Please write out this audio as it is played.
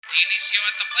Dionisio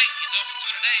at the plate. He's over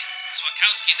 2 today.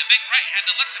 Swakowski, the big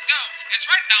right-hander, lets it go. It's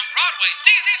right down Broadway.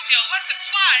 Dionisio lets it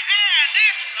fly, and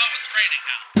it's raining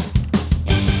now.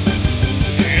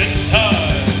 It's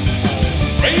time for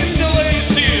Rain Delay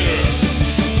Theater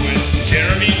with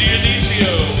Jeremy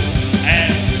Dionisio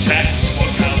and Jack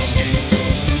Swakowski.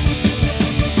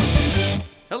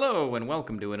 Hello, and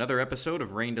welcome to another episode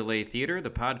of Rain Delay Theater,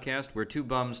 the podcast where two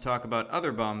bums talk about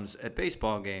other bums at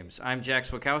baseball games. I'm Jack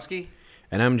Swakowski.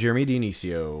 And I'm Jeremy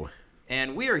Dionisio.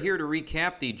 And we are here to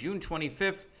recap the June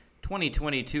 25th,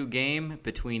 2022 game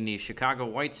between the Chicago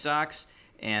White Sox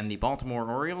and the Baltimore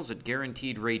Orioles at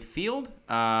Guaranteed Rate Field,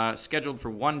 scheduled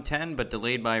for 1:10 but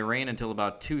delayed by rain until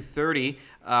about 2:30.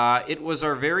 It was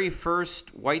our very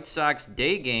first White Sox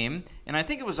day game, and I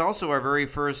think it was also our very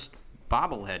first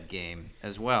bobblehead game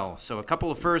as well. So a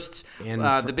couple of firsts. And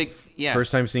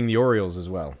first time seeing the Orioles as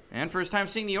well. And first time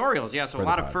seeing the Orioles, yeah. So a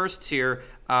lot of firsts here.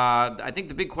 I think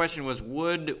the big question was,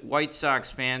 would White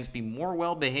Sox fans be more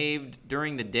well behaved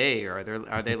during the day, or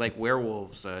are they like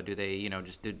werewolves? Do they,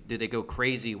 do they go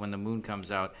crazy when the moon comes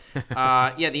out?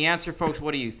 The answer, folks.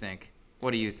 What do you think?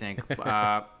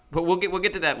 But we'll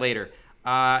get to that later.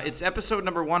 It's episode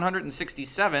number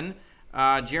 167.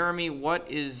 Jeremy,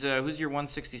 who's your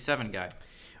 167 guy?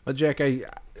 Well, Jack, I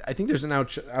think there's an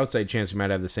outside chance we might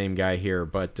have the same guy here,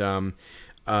 but my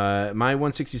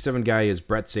 167 guy is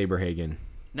Bret Saberhagen.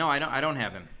 No, I don't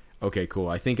have him. Okay, cool.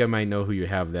 I think I might know who you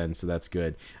have then, so that's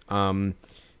good.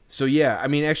 So yeah, I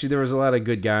mean, actually, there was a lot of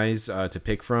good guys to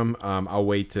pick from. I'll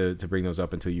wait to bring those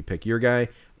up until you pick your guy.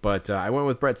 But I went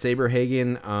with Bret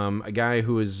Saberhagen, a guy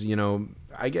who is,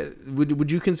 I guess, would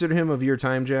you consider him of your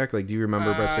time, Jack? Like, do you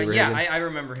remember Bret Saberhagen? Yeah, I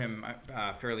remember him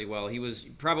fairly well. He was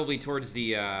probably towards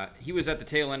he was at the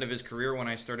tail end of his career when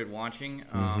I started watching.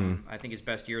 I think his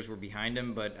best years were behind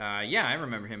him, but I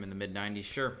remember him in the mid-'90s,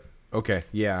 sure. Okay,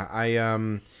 yeah, I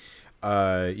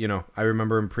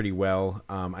remember him pretty well.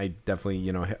 I definitely,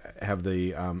 have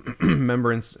the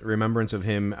remembrance of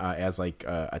him as like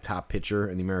a top pitcher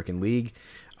in the American League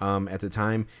at the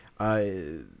time.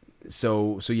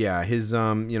 So yeah, his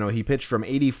he pitched from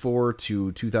 84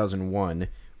 to 2001,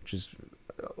 which is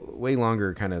way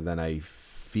longer kind of than I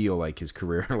feel like his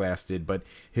career lasted. But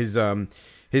his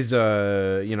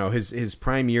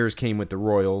prime years came with the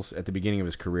Royals at the beginning of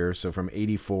his career. So from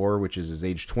 84, which is his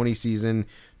age 20 season,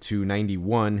 to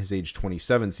 91, his age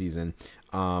 27 season,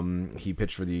 he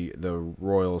pitched for the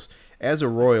Royals. As a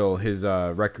Royal, his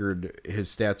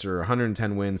stats are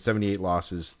 110 wins, 78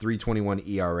 losses, 3.21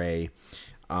 ERA.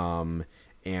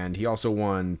 And he also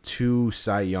won 2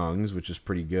 Cy Youngs, which is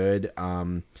pretty good.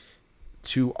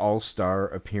 2 All-Star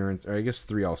appearances, or I guess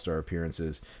 3 All-Star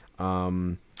appearances.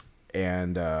 And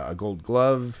a Gold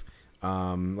Glove,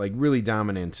 really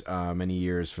dominant many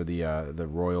years for the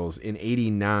Royals. In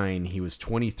 '89, he was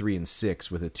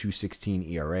 23-6 with a 2.16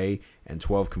 ERA and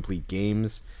 12 complete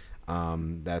games.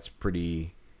 That's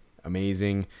pretty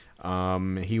amazing.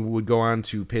 He would go on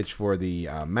to pitch for the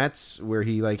Mets, where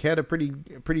he had a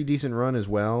pretty decent run as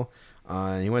well.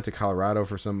 He went to Colorado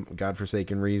for some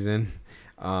godforsaken reason.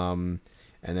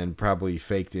 And then probably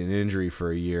faked an injury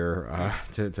for a year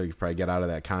to probably get out of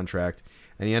that contract.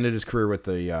 And he ended his career with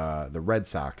the Red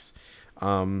Sox.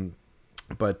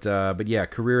 But yeah,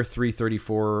 career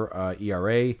 3.34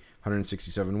 ERA,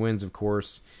 167 wins, of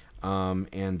course.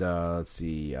 And let's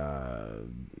see,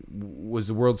 was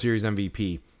the World Series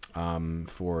MVP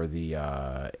for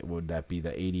the would that be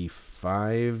the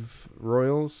 85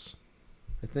 Royals?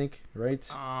 I think, right?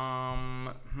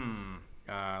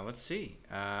 Let's see.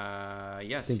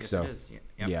 Yes, think so. It is.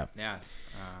 Yeah.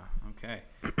 Okay.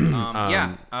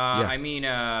 I mean,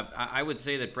 I would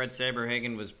say that Bret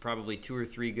Saberhagen was probably 2 or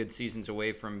 3 good seasons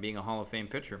away from being a Hall of Fame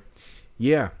pitcher.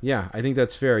 Yeah, I think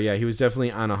that's fair. Yeah, he was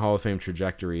definitely on a Hall of Fame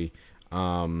trajectory.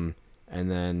 And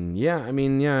then,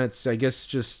 it's, I guess,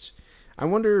 just, I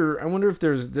wonder if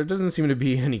there doesn't seem to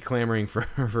be any clamoring for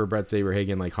Bret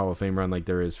Saberhagen, like, Hall of Fame run like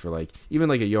there is for, even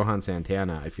a Johan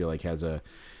Santana, I feel like has a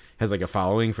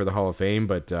following for the Hall of Fame,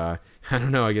 but I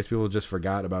don't know. I guess people just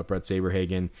forgot about Bret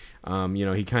Saberhagen.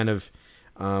 He kind of,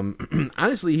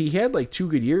 honestly, he had 2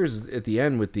 good years at the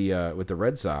end with the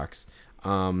Red Sox,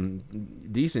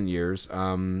 decent years.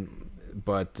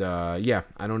 But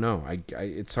I don't know.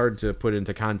 It's hard to put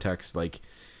into context the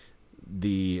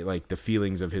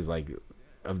feelings of his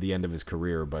of the end of his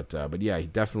career. But yeah, he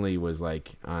definitely was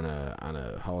on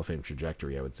a Hall of Fame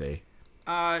trajectory, I would say.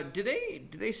 Do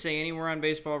they say anywhere on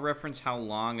Baseball Reference how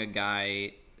long a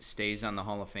guy stays on the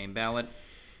Hall of Fame ballot?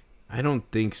 I don't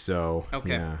think so.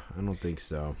 Okay. Yeah, I don't think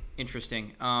so.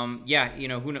 Interesting. Yeah,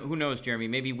 who knows, Jeremy?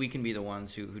 Maybe we can be the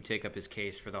ones who take up his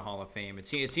case for the Hall of Fame. It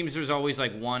seems there's always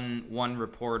like one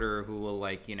reporter who will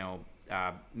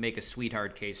make a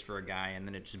sweetheart case for a guy, and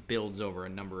then it just builds over a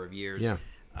number of years. Yeah.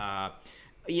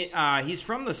 He's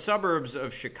from the suburbs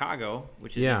of Chicago,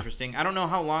 which is interesting. I don't know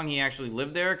how long he actually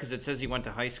lived there because it says he went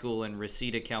to high school in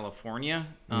Reseda, California.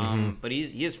 But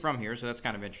he is from here, so that's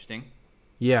kind of interesting.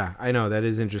 Yeah, I know. That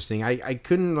is interesting. I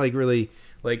couldn't really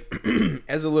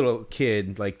as a little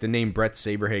kid, the name Brett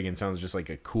Saberhagen sounds just like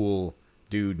a cool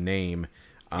dude name.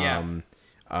 So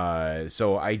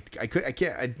I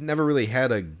never really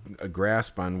had a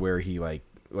grasp on where he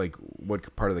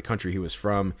what part of the country he was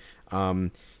from.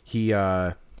 He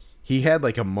had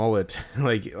a mullet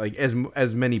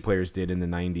as many players did in the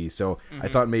 90s. So I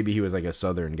thought maybe he was a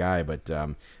southern guy, but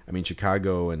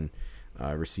Chicago and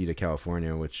Reseda,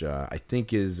 California, which I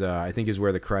think is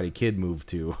where the Karate Kid moved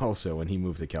to also when he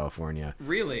moved to California.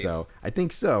 Really? So I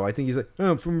think so. I think he's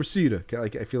I'm from Reseda.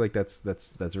 I feel like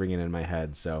that's ringing in my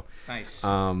head. So nice.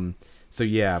 So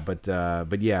yeah, but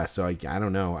yeah. So I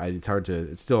don't know.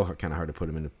 It's still kind of hard to put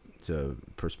him into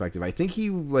perspective. I think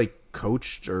he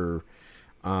coached or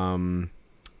I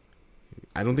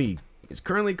don't think he is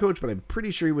currently coached, but I'm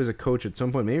pretty sure he was a coach at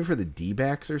some point, maybe for the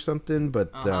D-backs or something.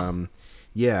 But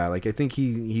yeah, I think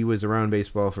he was around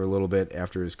baseball for a little bit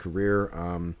after his career.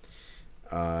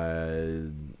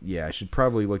 Yeah, I should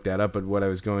probably look that up. But what I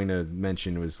was going to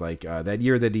mention was that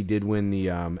year that he did win the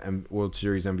World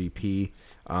Series MVP.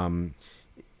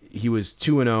 He was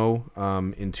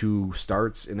 2-0 in 2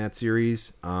 starts in that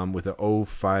series with a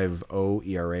 0.50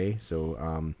 ERA,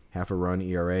 so half a run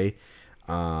ERA,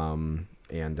 and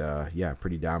yeah,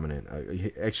 pretty dominant.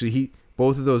 Actually,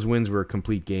 both of those wins were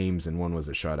complete games, and one was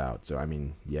a shutout. So I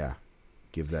mean, yeah,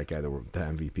 give that guy the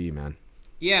MVP, man.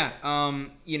 Yeah,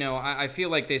 I feel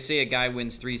like they say a guy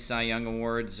wins 3 Cy Young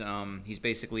Awards. He's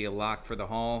basically a lock for the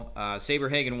Hall.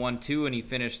 Saberhagen won 2, and he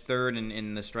finished 3rd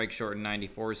in the strike-shortened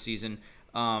 94 season.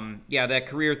 Yeah, that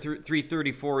career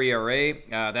 3.34 ERA,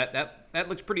 that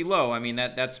looks pretty low. I mean,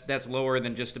 that's lower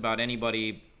than just about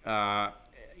anybody, of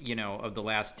the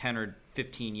last 10 or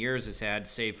 15 years has had,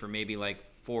 save for maybe 4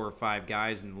 or 5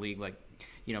 guys in the league,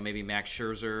 maybe Max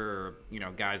Scherzer or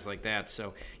guys like that.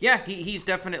 So yeah, he's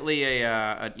definitely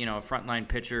a frontline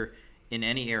pitcher in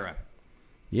any era.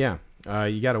 Yeah,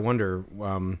 you got to wonder,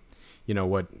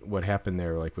 what happened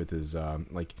there, with his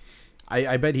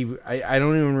I bet I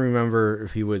don't even remember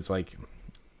if he was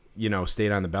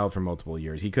stayed on the ballot for multiple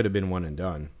years. He could have been one and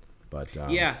done, but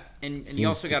yeah, and you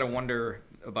also got to wonder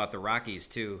about the Rockies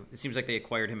too. It seems like they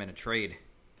acquired him in a trade.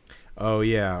 Oh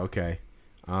yeah, okay.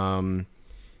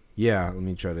 Yeah, let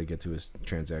me try to get to his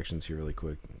transactions here really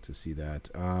quick to see that.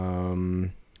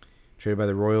 Traded by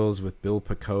the Royals with Bill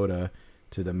Pecota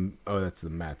to the that's the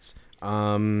Mets.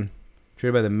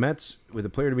 Traded by the Mets with a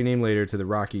player to be named later to the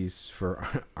Rockies for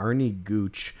Arnie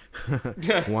Gooch,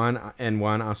 Juan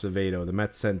Acevedo. The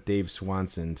Mets sent Dave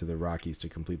Swanson to the Rockies to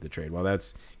complete the trade. Well,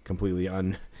 that's completely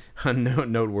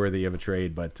noteworthy of a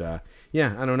trade, but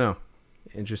yeah, I don't know.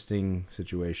 Interesting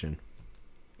situation.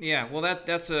 Yeah, well,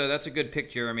 that's a good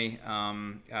pick, Jeremy.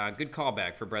 Good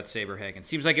callback for Brett Saberhagen.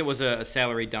 Seems like it was a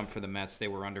salary dump for the Mets. They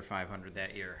were under 500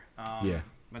 that year. Yeah.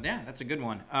 But yeah, that's a good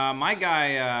one. My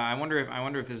guy, I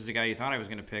wonder if this is the guy you thought I was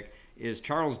going to pick, is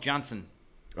Charles Johnson.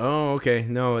 Oh, okay.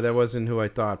 No, that wasn't who I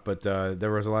thought, but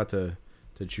there was a lot to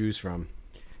choose from.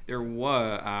 There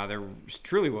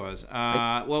truly was.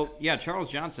 Well, yeah,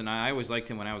 Charles Johnson. I always liked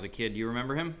him when I was a kid. Do you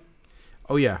remember him?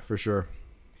 Oh yeah, for sure.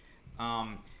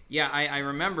 Yeah, I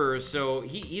remember. So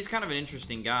he's kind of an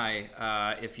interesting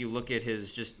guy. If you look at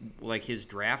his his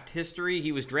draft history,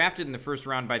 he was drafted in the first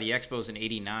round by the Expos in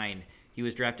 '89. He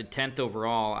was drafted 10th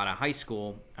overall out of high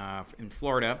school in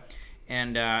Florida,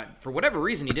 and for whatever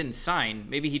reason, he didn't sign.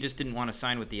 Maybe he just didn't want to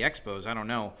sign with the Expos. I don't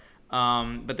know.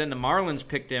 But then the Marlins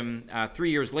picked him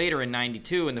 3 years later in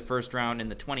 '92 in the first round in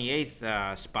the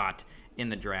 28th spot in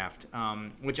the draft,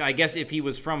 which I guess if he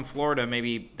was from Florida,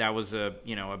 maybe that was a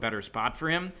better spot for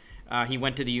him. He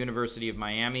went to the University of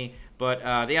Miami, but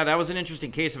yeah, that was an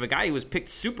interesting case of a guy who was picked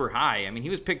super high. I mean, he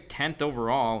was picked 10th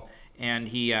overall, and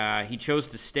he chose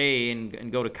to stay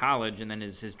and go to college, and then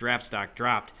his draft stock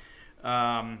dropped.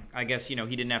 I guess he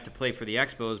didn't have to play for the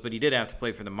Expos, but he did have to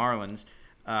play for the Marlins,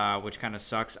 which kind of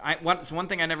sucks. So one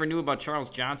thing I never knew about Charles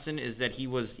Johnson is that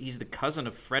he's the cousin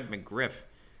of Fred McGriff,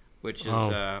 which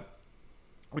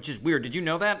is weird. Did you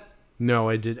know that? No,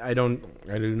 I did. I do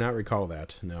not recall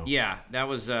that. No. Yeah, that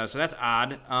was so that's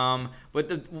odd.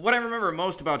 But what I remember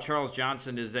most about Charles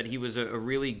Johnson is that he was a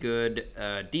really good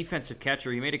defensive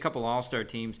catcher. He made a couple All-Star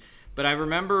teams, But I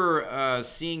remember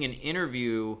seeing an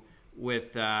interview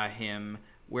with him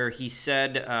where he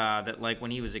said that like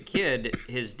when he was a kid,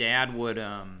 his dad would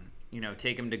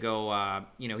take him to go.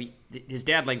 His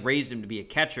dad like raised him to be a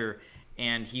catcher,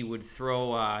 and he would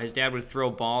throw. His dad would throw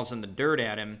balls in the dirt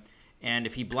at him, and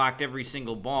if he blocked every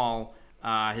single ball,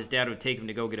 his dad would take him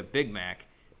to go get a Big Mac.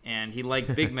 And he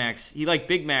liked Big Macs. He liked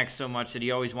Big Macs so much that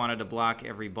he always wanted to block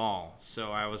every ball.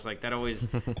 So I was like, that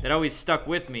always stuck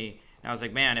with me. And I was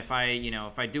like, man, if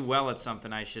I do well at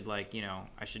something, I should I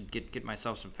should get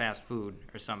myself some fast food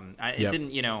or something. It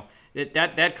didn't,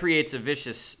 that creates a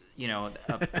vicious,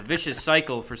 a vicious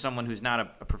cycle for someone who's not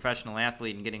a professional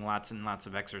athlete and getting lots and lots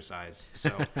of exercise.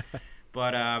 So,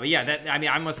 but yeah,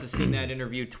 I must have seen that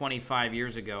interview 25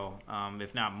 years ago,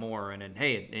 if not more, and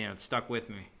it stuck with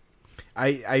me.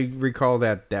 I recall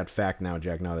that fact now,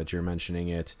 Jack, now that you're mentioning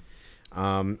it.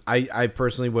 I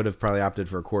personally would have probably opted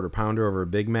for a quarter pounder over a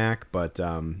Big Mac, but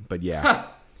yeah.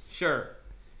 Sure.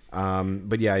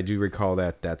 But yeah, I do recall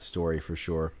that story for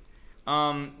sure.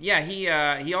 Yeah,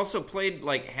 he also played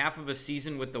like half of a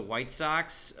season with the White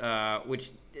Sox,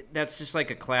 which that's just like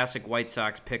a classic White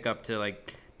Sox pickup to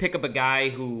like pick up a guy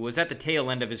who was at the tail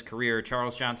end of his career.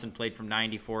 Charles Johnson played from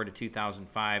 94 to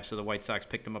 2005, so the White Sox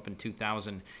picked him up in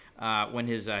 2000 when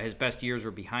his best years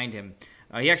were behind him.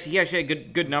 He actually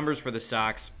had good numbers for the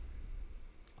Sox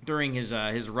during his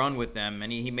run with them,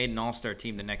 and he made an All-Star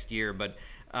team the next year. But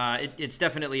it's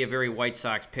definitely a very White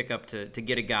Sox pickup to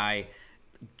get a guy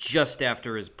just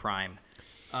after his prime.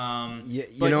 I'm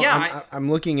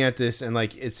looking at this, and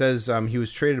like it says, he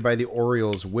was traded by the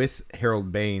Orioles with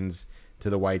Harold Baines to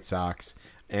the White Sox.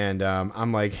 And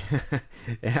I'm like,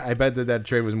 I bet that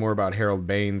trade was more about Harold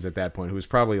Baines at that point, who was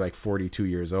probably like 42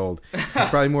 years old. It's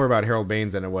probably more about Harold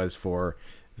Baines than it was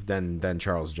than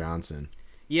Charles Johnson.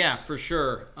 Yeah, for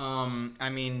sure.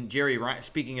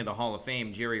 Speaking of the Hall of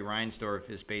Fame, Jerry Reinsdorf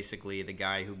is basically the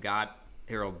guy who got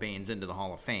Harold Baines into the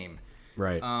Hall of Fame.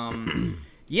 Right.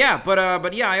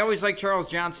 But yeah, I always liked Charles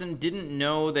Johnson. Didn't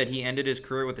know that he ended his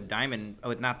career with the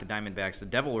Diamondbacks, the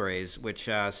Devil Rays, which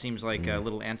seems like a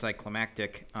little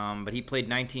anticlimactic. But he played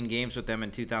 19 games with them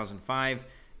in 2005,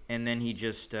 and then he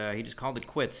just called it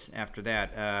quits after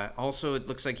that. Also, it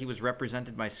looks like he was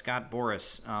represented by Scott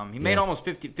Boras. He made almost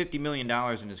 $50 million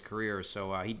in his career,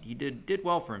 so he did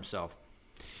well for himself.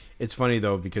 It's funny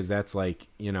though, because that's like,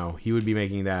 he would be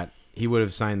making that. He would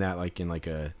have signed that like in like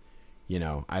a.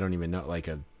 I don't even know, like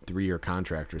a 3-year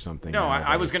contract or something. No,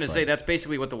 I was going to say that's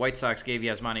basically what the White Sox gave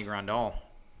Yasmani Grandal.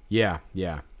 Yeah.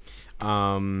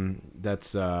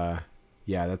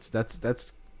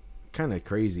 That's kind of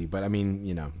crazy. But I mean,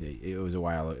 it was a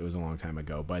long time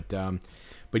ago. But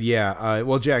yeah.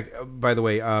 Well, Jack, by the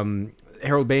way,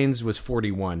 Harold Baines was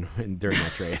 41 during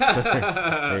that trade. So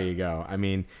there you go. I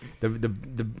mean,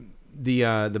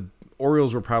 the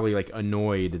Orioles were probably like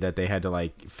annoyed that they had to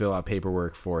like fill out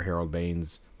paperwork for Harold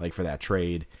Baines, like for that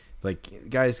trade. Like,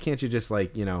 guys, can't you just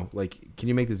like, can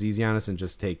you make this easy on us and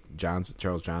just take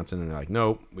Charles Johnson? And they're like,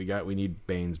 nope, we need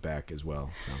Baines back as well.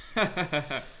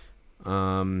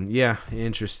 So, yeah,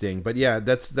 interesting. But yeah,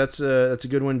 that's a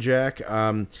good one, Jack.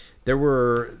 There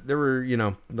were,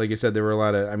 like I said, there were a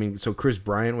lot of, so Chris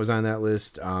Bryant was on that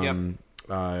list. Ben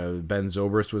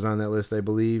Zobrist was on that list, I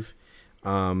believe.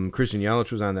 Christian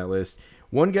Yelich was on that list.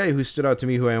 One guy who stood out to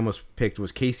me who I almost picked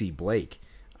was Casey Blake.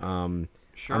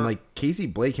 Sure. I'm like, Casey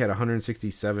Blake had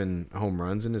 167 home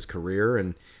runs in his career,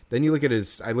 and then you look at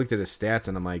I looked at his stats,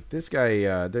 and I'm like, this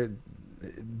guy,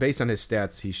 based on his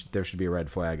stats, there should be a red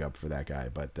flag up for that guy.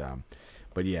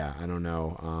 But yeah, I don't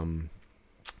know.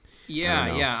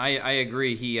 I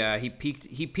agree. He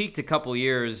peaked a couple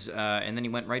years, and then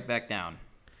he went right back down.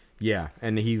 Yeah,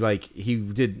 and he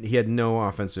had no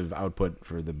offensive output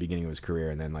for the beginning of his career,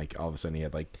 and then like all of a sudden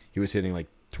he was hitting like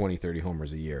 20, 30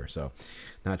 homers a year. So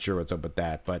not sure what's up with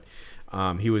that, but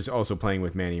he was also playing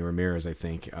with Manny Ramirez, I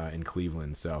think, in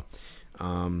Cleveland. So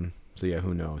yeah,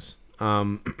 who knows?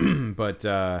 But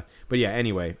yeah,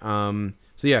 anyway.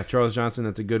 So yeah, Charles Johnson,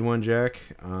 that's a good one, Jack.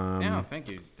 Yeah, thank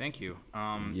you.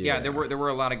 Yeah, there were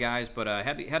a lot of guys, but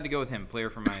had to go with him, player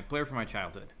for my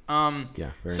childhood.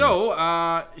 Yeah, very so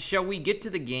nice. Shall we get to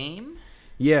the game?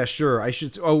 Yeah, sure. I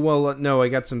should. Oh well, no. We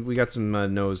got some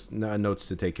notes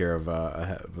to take care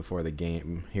of before the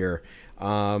game here.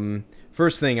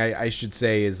 First thing I should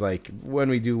say is like when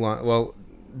we do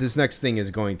this next thing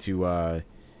is going to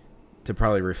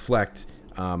probably reflect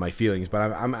my feelings, but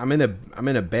I'm in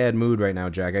a bad mood right now,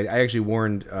 Jack. I actually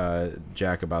warned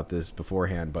Jack about this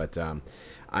beforehand, but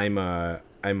I'm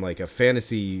like a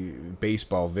fantasy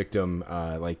baseball victim.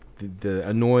 Like the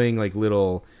annoying like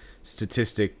little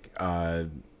statistic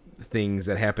things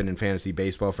that happen in fantasy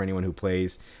baseball for anyone who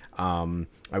plays.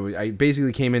 I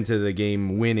basically came into the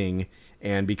game winning,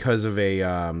 and because of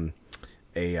a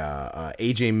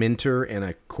AJ Minter and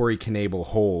a Corey Knebel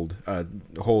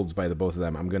holds by the both of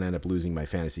them, I'm going to end up losing my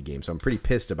fantasy game. So I'm pretty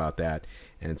pissed about that,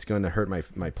 and it's going to hurt my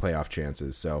playoff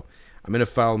chances. So I'm in a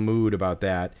foul mood about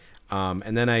that.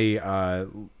 And then I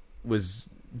was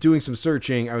doing some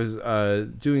searching. I was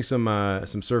doing some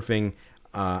surfing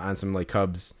on some like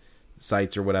Cubs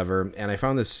sites or whatever, and I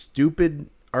found this stupid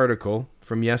article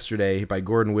from yesterday by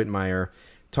Gordon Whitmire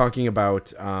talking about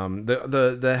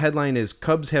the headline is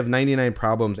Cubs have 99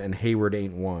 problems and Hayward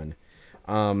ain't one.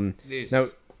 Now,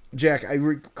 Jack, I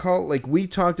recall like we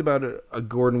talked about a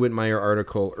Gordon Whitmire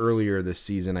article earlier this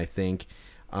season. I think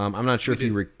I'm not sure if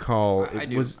you recall.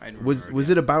 Was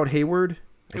it about Hayward?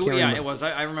 It was.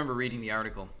 I remember reading the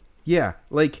article. Yeah,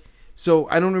 like so.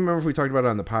 I don't remember if we talked about it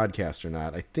on the podcast or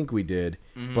not. I think we did,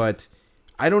 but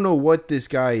I don't know what this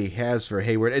guy has for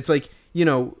Hayward. It's like, you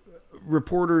know,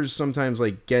 reporters sometimes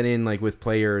like get in like with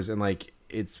players and like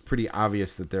it's pretty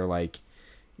obvious that they're like,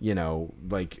 you know,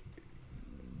 like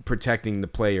protecting the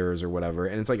players or whatever.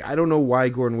 And it's like, I don't know why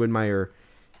Gordon Whitmire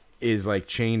is like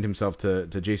chained himself to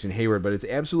Jason Hayward, but it's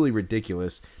absolutely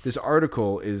ridiculous. This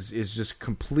article is just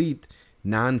complete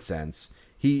nonsense.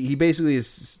 He basically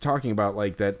is talking about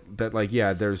like that like,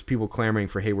 yeah, there's people clamoring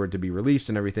for Hayward to be released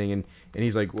and everything, and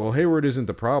he's like, well, Hayward isn't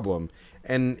the problem,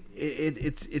 and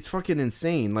it's fucking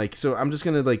insane. Like, so I'm just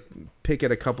gonna like pick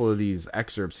at a couple of these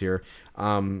excerpts here.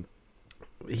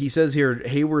 He says here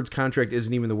Hayward's contract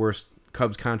isn't even the worst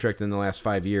Cubs contract in the last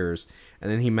 5 years,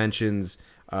 and then he mentions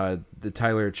the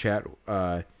Tyler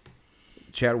Chatwood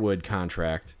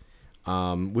contract,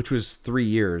 which was 3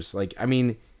 years. Like, I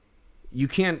mean, you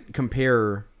can't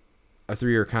compare a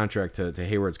 3-year contract to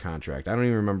Hayward's contract. I don't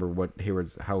even remember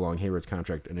how long Hayward's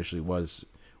contract initially was.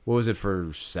 What was it,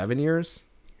 for 7 years?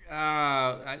 It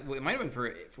might have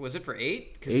been was it for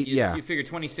 8? 8, yeah. You figure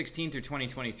 2016 through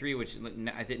 2023, which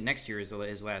I think next year is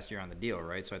his last year on the deal,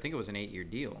 right? So I think it was an 8-year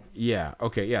deal. Yeah.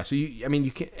 Okay. Yeah. So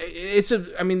you can't.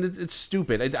 It's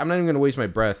stupid. I'm not even going to waste my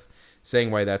breath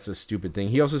saying why that's a stupid thing.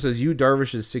 He also says Yu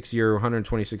Darvish's 6-year,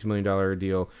 $126 million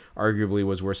deal arguably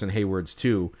was worse than Hayward's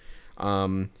too.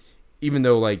 Even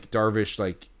though like Darvish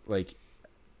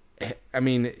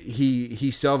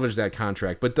he salvaged that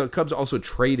contract, but the Cubs also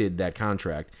traded that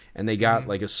contract and they got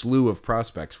like a slew of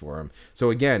prospects for him.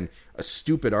 So again, a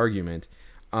stupid argument.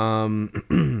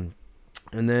 And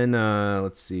then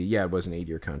let's see. Yeah, it was an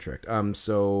 8-year contract.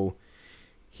 So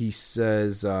he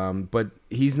says, but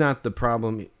he's not the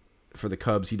problem for the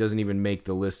Cubs. He doesn't even make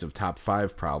the list of top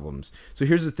 5 problems. So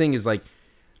here's the thing is like,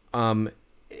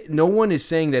 no one is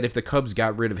saying that if the Cubs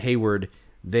got rid of Hayward,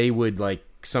 they would like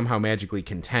somehow magically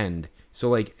contend. So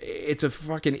like, it's a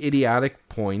fucking idiotic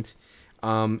point.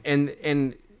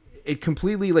 And it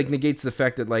completely like negates the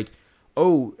fact that like,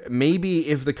 oh, maybe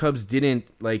if the Cubs didn't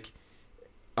like,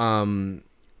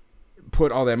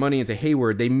 put all that money into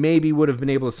Hayward, they maybe would have been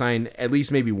able to sign at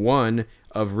least maybe one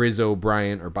of Rizzo,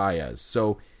 Bryant, or Baez.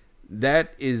 So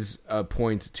that is a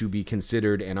point to be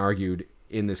considered and argued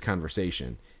in this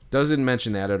conversation. Doesn't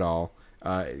mention that at all.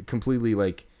 Completely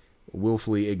like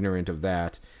willfully ignorant of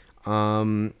that.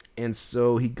 And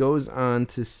so he goes on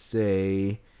to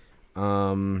say,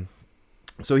 so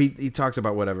he talks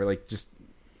about whatever, like just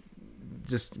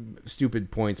stupid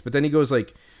points. But then he goes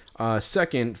like,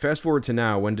 second, fast forward to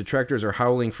now when detractors are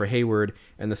howling for Hayward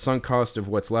and the sunk cost of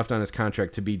what's left on his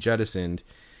contract to be jettisoned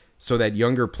so that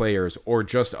younger players or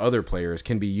just other players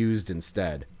can be used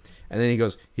instead. And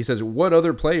then he says, what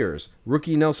other players?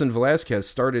 Rookie Nelson Velasquez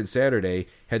started Saturday,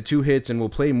 had 2 hits, and will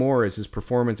play more as his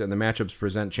performance and the matchups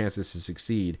present chances to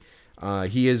succeed.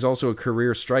 He is also a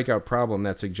career strikeout problem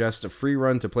that suggests a free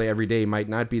run to play every day might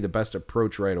not be the best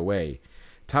approach right away.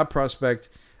 Top prospect,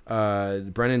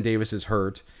 Brennan Davis is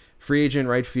hurt. Free agent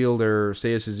right fielder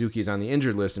Seiya Suzuki is on the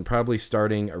injured list and probably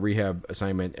starting a rehab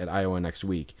assignment at Iowa next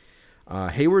week.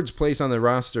 Hayward's place on the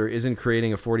roster isn't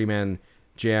creating a 40-man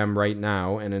jam right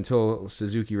now, and until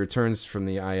Suzuki returns from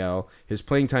the IL, his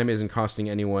playing time isn't costing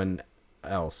anyone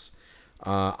else.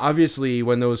 Obviously,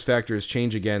 when those factors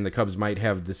change again, the Cubs might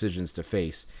have decisions to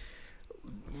face.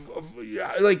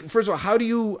 Like, first of all, how do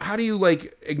you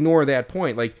like ignore that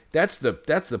point? Like, that's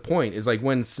the point. Is like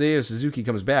when Seiya Suzuki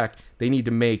comes back, they need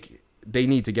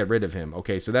to get rid of him.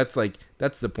 Okay, so that's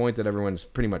the point that everyone's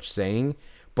pretty much saying.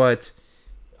 But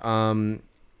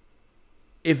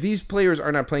if these players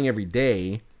are not playing every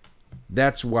day,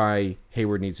 that's why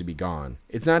Hayward needs to be gone.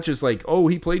 It's not just like, oh,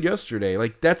 he played yesterday.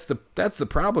 Like, that's the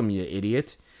problem, you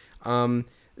idiot.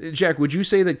 Jack, would you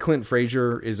say that Clint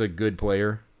Frazier is a good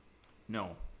player?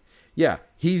 No. Yeah,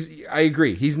 I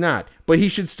agree. He's not, but he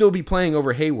should still be playing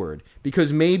over Hayward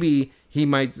because maybe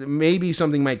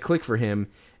something might click for him,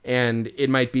 and it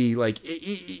might be like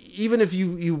even if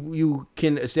you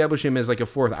can establish him as like a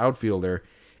fourth outfielder,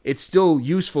 it's still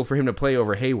useful for him to play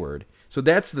over Hayward. So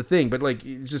that's the thing. But like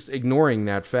just ignoring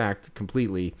that fact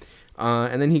completely.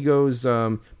 And then he goes,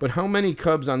 but how many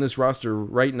Cubs on this roster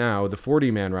right now, the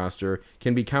 40-man roster,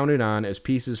 can be counted on as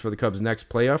pieces for the Cubs' next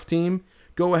playoff team?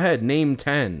 Go ahead, name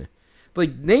 10.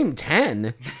 Like, name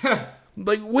 10?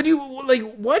 Like, what do you, like,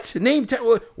 what? Name 10?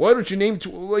 Why don't you name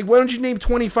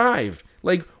 25?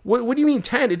 Like, what do you mean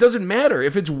 10? It doesn't matter.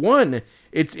 If it's 1,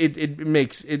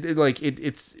 the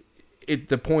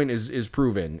point is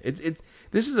proven.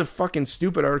 This is a fucking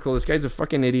stupid article. This guy's a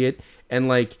fucking idiot. And,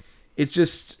 like, it's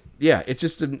just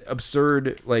an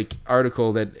absurd, like,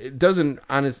 article that it doesn't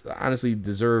honestly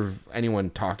deserve anyone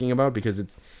talking about because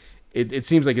it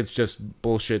seems like it's just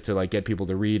bullshit to, like, get people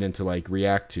to read and to, like,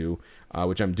 react to,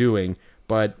 which I'm doing.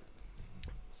 But,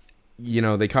 you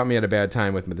know, they caught me at a bad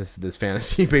time with this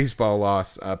fantasy baseball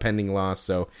loss, pending loss.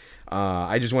 So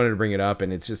I just wanted to bring it up,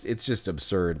 and it's just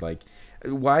absurd. Like,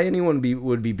 why anyone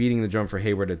would be beating the drum for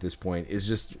Hayward at this point is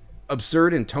just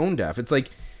absurd and tone deaf. It's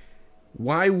like,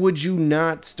 why would you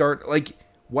not start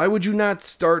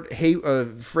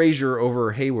Frazier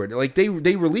over Hayward? Like, they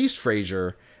released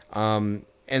Frazier,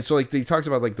 and so, like, they talked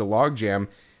about, like, the logjam.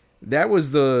 That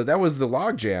was the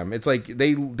logjam. It's like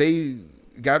they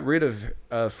got rid of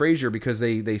Frazier because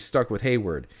they stuck with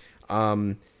Hayward.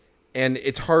 And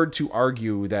it's hard to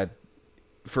argue that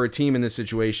for a team in this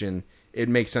situation, it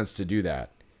makes sense to do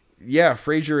that. Yeah,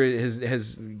 Frazier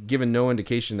has given no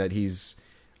indication that he's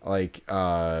like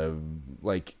gonna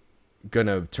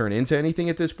turn into anything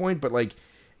at this point, but like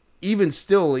even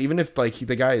if like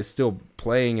the guy is still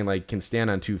playing and like can stand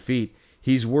on 2 feet,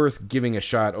 he's worth giving a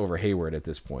shot over Hayward at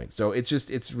this point. So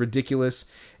it's ridiculous.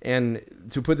 And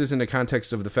to put this into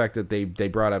context of the fact that they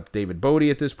brought up David Bodie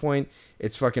at this point,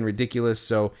 it's fucking ridiculous.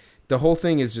 So the whole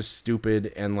thing is just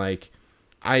stupid. And like,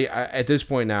 I at this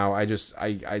point now, I just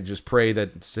pray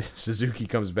that Suzuki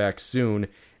comes back soon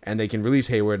and they can release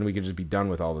Hayward and we can just be done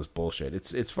with all this bullshit.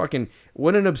 It's fucking,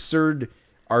 what an absurd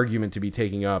argument to be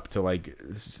taking up to like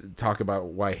talk about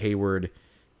why Hayward,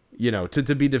 you know,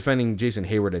 to be defending Jason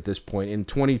Hayward at this point in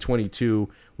 2022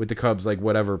 with the Cubs, like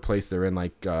whatever place they're in,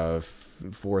 like 4th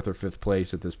or 5th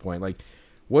place at this point. Like,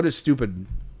 what a stupid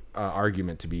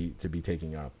argument to be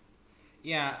taking up.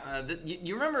 Yeah,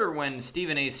 you remember when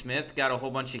Stephen A. Smith got a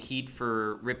whole bunch of heat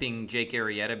for ripping Jake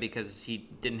Arrieta because he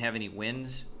didn't have any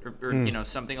wins or you know,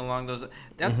 something along those.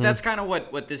 That's kind of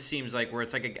what this seems like, where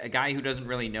it's like a guy who doesn't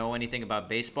really know anything about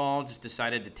baseball just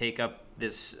decided to take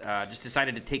this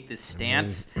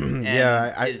stance.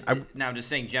 And now just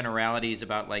saying generalities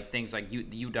about like things like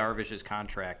Yu Darvish's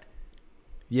contract.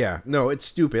 Yeah, no, it's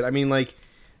stupid. I mean, like,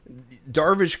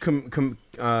 Darvish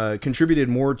contributed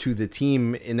more to the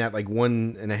team in that like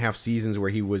 1.5 seasons where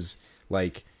he was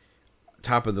like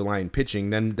top of the line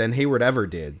pitching than Hayward ever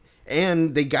did.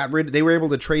 And they were able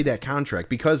to trade that contract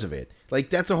because of it. Like,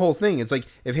 that's the whole thing. It's like,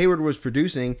 if Hayward was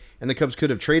producing and the Cubs could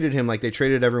have traded him like they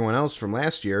traded everyone else from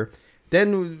last year,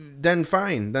 then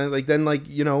fine. Then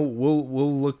you know,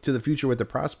 we'll look to the future with the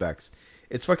prospects.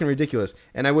 It's fucking ridiculous.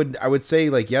 And I would say,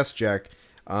 like, yes, Jack,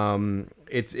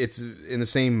 it's in the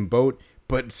same boat,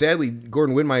 but sadly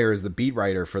Gordon Whitmire is the beat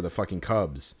writer for the fucking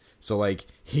Cubs. So like,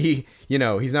 he's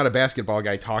not a basketball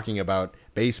guy talking about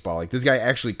baseball. Like, this guy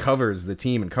actually covers the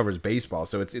team and covers baseball.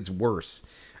 So it's worse.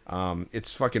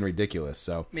 It's fucking ridiculous.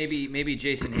 So maybe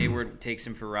Jason Hayward takes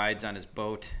him for rides on his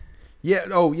boat. Yeah.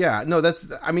 Oh yeah. No,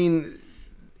 I mean,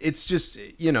 it's just,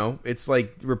 you know, it's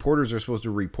like reporters are supposed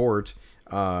to report,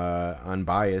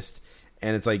 unbiased.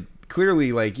 And it's like,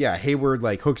 clearly, like, yeah, Hayward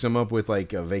like hooks him up with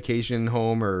like a vacation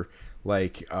home, or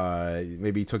like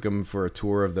maybe took him for a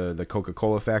tour of the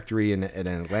Coca-Cola factory in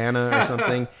Atlanta or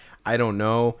something. I don't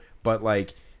know, but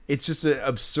like, it's just an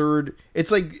absurd.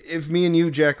 It's like if me and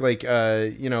you, Jack, like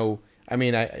you know, I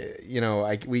mean,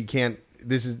 we can't.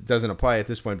 Doesn't apply at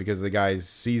this point because the guy's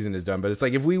season is done. But it's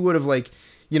like if we would have like,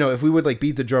 you know, if we would like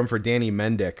beat the drum for Danny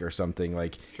Mendick or something,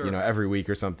 like, sure, you know, every week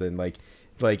or something, like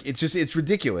it's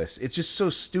ridiculous. It's just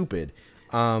so stupid.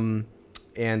 Yeah, I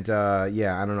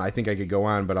don't know. I think I could go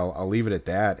on, but I'll leave it at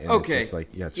that. And okay. It's just like,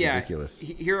 yeah, it's ridiculous.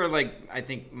 Here are like, I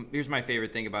think here's my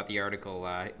favorite thing about the article.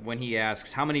 When he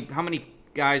asks how many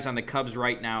guys on the Cubs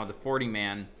right now, the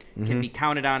 40-man, can be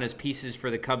counted on as pieces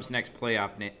for the Cubs' next playoff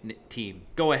team.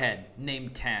 Go ahead, name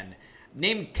 10.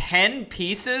 Name 10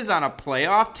 pieces on a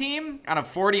playoff team on a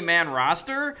 40-man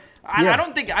roster. I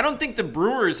don't think the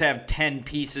Brewers have 10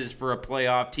 pieces for a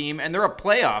playoff team, and they're a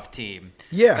playoff team.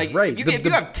 Yeah, like, right. If you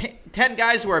have 10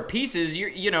 guys who are pieces,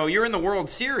 you're in the World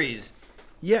Series.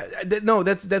 Yeah,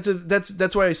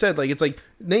 that's why I said, like, it's like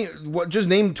just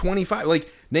name 25.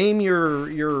 Like, name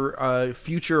your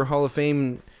future Hall of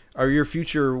Fame or your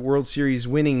future World Series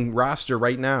winning roster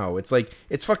right now. It's like,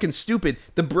 it's fucking stupid.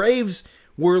 The Braves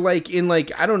were like in,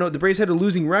 like, I don't know, the Braves had a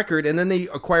losing record and then they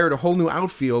acquired a whole new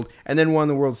outfield and then won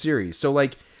the World Series. So,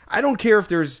 like, I don't care if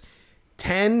there's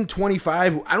 10,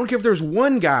 25. I don't care if there's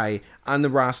one guy on the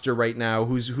roster right now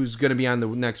who's going to be on the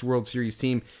next World Series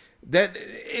team.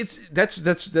 It's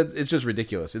just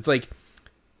ridiculous. It's like,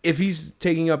 if he's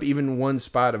taking up even one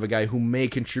spot of a guy who may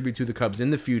contribute to the Cubs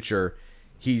in the future,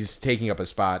 he's taking up a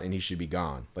spot and he should be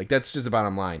gone. Like, that's just the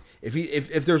bottom line.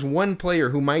 If there's one player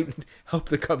who might help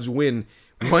the Cubs win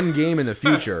one game in the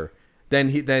future,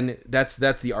 then that's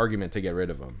the argument to get rid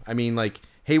of him. I mean, like,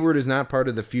 Hayward is not part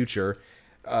of the future.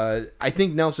 I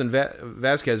think Nelson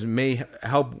Vasquez may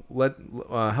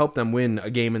help them win a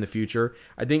game in the future.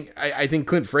 I think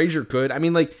Clint Frazier could. I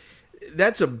mean, like,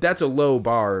 that's a low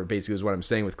bar, basically, is what I'm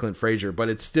saying with Clint Frazier. But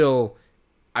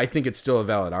I think it's still a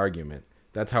valid argument.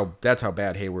 That's how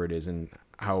bad Hayward is and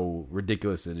how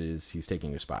ridiculous it is he's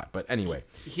taking a spot. But anyway,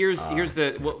 here's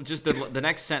the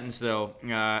next sentence though.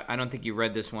 I don't think you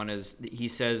read this one. Is he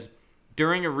says,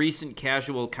 during a recent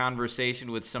casual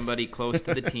conversation with somebody close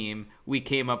to the team, we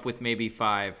came up with maybe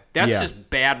 5. That's just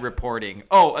bad reporting.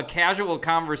 Oh, a casual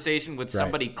conversation with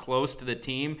somebody close to the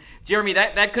team? Jeremy,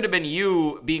 that could have been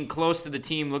you being close to the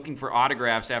team looking for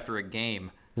autographs after a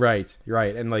game. Right.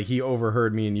 And, like, he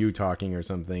overheard me and you talking or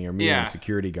something, or me and the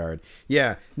security guard.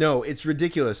 Yeah. No, it's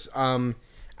ridiculous.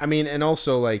 I mean, and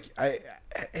also, like,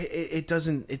 it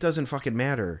doesn't fucking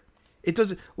matter. It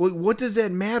doesn't. Well, what does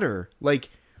that matter? Like,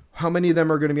 how many of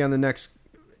them are going to be on the next?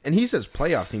 And he says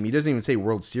playoff team. He doesn't even say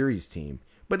World Series team.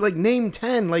 But, like, name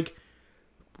 10. Like,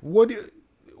 what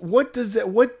does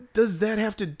that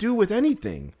have to do with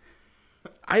anything?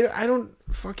 I don't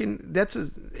fucking.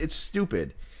 It's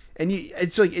stupid. And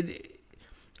it's like,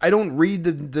 I don't read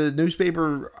the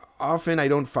newspaper often. I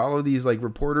don't follow these, like,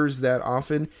 reporters that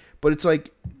often. But it's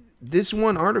like, this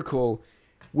one article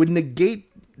would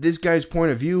negate this guy's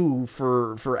point of view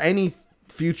for any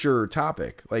future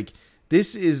topic. Like,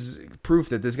 this is proof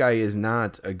that this guy is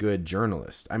not a good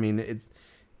journalist. I mean,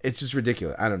 it's just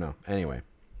ridiculous. I don't know. Anyway,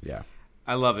 yeah.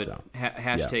 I love it. So,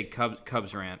 hashtag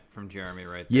Cubs rant from Jeremy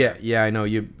right there. Yeah, I know.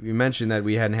 You mentioned that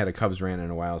we hadn't had a Cubs rant in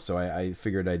a while, so I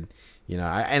figured I'd,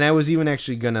 I was even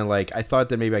actually going to, like, I thought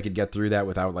that maybe I could get through that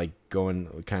without, like, going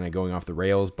off the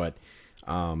rails, but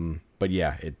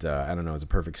yeah, I don't know, it's a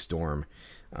perfect storm.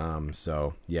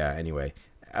 So, yeah, anyway.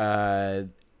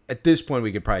 At this point,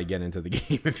 we could probably get into the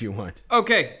game if you want.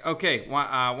 Okay.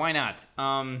 Why not?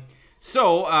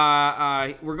 So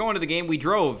we're going to the game. We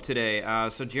drove today.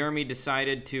 So Jeremy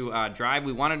decided to drive.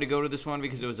 We wanted to go to this one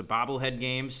because it was a bobblehead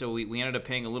game, so we ended up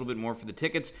paying a little bit more for the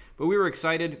tickets. But we were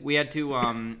excited. We had to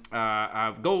go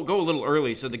a little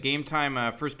early. So the game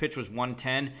time, first pitch was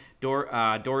 1:10.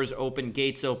 Doors open,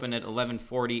 gates open at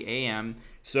 11:40 a.m.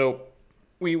 So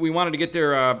we wanted to get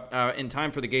there in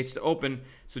time for the gates to open.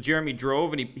 So Jeremy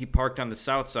drove, and he parked on the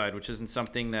south side, which isn't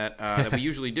something that we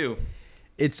usually do.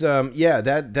 It's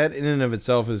that in and of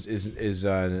itself is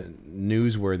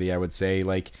newsworthy, I would say.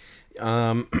 Like,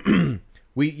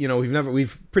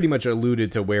 we've pretty much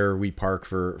alluded to where we park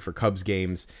for Cubs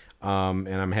games, and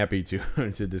I'm happy to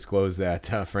to disclose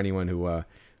that for anyone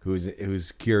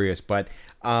who's curious. But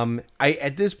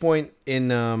at this point in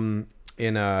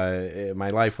my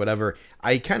life, whatever,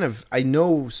 I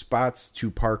know spots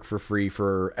to park for free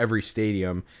for every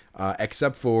stadium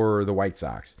except for the White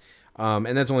Sox.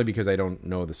 And that's only because I don't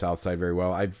know the South Side very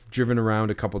well. I've driven around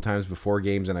a couple times before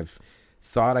games, and I've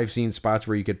thought I've seen spots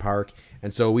where you could park.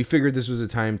 And so we figured this was a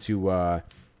time to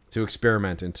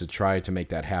experiment and to try to make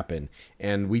that happen.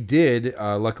 And we did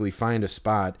luckily find a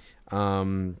spot. A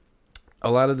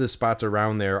lot of the spots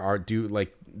around there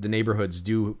like the neighborhoods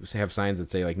do have signs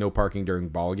that say, like, no parking during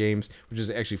ball games, which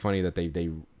is actually funny that they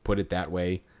put it that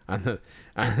way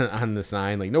on the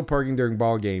sign, like, no parking during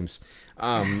ball games.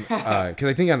 Because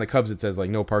I think on the Cubs it says, like,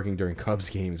 no parking during Cubs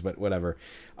games, but whatever.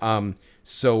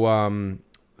 So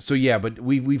yeah, but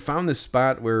we found this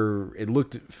spot where it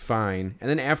looked fine, and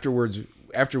then afterwards,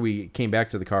 after we came back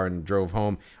to the car and drove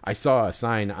home, I saw a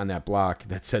sign on that block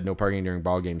that said no parking during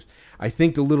ball games. I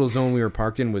think the little zone we were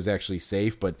parked in was actually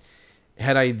safe, but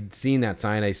had I seen that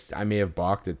sign, I may have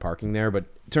balked at parking there, but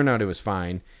it turned out it was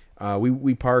fine.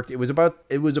 We parked. It was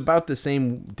about the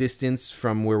same distance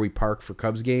from where we park for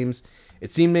Cubs games.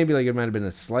 It seemed maybe like it might have been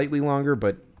a slightly longer,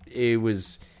 but it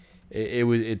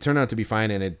turned out to be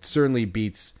fine, and it certainly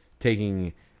beats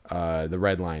taking the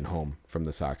red line home from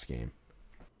the Sox game.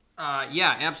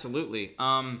 Yeah, absolutely.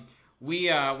 We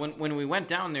when we went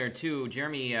down there too,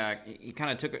 Jeremy he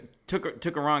kind of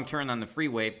took a wrong turn on the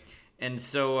freeway, and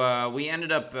so we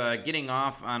ended up getting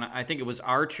off on, I think it was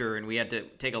Archer, and we had to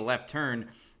take a left turn.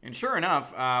 And sure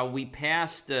enough, we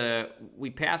passed the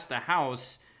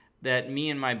house that me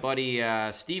and my buddy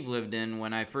Steve lived in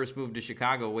when I first moved to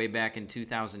Chicago way back in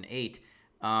 2008.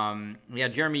 Yeah,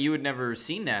 Jeremy, you had never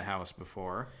seen that house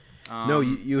before. No,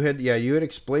 you had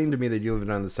explained to me that you lived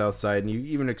on the south side, and you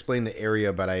even explained the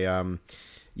area, but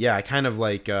I kind of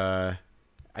like I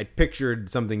pictured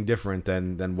something different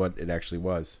than what it actually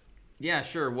was. Yeah,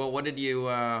 sure. Well, what did you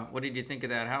think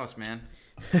of that house, man?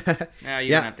 No,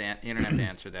 you don't have to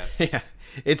answer that. Yeah,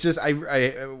 it's just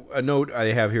a note I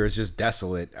have here is just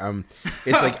desolate.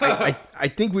 It's like I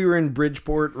think we were in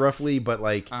Bridgeport roughly, but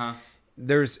like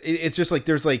it's just like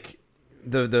there's like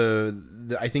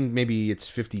the I think maybe it's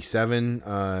 57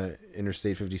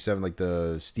 Interstate 57, like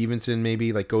the Stevenson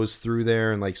maybe like goes through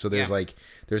there, and like so there's like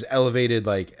there's elevated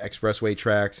like expressway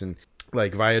tracks and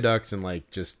like viaducts and like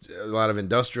just a lot of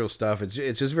industrial stuff. It's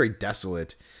just very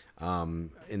desolate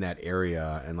in that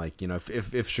area. And like, you know,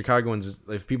 if Chicagoans,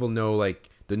 if people know like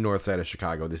the north side of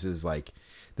Chicago, this is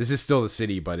still the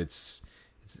city, but it's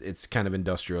kind of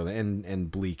industrial and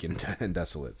bleak and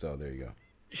desolate. So there you go.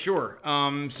 Sure.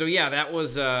 So yeah, that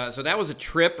was a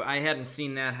trip. I hadn't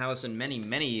seen that house in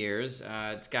many years.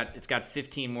 It's got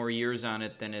 15 more years on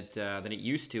it than it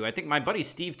used to. I think my buddy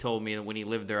Steve told me that when he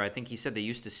lived there, I think he said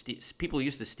people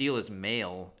used to steal his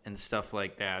mail and stuff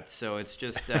like that. So it's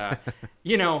just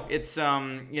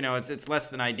it's less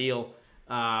than ideal.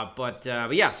 But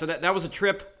yeah, so that was a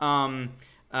trip.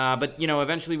 But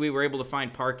eventually we were able to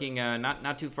find parking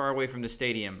not too far away from the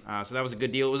stadium. So that was a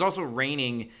good deal. It was also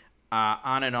raining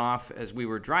on and off as we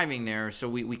were driving there, so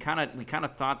we kind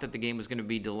of thought that the game was going to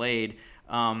be delayed,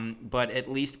 but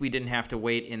at least we didn't have to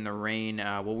wait in the rain.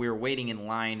 While we were waiting in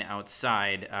line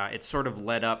outside, it sort of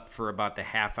let up for about the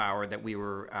half hour that we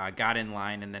were got in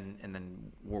line, and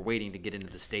then we're waiting to get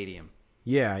into the stadium.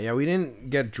 Yeah, we didn't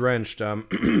get drenched.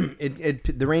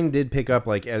 The rain did pick up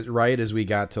like right as we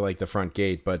got to like the front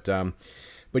gate, but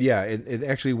yeah, it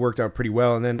actually worked out pretty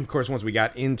well. And then of course once we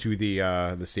got into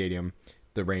the stadium,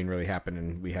 the rain really happened,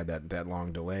 and we had that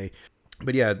long delay.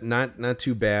 But yeah, not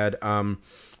too bad.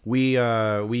 We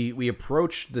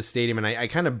approached the stadium, and I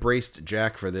kind of braced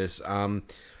Jack for this.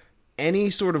 Any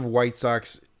sort of White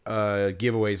Sox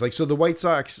giveaways, like, so the White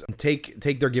Sox take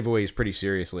their giveaways pretty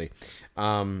seriously.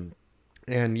 And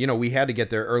we had to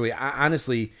get there early.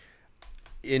 Honestly,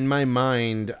 in my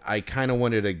mind, I kind of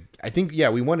wanted to. I think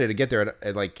we wanted to get there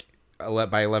at like by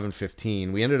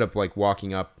 11:15. We ended up like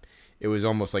walking up. It was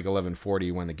almost like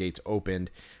 11:40 when the gates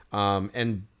opened,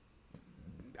 and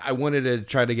I wanted to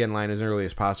try to get in line as early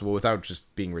as possible without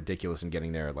just being ridiculous and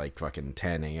getting there at like fucking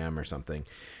 10 a.m. or something.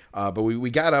 But we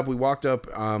got up, we walked up,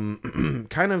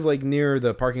 kind of like near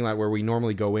the parking lot where we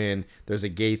normally go in. There's a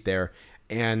gate there,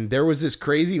 and there was this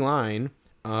crazy line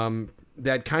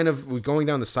that kind of was going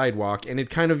down the sidewalk, and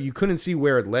it kind of, you couldn't see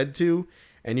where it led to,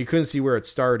 and you couldn't see where it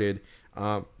started.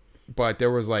 But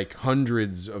there was like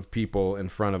hundreds of people in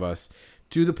front of us,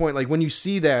 to the point, like when you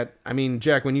see that, I mean,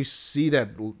 Jack, when you see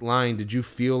that line, did you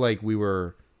feel like we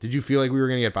were going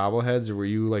to get bobbleheads, or were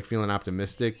you like feeling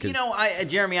optimistic?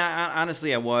 Jeremy,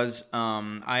 honestly, I was.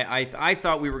 I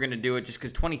thought we were going to do it just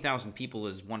because 20,000 people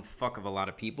is one fuck of a lot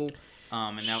of people.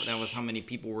 And that was how many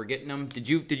people were getting them. Did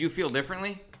you feel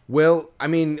differently? Well, I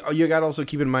mean, you got to also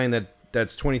keep in mind that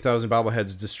that's 20,000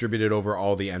 bobbleheads distributed over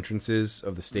all the entrances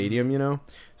of the stadium,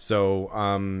 So,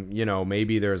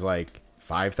 maybe there's like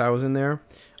 5,000 there.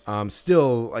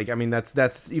 Still, like, I mean,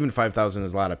 that's even 5,000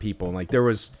 is a lot of people. And like there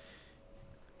was,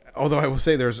 although I will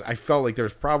say I felt like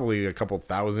there's probably a couple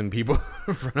thousand people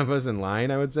in front of us in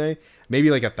line, I would say.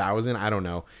 Maybe like 1,000, I don't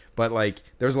know. But like,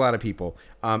 there's a lot of people.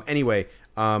 Anyway,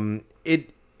 to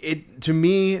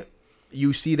me,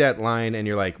 you see that line and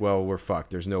you're like, well, we're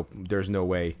fucked. There's no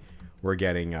way we're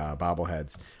getting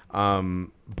bobbleheads.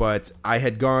 But I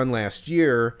had gone last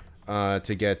year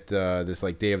to get this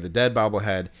like Day of the Dead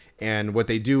bobblehead, and what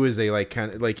they do is they like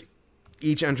kind of like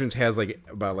each entrance has like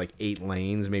about like 8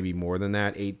 lanes, maybe more than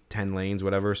that, 8-10 lanes,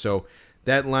 whatever. So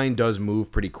that line does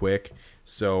move pretty quick.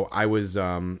 So I was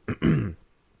I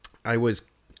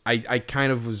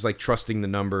kind of was like trusting the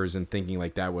numbers and thinking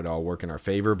like that would all work in our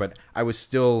favor, but I was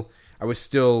still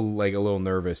like a little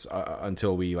nervous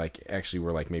until we like actually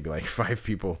were like maybe like 5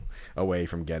 people away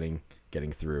from getting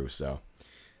through. So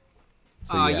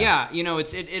yeah,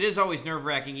 it is always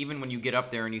nerve-wracking, even when you get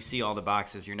up there and you see all the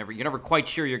boxes. You're never quite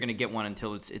sure you're going to get one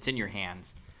until it's in your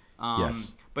hands.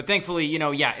 Yes. But thankfully,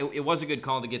 it was a good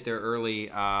call to get there early.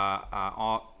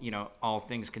 All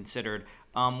things considered.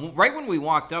 Right when we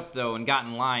walked up though and got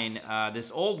in line,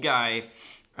 this old guy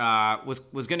was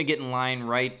going to get in line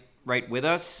right with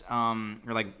us,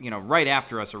 right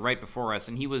after us or right before us,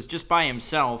 and he was just by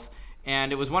himself.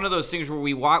 And it was one of those things where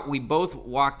we both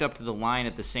walked up to the line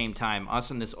at the same time,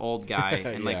 us and this old guy,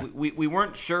 and we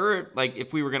weren't sure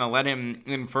if we were gonna let him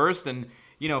in first, and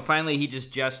finally he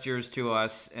just gestures to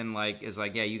us and is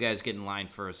like, yeah, you guys get in line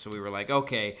first. So we were like,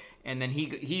 okay, and then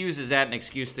he uses that as an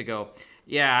excuse to go,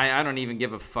 yeah, I don't even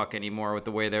give a fuck anymore with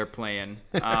the way they're playing,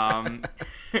 and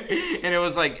it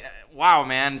was like, wow,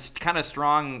 man, it's kind of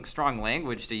strong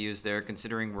language to use there,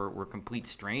 considering we're complete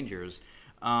strangers.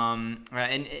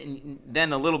 And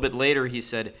then a little bit later he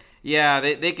said, yeah,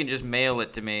 they can just mail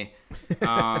it to me,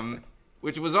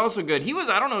 which was also good. He was,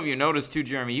 I don't know if you noticed too,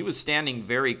 Jeremy, he was standing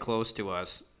very close to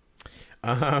us.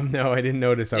 No, I didn't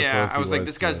notice how close he was. Yeah, I was like,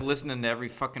 this guy's listening to every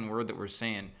fucking word that we're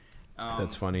saying.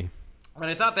 That's funny. But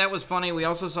I thought that was funny. We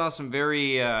also saw some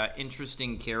very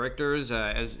interesting characters,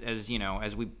 as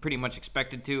we pretty much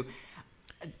expected to.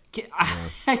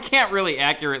 I can't really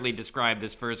accurately describe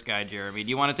this first guy, Jeremy. Do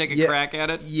you want to take a crack at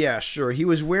it? Yeah, sure. He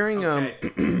was wearing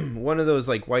one of those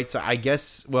White Sox. I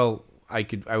guess. Well, I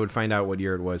would find out what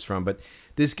year it was from. But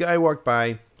this guy walked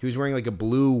by. He was wearing a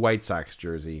blue White Sox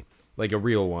jersey, like a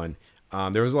real one.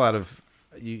 There was a lot of.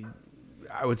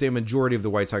 I would say a majority of the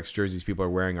White Sox jerseys people are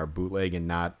wearing are bootleg and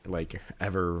not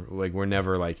we're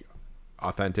never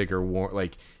authentic or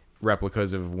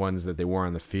replicas of ones that they wore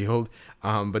on the field.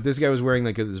 But this guy was wearing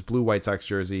this blue White Sox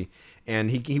jersey, and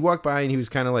he walked by and he was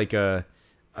kind of like a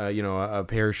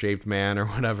pear-shaped man or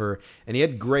whatever, and he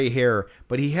had gray hair,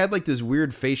 but he had this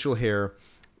weird facial hair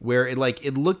where it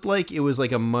looked like it was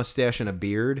a mustache and a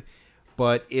beard,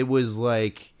 but it was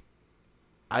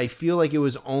I feel like it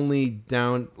was only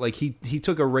down, he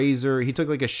took a razor, he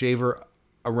took a shaver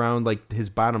around his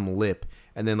bottom lip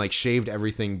and then shaved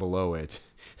everything below it.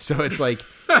 So it's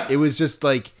it was just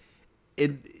it,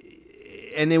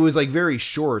 and it was very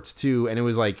short too, and it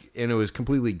was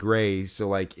completely gray,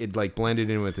 so it blended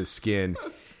in with his skin.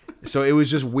 So it was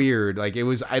just weird. It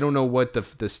was, I don't know what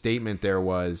the statement there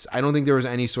was. I don't think there was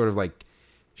any sort of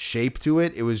shape to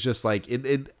it. It was just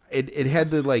it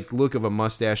had the look of a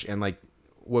mustache and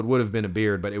what would have been a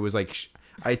beard, but it was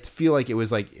I feel like it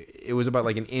was about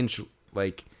an inch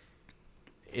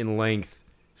in length,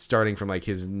 starting from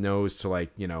his nose to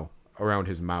around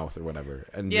his mouth or whatever,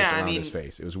 and just around his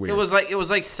face. It was weird. It was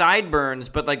like sideburns,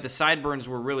 but the sideburns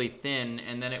were really thin,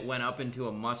 and then it went up into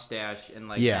a mustache and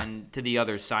and to the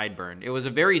other sideburn. It was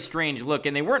a very strange look,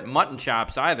 and they weren't mutton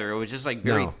chops either. It was just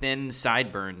very thin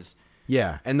sideburns.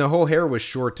 Yeah, and the whole hair was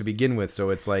short to begin with, so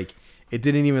it's it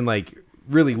didn't even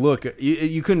really look.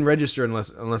 You couldn't register unless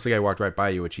the guy walked right by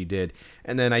you, which he did.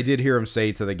 And then I did hear him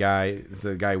say to the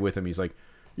guy with him, he's like,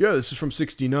 yeah, this is from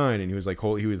 '69, and he was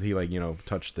he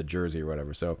touched the jersey or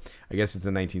whatever. So I guess it's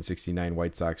a 1969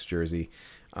 White Sox jersey.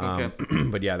 Okay.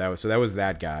 But yeah, that was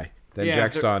that guy. Then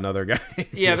Jack saw another guy.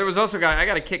 Yeah, there was also a guy. I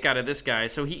got a kick out of this guy.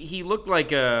 So he looked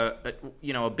like a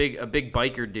big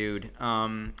biker dude. I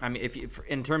mean, if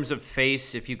in terms of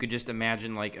face, if you could just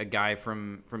imagine a guy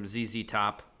from ZZ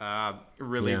Top,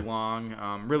 really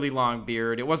long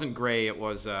beard. It wasn't gray. It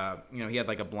was he had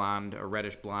a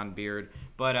reddish blonde beard.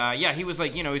 But he was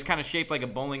he's kind of shaped like a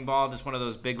bowling ball, just one of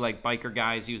those big biker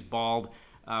guys. He was bald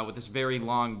with this very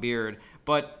long beard,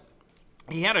 but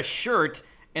he had a shirt.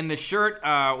 And the shirt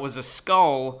was a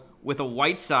skull with a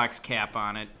White Sox cap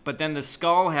on it. But then the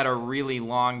skull had a really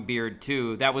long beard,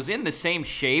 too. That was in the same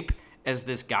shape as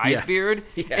this guy's beard.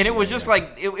 Yeah, and it was just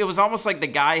it was almost like the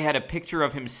guy had a picture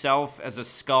of himself as a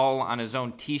skull on his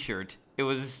own T-shirt. It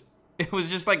was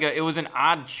just it was an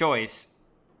odd choice.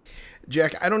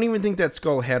 Jack, I don't even think that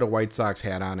skull had a White Sox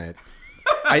hat on it.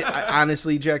 I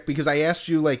honestly, Jack, because I asked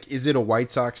you, is it a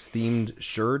White Sox themed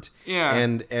shirt? Yeah.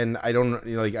 And I don't,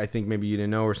 I think maybe you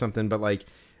didn't know or something, but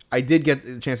I did get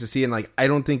a chance to see it, and I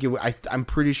don't think I'm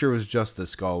pretty sure it was just the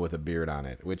skull with a beard on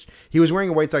it, which he was wearing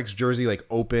a White Sox jersey,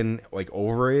 open,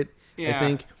 over it, I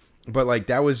think. But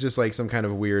that was just some kind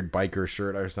of weird biker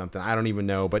shirt or something. I don't even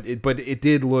know, but it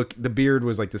did look, the beard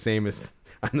was the same as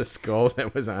on the skull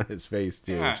that was on his face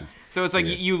too. Yeah. Which is so it's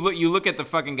you look at the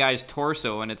fucking guy's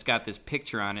torso and it's got this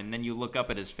picture on it, and then you look up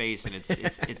at his face and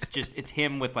it's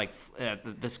him with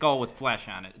the skull with flesh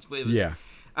on it. It was,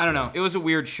 I don't know. It was a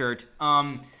weird shirt.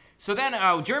 So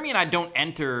then Jeremy and I don't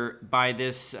enter by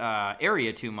this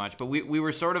area too much, but we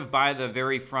were sort of by the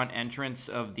very front entrance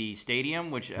of the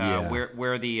stadium, which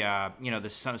where the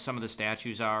some of the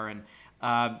statues are, and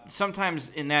sometimes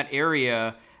in that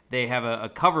area they have a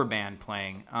cover band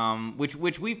playing, which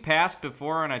we've passed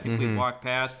before, and I think we've walked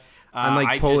past.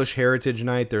 On Polish Heritage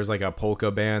Night, there's like a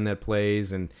polka band that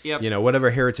plays, and Yep.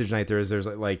 Whatever Heritage Night there is, there's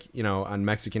like on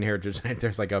Mexican Heritage Night,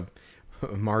 there's like a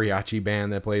mariachi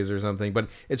band that plays or something. But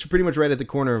it's pretty much right at the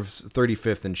corner of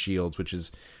 35th and Shields, which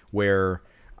is where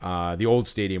the old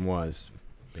stadium was,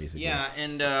 basically. Yeah,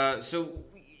 and so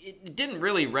it didn't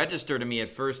really register to me at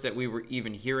first that we were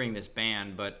even hearing this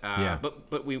band, but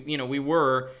we we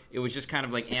were. It was just kind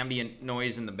of like ambient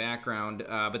noise in the background.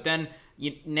 But then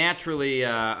naturally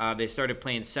they started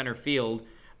playing Center Field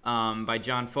by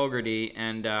John Fogerty,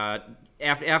 and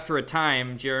after a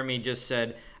time, Jeremy just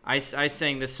said, I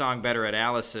sang this song better at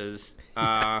Alice's,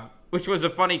 which was a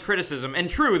funny criticism, and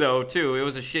true though too. It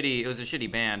was a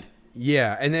shitty band.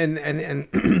 Yeah, and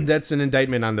that's an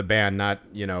indictment on the band, not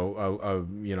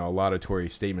a laudatory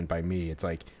statement by me. It's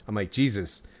like I'm like,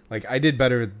 Jesus, like I did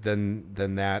better than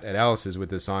that at Alice's with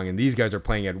this song, and these guys are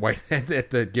playing at at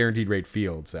the Guaranteed Rate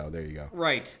Field. So there you go.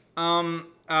 Right.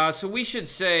 So we should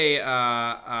say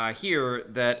here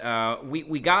that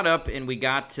we got up and we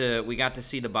got to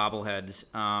see the bobbleheads,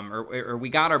 or we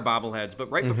got our bobbleheads,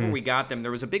 but right before we got them,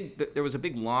 there was a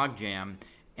big log jam,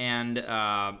 and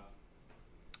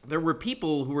there were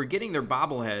people who were getting their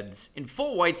bobbleheads in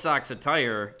full White Sox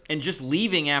attire and just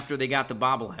leaving after they got the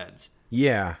bobbleheads.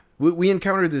 Yeah, we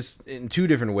encountered this in two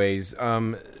different ways.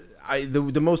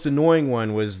 The most annoying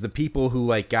one was the people who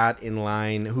like got in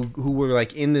line, who were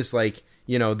like in this like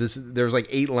there's like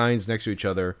 8 lines next to each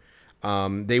other.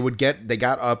 They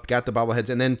got up, got the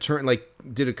bobbleheads, and then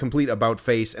did a complete about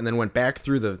face, and then went back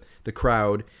through the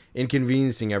crowd,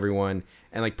 inconveniencing everyone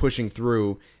and like pushing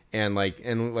through. And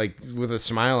with a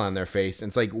smile on their face, and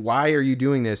it's like, why are you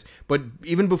doing this? But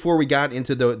even before we got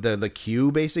into the queue,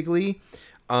 basically,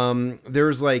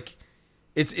 there's like,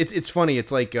 it's funny. It's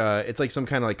like some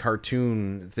kind of like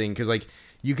cartoon thing, because like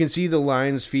you can see the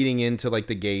lines feeding into like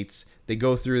the gates. They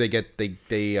go through, they get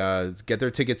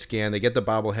their ticket scanned, they get the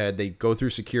bobblehead, they go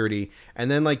through security,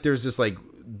 and then like there's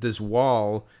this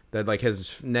wall that like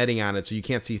has netting on it, so you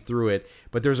can't see through it.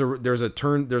 But there's a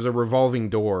revolving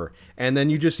door, and then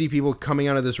you just see people coming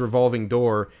out of this revolving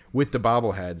door with the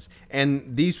bobbleheads.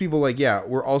 And these people,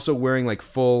 were also wearing like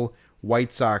full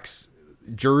White Sox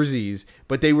jerseys,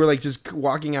 but they were like just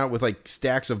walking out with like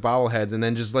stacks of bobbleheads and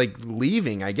then just like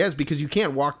leaving, I guess, because you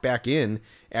can't walk back in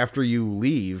after you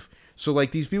leave. So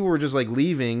like these people were just like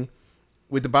leaving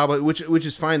with the bobblehead, which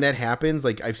is fine. That happens.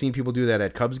 Like I've seen people do that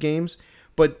at Cubs games,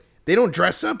 but they don't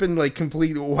dress up in like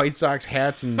complete White Sox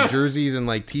hats and jerseys and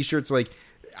like t-shirts. Like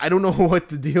I don't know what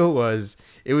the deal was.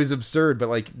 It was absurd, but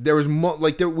like there was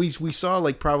we saw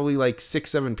like probably like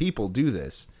 6-7 people do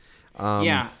this.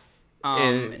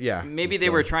 Maybe they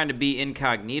were trying to be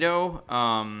incognito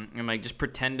and like just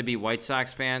pretend to be White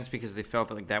Sox fans because they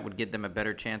felt like that would get them a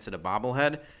better chance at a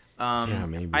bobblehead.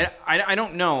 Maybe. I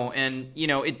don't know, and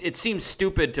it seems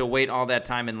stupid to wait all that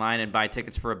time in line and buy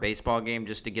tickets for a baseball game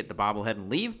just to get the bobblehead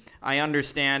and leave. I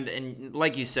understand, and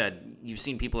like you said, you've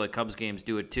seen people at Cubs games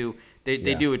do it too. They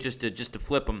do it just to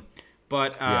flip them,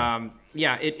 but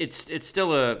it's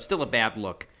still a bad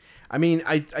look. I mean,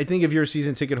 I think if you're a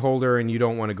season ticket holder and you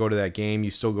don't want to go to that game,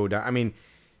 you still go down. I mean,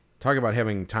 talk about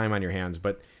having time on your hands,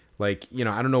 but like,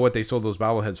 I don't know what they sold those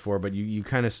bobbleheads for, but you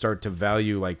kind of start to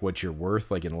value like what you're worth,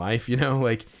 like in life, if I'm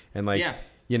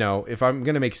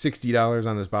going to make $60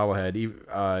 on this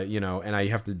bobblehead, and I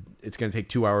have to, it's going to take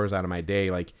 2 hours out of my day.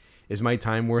 Like, is my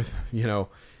time worth,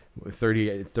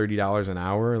 $30 an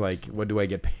hour? Like, what do I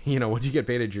get, what do you get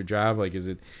paid at your job? Like, is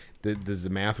it, does the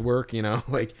math work,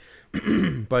 like,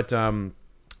 but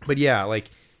yeah, like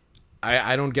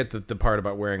I don't get the part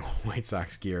about wearing White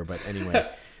Sox gear, but anyway,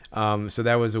 so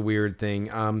that was a weird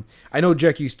thing. I know,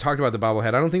 Jack, you talked about the bobblehead.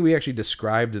 I don't think we actually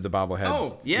described the bobbleheads.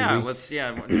 Oh yeah, let's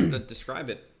describe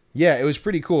it. Yeah, it was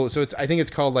pretty cool. So I think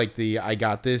it's called like the I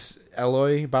Got This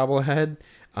Eloy bobblehead.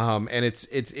 And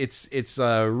it's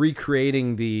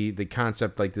recreating the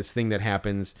concept, like this thing that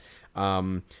happens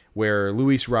where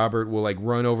Luis Robert will like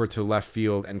run over to left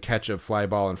field and catch a fly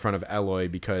ball in front of Eloy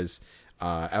because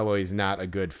Eloy's not a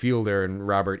good fielder and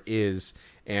Robert is,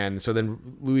 and so then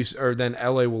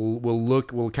Eloy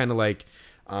will kind of like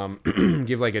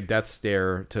give like a death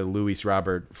stare to Luis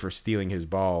Robert for stealing his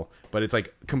ball, but it's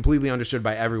like completely understood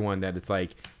by everyone that it's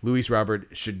like Luis Robert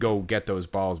should go get those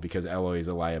balls because Eloy is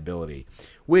a liability,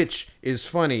 which is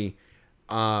funny,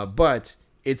 but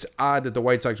it's odd that the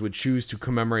White Sox would choose to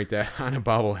commemorate that on a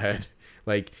bobblehead,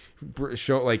 like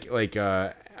show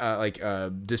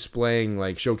displaying,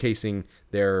 like showcasing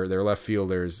their left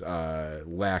fielder's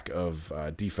lack of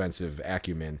defensive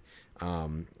acumen.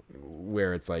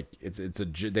 where it's like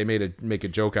they make a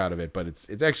joke out of it, but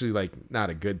it's actually like not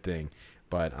a good thing.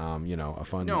 But a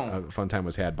fun time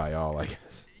was had by all, I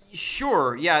guess.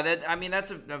 Sure, yeah.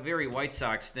 That's a very White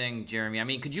Sox thing, Jeremy. I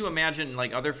mean, could you imagine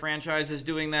like other franchises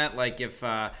doing that? Like if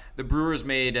the Brewers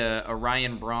made a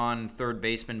Ryan Braun third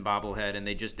baseman bobblehead, and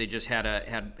they just had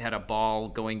a ball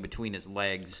going between his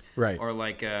legs, right? Or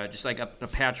like just like a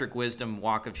Patrick Wisdom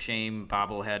walk of shame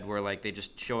bobblehead, where like they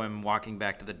just show him walking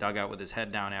back to the dugout with his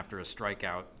head down after a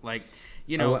strikeout, like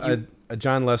a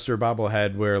John Lester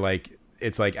bobblehead where like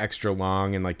it's like extra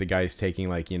long and like the guy's taking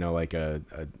like like a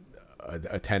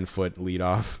 10-foot lead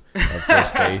off of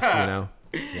first base,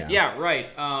 Yeah,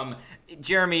 right.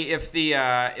 Jeremy, if the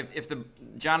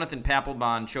Jonathan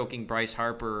Papelbon choking Bryce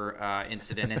Harper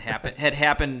incident had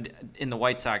happened in the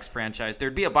White Sox franchise,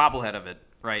 there'd be a bobblehead of it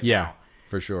right now.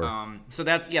 For sure. So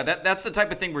that's the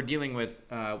type of thing we're dealing with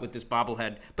this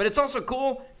bobblehead. But it's also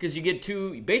cool because you get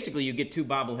two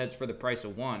bobbleheads for the price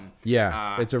of one.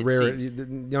 Yeah, it's a rare. You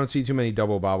don't see too many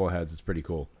double bobbleheads. It's pretty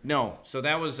cool. No, so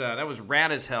that was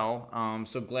rad as hell.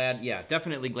 So glad,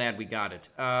 definitely glad we got it.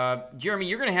 Jeremy,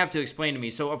 you're gonna have to explain to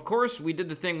me. So of course we did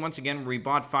the thing once again where we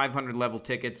bought 500 level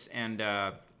tickets and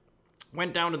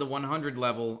went down to the 100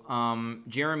 level.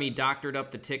 Jeremy doctored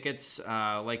up the tickets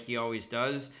like he always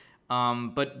does.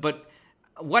 But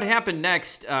what happened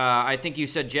next? I think you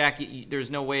said, Jack, there's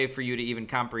no way for you to even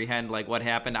comprehend like what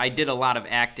happened. I did a lot of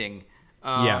acting.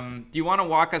 Do you want to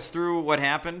walk us through what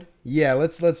happened? Yeah,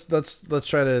 let's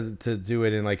try to do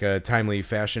it in like a timely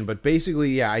fashion. But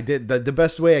basically, I did the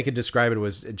best way I could describe it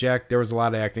was, Jack, there was a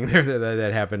lot of acting there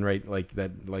that happened right like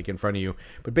that, like in front of you.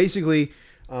 But basically,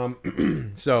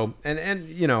 so and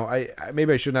I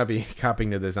maybe I should not be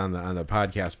copying to this on the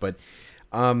podcast, but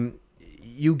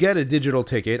you get a digital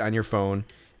ticket on your phone,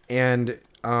 and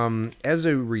as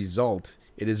a result,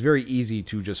 it is very easy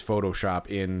to just Photoshop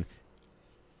in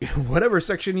whatever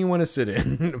section you want to sit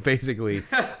in, basically.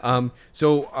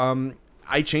 So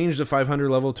I changed the 500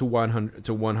 level to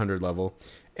 100 level,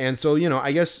 and so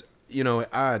I guess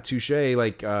touche,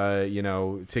 like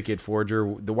ticket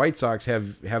forger. The White Sox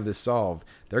have this solved.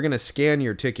 They're gonna scan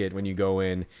your ticket when you go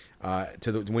in.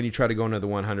 When you try to go into the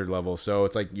 100 level, so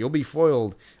it's like you'll be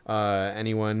foiled.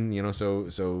 Anyone,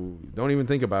 so don't even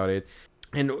think about it.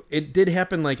 And it did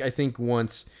happen, like I think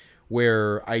once,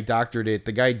 where I doctored it.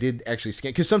 The guy did actually scan,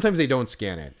 because sometimes they don't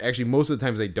scan it. Actually, most of the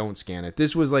times they don't scan it.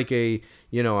 This was like a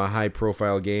high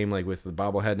profile game, like with the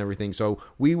bobblehead and everything. So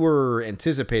we were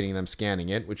anticipating them scanning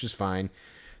it, which is fine.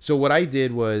 So what I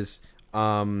did was,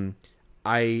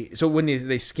 so when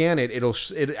they scan it,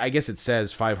 I guess it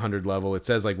says 500 level. It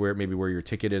says like where your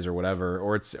ticket is or whatever,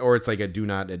 or it's like a do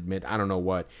not admit. I don't know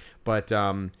what, but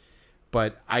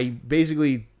I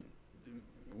basically,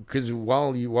 because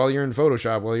while you're in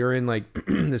Photoshop, while you're in like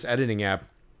this editing app,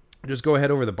 just go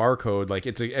ahead over the barcode. Like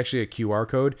it's actually a QR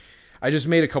code. I just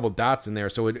made a couple dots in there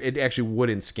so it actually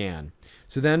wouldn't scan.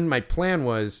 So then my plan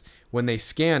was when they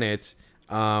scan it,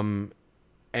 and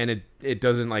it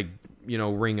doesn't like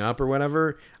ring up or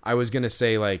whatever, I was gonna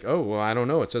say like, oh well, I don't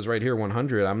know, it says right here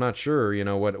 100, I'm not sure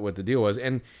what the deal was.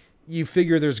 And you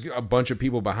figure there's a bunch of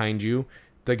people behind you,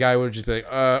 the guy would just be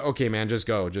like, okay man, just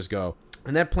go.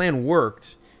 And that plan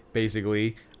worked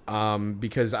basically,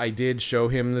 because I did show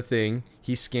him the thing,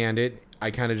 he scanned it,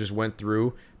 I kind of just went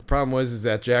through. The problem was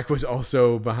that Jack was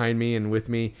also behind me and with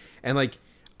me, and like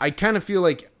I kind of feel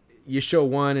like you show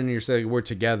one and you're saying we're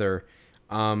together.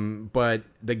 But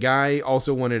the guy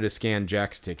also wanted to scan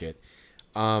Jack's ticket.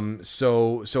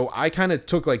 So I kind of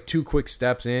took like two quick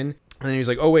steps in, and then he was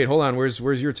like, oh wait, hold on, where's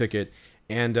your ticket?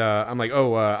 And, I'm like,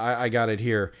 I got it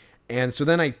here. And so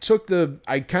then I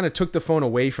kind of took the phone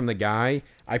away from the guy.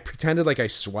 I pretended like I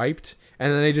swiped,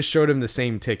 and then I just showed him the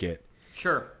same ticket.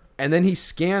 Sure. And then he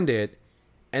scanned it,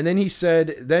 and then he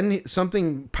said,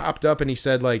 something popped up and he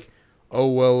said like, oh,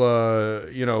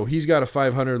 well, he's got a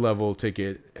 500 level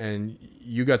ticket and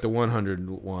you got the 100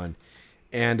 one.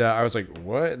 And I was like,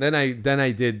 what? Then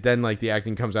like the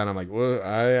acting comes out. I'm like, well,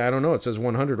 I don't know. It says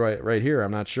 100 right here.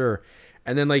 I'm not sure.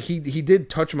 And then like he did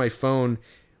touch my phone,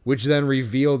 which then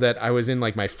revealed that I was in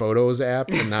like my Photos app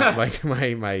and not like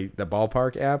the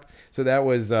Ballpark app. So that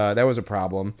was a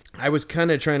problem. I was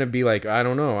kind of trying to be like, I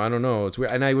don't know. It's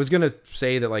weird. And I was going to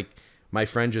say that like my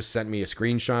friend just sent me a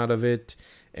screenshot of it.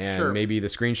 And sure, maybe the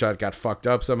screenshot got fucked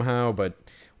up somehow, but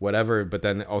whatever. But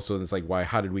then also it's like,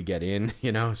 how did we get in?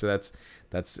 So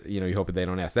that's you hope that they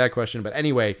don't ask that question. But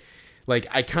anyway, like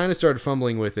I kind of started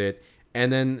fumbling with it,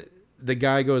 and then the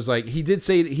guy goes like, he did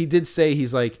say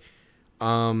he's like,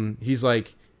 I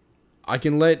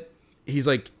can let, he's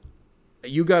like,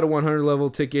 you got a 100 level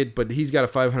ticket, but he's got a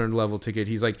 500 level ticket.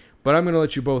 He's like, but I'm going to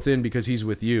let you both in because he's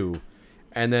with you.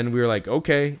 And then we were like,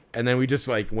 okay. And then we just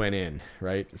like went in,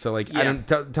 right? So like, I don't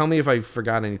tell me if I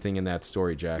forgot anything in that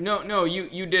story, Jack. No,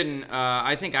 you didn't.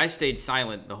 I think I stayed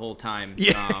silent the whole time.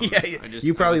 Yeah,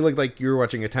 you probably looked like you were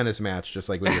watching a tennis match, just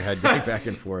like with your head going back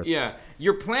and forth. Yeah,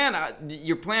 your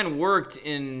plan worked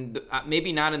in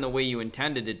maybe not in the way you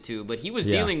intended it to, but he was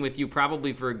dealing with you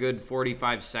probably for a good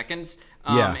 45 seconds.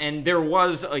 And there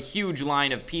was a huge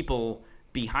line of people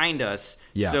behind us.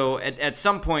 Yeah. So at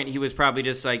some point he was probably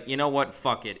just like, you know what,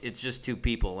 fuck it. It's just two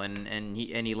people, and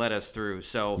he let us through.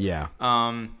 So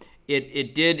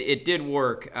it did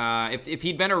work. If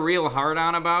he'd been a real hard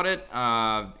on about it,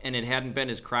 and it hadn't been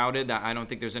as crowded, I don't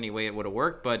think there's any way it would have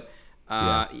worked. But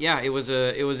it was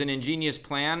an ingenious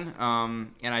plan.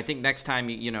 And I think next time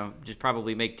just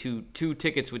probably make two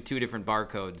tickets with two different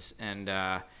barcodes, and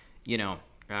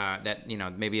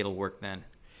maybe it'll work then.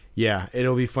 Yeah,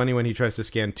 it'll be funny when he tries to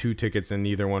scan two tickets and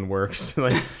neither one works.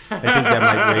 Like, I think that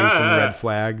might raise some red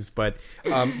flags. But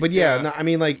yeah. No, I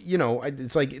mean, like,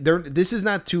 it's like this is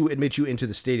not to admit you into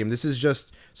the stadium. This is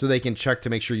just so they can check to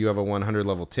make sure you have a 100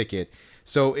 level ticket.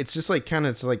 So it's just like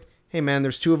it's like, hey man,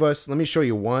 there's two of us. Let me show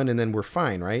you one, and then we're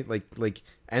fine, right? Like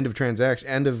end of transaction,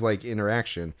 end of like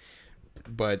interaction.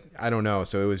 But I don't know.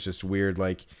 So it was just weird,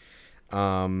 like.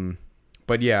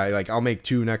 But yeah, like I'll make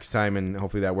two next time, and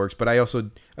hopefully that works. But I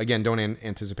also, again, don't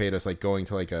anticipate us like going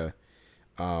to like a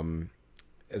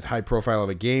as high profile of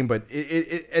a game. But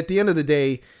it at the end of the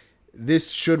day,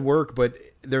 this should work. But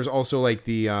there's also like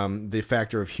the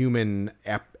factor of human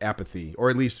apathy, or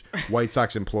at least White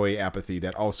Sox employee apathy,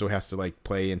 that also has to like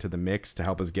play into the mix to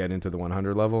help us get into the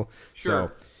 100 level. Sure.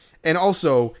 So, and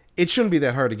also, it shouldn't be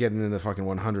that hard to get into the fucking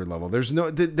 100 level.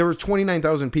 There were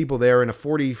 29,000 people there in a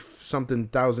 40-something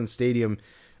thousand stadium,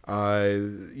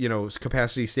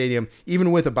 capacity stadium,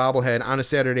 even with a bobblehead on a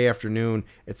Saturday afternoon.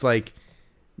 It's like,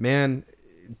 man,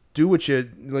 do what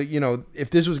you like. If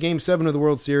this was Game 7 of the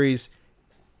World Series,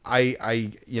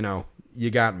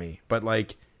 you got me. But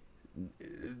like, I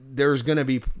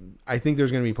think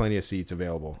there's gonna be plenty of seats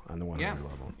available on the 100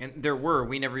 level. And there were.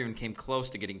 We never even came close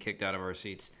to getting kicked out of our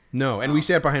seats. No, and we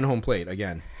sat behind home plate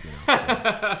again.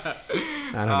 I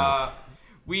don't know.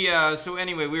 So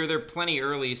anyway, we were there plenty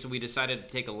early, so we decided to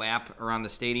take a lap around the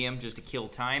stadium just to kill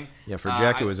time. Yeah, for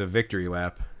Jack, it was a victory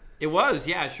lap. It was,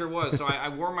 yeah, it sure was. So I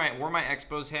wore my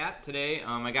Expos hat today.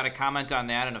 I got a comment on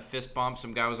that and a fist bump.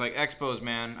 Some guy was like, "Expos,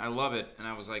 man, I love it," and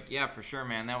I was like, "Yeah, for sure,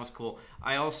 man, that was cool."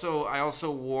 I also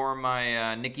wore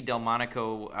my Nicky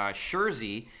Delmonico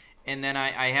jersey. And then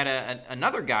I had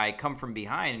another guy come from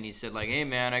behind, and he said, like, "Hey,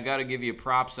 man, I got to give you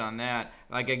props on that.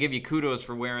 Like, I give you kudos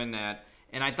for wearing that."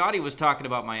 And I thought he was talking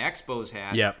about my Expos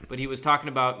hat, but he was talking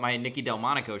about my Nicky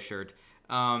Delmonico shirt.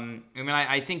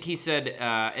 I think he said,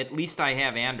 "At least I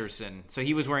have Anderson." So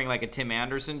he was wearing like a Tim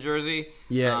Anderson jersey.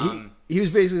 Yeah, he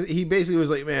basically was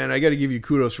like, "Man, I got to give you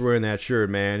kudos for wearing that shirt,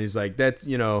 man." He's like, that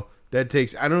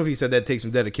takes, I don't know if he said that takes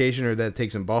some dedication or that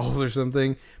takes some balls or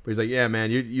something, but he's like, "Yeah,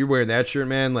 man, you're wearing that shirt,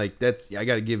 man. Like, I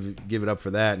got to give it up for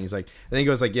that." And he's like, and then he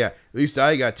goes like, "Yeah, at least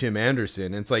I got Tim Anderson."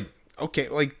 And it's like, okay,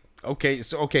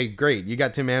 great, you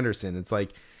got Tim Anderson. It's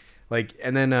like,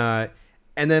 and then I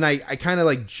kind of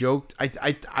like joked,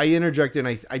 I interjected,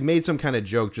 and I made some kind of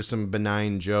joke, just some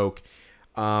benign joke,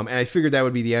 and I figured that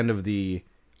would be the end of the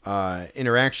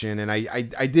interaction, and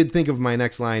I did think of my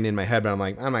next line in my head, but I'm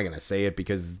like, I'm not gonna say it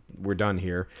because we're done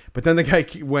here. But then the guy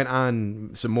went on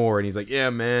some more, and he's like,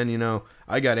 "Yeah, man,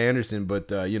 I got Anderson, but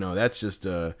that's just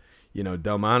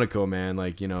Delmonico, man.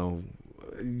 Like,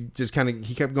 just kind of,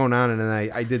 he kept going on, and then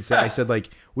I said like,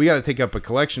 we got to take up a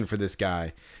collection for this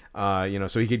guy,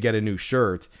 so he could get a new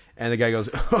shirt." And the guy goes,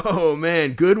 "Oh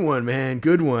man, good one, man,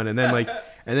 good one." And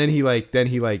then he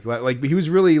was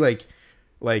really like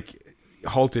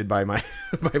halted by my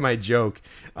my joke,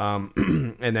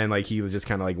 and then like he just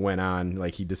kind of like went on,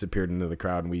 like he disappeared into the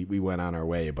crowd, and we went on our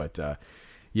way. But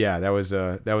yeah, that was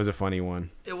a funny one.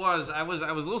 It was. I was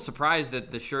a little surprised that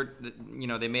the shirt,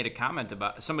 somebody made a comment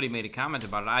about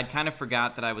it. I'd kind of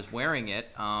forgot that I was wearing it.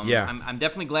 I'm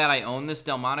definitely glad I own this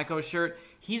Delmonico shirt.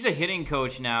 He's a hitting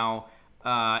coach now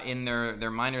in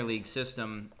their minor league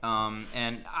system,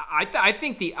 and I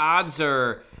think the odds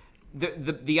are.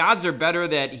 The odds are better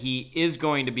that he is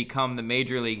going to become the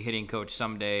major league hitting coach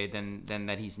someday than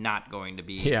that he's not going to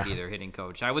be their hitting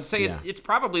coach. I would say it's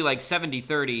probably like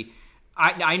 70-30.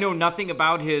 I know nothing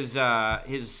about his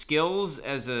skills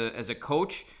as a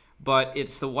coach, but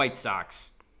it's the White Sox.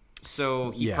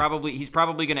 So he's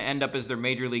probably going to end up as their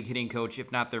major league hitting coach,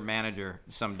 if not their manager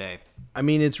someday. I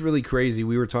mean, it's really crazy.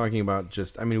 We were talking about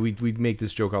we make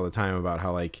this joke all the time about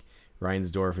how like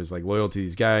Reinsdorf is like loyal to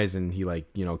these guys, and he like,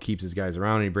 you know, keeps his guys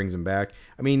around and he brings them back.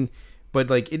 I mean, but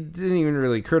like it didn't even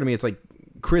really occur to me. It's like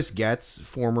Chris Getz,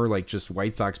 former like just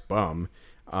White Sox bum,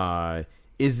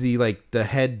 is the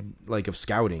head like of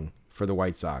scouting for the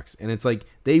White Sox, and it's like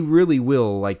they really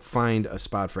will like find a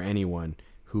spot for anyone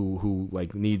who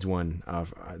like needs one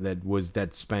that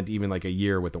spent even like a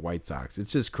year with the White Sox.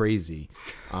 It's just crazy.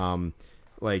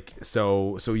 Like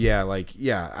so yeah, like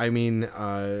yeah, I mean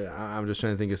I'm just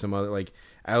trying to think of some other, like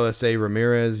LSA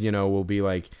Ramirez, you know, will be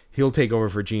like, he'll take over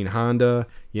for Gene Honda,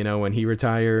 you know, when he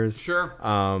retires. Sure.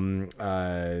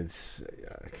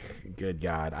 Good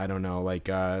God, I don't know, like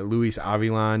Luis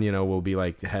Avilan, you know, will be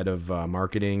like head of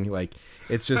marketing. Like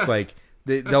it's just like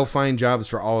they'll find jobs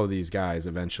for all of these guys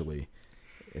eventually.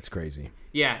 It's crazy.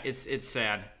 Yeah, it's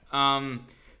sad.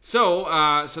 So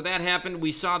that happened.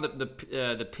 We saw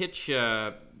the pitch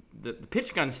the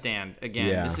pitch gun stand again.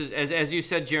 Yeah. This is as you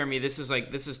said, Jeremy. This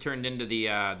is turned into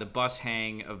the bus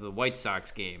hang of the White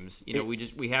Sox games. You know,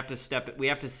 we have to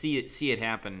see it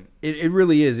happen. It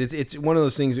really is. It's one of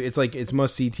those things. It's like it's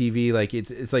must see TV. Like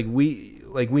it's like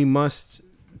we must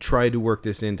try to work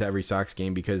this into every Sox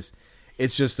game because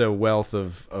it's just a wealth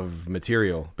of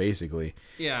material, basically.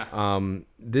 Yeah.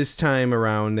 This time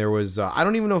around, there was I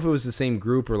don't even know if it was the same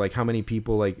group or like how many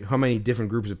different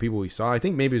groups of people we saw. I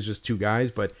think maybe it was just two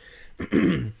guys, but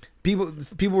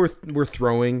people were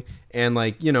throwing, and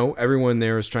like, you know, everyone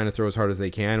there is trying to throw as hard as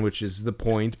they can, which is the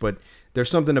point. But there's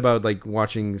something about like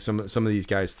watching some of these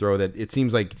guys throw that it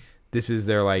seems like this is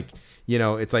their, like, you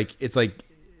know, it's like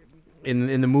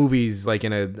in the movies, like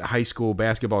in a high school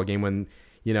basketball game when,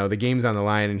 you know, the game's on the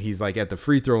line and he's like at the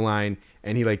free throw line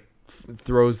and he like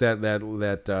throws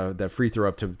that free throw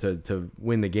up to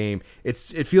win the game. It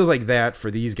feels like that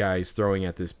for these guys throwing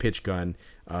at this pitch gun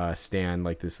stand,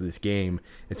 like this game.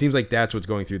 It seems like that's what's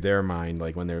going through their mind,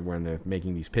 like when they're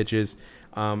making these pitches.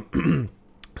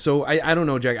 So I don't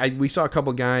know, Jack. We saw a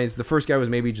couple guys. The first guy was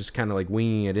maybe just kind of like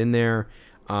winging it in there.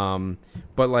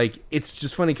 But like it's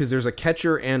just funny because there's a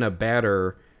catcher and a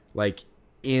batter like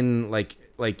in like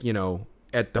you know,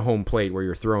 at the home plate where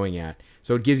you're throwing at.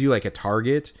 So it gives you like a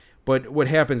target. But what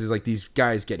happens is like these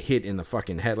guys get hit in the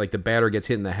fucking head. Like the batter gets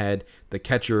hit in the head. The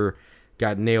catcher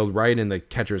got nailed right in the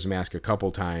catcher's mask a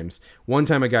couple times. One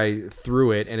time a guy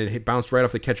threw it and it bounced right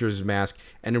off the catcher's mask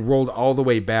and it rolled all the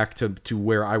way back to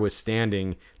where I was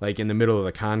standing, like in the middle of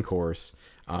the concourse.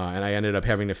 And I ended up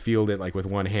having to field it like with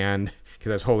one hand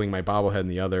because I was holding my bobblehead in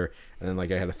the other, and then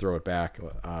like I had to throw it back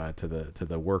to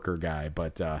the worker guy.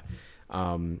 But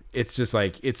it's just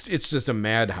like it's just a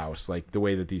madhouse, like the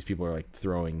way that these people are like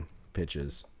throwing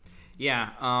pitches. Yeah,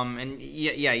 and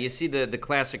yeah, you see the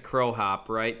classic crow hop,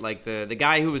 right? Like the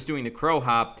guy who was doing the crow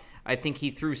hop, I think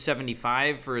he threw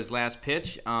 75 for his last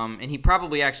pitch, and he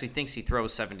probably actually thinks he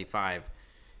throws 75.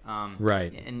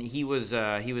 Right. And he was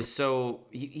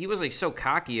like so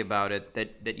cocky about it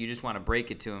that you just want to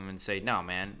break it to him and say, no,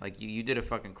 man, like you did a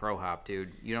fucking crow hop,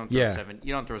 dude. You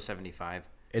don't throw 75.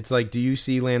 It's like, do you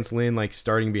see Lance Lynn like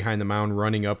starting behind the mound,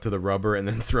 running up to the rubber, and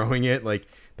then throwing it? Like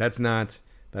that's not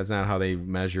how they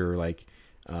measure like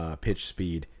pitch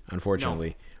speed,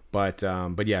 unfortunately. No.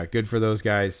 But yeah, good for those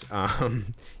guys.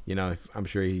 You know, I'm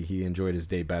sure he enjoyed his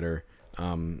day better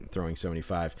throwing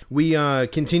 75. We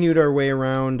continued our way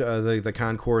around the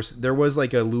concourse. There was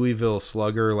like a Louisville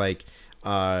Slugger like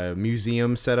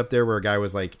museum set up there where a guy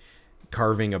was like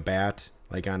carving a bat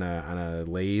like on a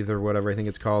lathe or whatever I think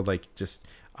it's called, like just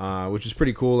which is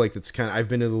pretty cool. Like that's I've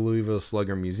been to the Louisville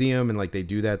Slugger Museum and like they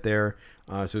do that there.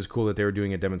 So it's cool that they were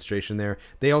doing a demonstration there.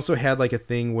 They also had like a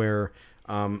thing where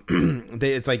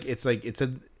it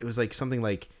was like something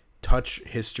like touch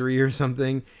history or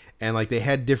something, and like they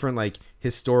had different like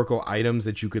historical items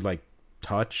that you could like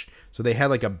touch. So they had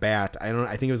like a bat.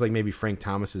 I think it was like maybe Frank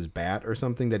Thomas's bat or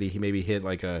something that he maybe hit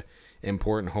like a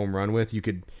important home run with. You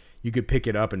could pick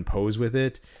it up and pose with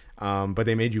it. But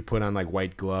they made you put on like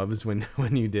white gloves when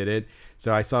you did it.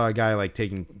 So I saw a guy like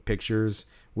taking pictures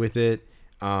with it.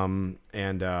 And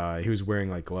he was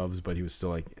wearing like gloves, but he was still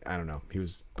like, I don't know, he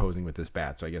was posing with this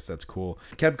bat. So I guess that's cool.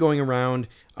 Kept going around.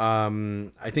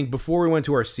 I think before we went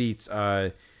to our seats,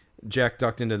 Jack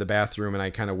ducked into the bathroom and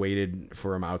I kind of waited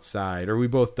for him outside, or we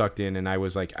both ducked in and I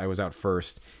was out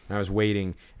first and I was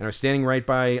waiting and I was standing right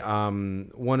by,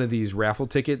 one of these raffle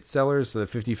ticket sellers, the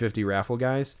 50/50 raffle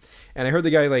guys. And I heard the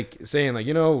guy like saying like,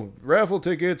 you know, raffle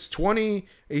tickets, 20,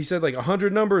 he said like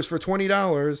 100 numbers for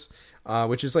 $20.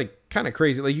 Which is like kind of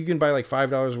crazy. Like you can buy like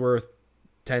 $5 worth,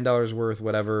 $10 worth,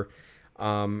 whatever.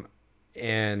 And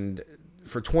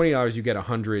for $20 you get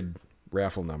 100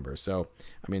 raffle numbers. So,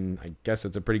 I mean, I guess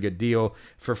it's a pretty good deal.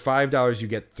 For $5 you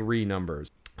get 3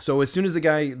 numbers. So as soon as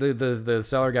the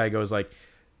seller guy goes like,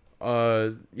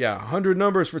 100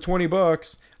 numbers for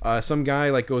 $20, some guy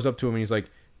like goes up to him and he's like,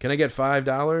 can I get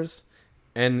 $5?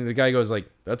 And the guy goes like,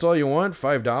 that's all you want?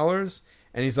 $5?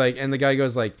 And he's like, and the guy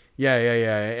goes like,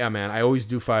 yeah, man, I always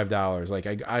do $5. Like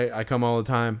I come all the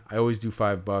time. I always do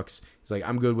 $5. He's like,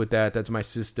 I'm good with that. That's my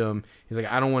system. He's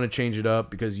like, I don't want to change it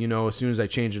up because, as soon as I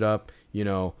change it up,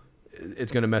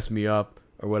 it's going to mess me up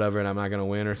or whatever, and I'm not going to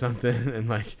win or something. And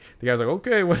like, the guy's like,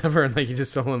 okay, whatever. And like, he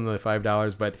just sold him the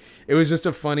 $5, but it was just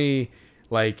a funny,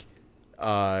 like,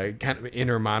 kind of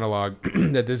inner monologue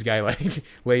that this guy like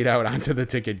laid out onto the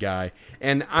ticket guy.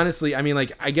 And honestly, I mean,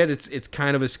 like, I get it's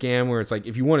kind of a scam where it's like,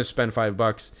 if you want to spend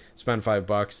 $5, spend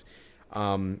 $5.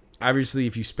 Obviously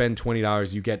if you spend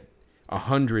 $20, you get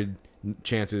 100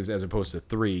 chances as opposed to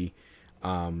 3.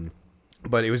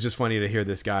 But it was just funny to hear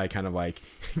this guy kind of like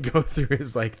go through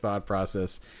his like thought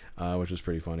process, which was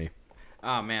pretty funny.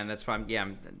 Oh man, that's fun. Yeah,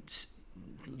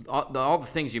 all the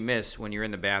things you miss when you're in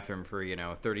the bathroom for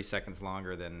 30 seconds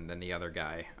longer than the other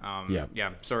guy.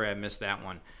 Yeah. Sorry, I missed that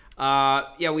one.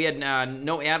 We had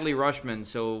no Adley Rutschman,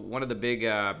 so one of the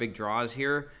big draws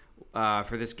here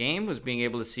for this game was being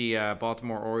able to see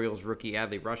Baltimore Orioles rookie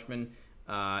Adley Rutschman.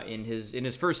 In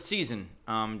his first season,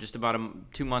 just about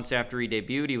 2 months after he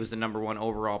debuted. He was the number 1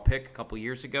 overall pick a couple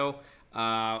years ago.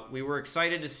 We were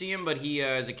excited to see him, but he,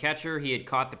 as a catcher, he had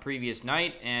caught the previous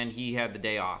night, and he had the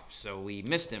day off, so we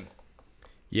missed him.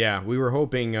 Yeah, we were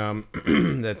hoping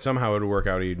that somehow it would work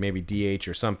out. He'd maybe DH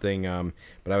or something,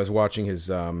 but I was watching his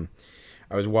his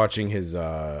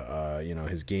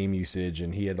game usage,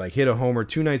 and he had like hit a homer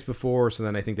 2 nights before, so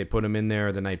then I think they put him in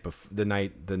there the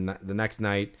next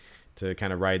night to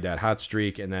kind of ride that hot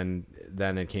streak, and then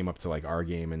it came up to like our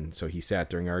game, and so he sat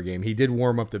during our game. He did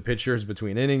warm up the pitchers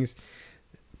between innings.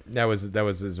 That was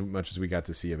as much as we got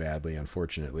to see of Adley,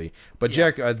 unfortunately. But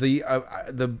yeah. Jack,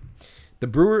 the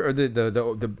Brewer or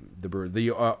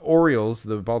the Orioles,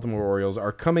 the Baltimore Orioles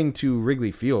are coming to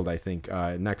Wrigley Field, I think,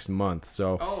 next month.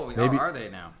 So maybe are they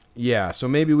now? Yeah, so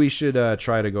maybe we should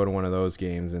try to go to one of those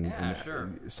games and sure.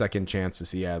 Second chance to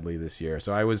see Adley this year.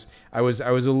 So I was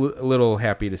a little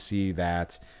happy to see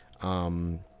that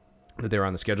that they're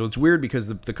on the schedule. It's weird because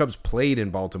the Cubs played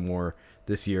in Baltimore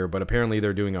this year, but apparently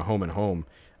they're doing a home and home.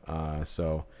 Yeah,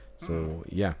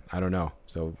 I don't know.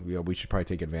 So we should probably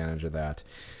take advantage of that.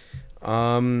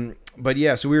 But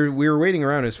yeah, so we were waiting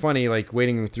around. It's funny, like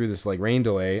waiting through this like rain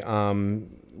delay.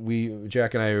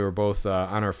 Jack and I were both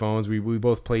on our phones. We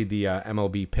both played the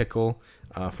MLB Pickle,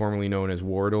 formerly known as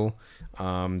Wordle,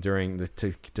 during the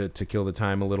to kill the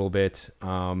time a little bit.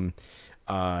 Some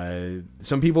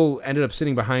people ended up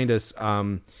sitting behind us,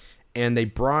 and they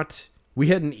brought. We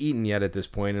hadn't eaten yet at this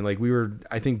point, and like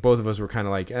I think both of us were kind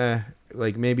of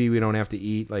like maybe we don't have to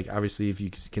eat. Like obviously, if you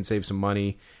can save some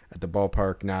money at the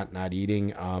ballpark, not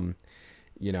eating.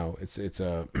 It's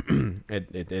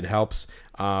it helps,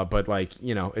 but like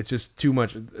it's just too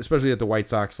much, especially at the White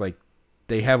Sox. Like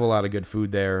they have a lot of good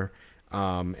food there,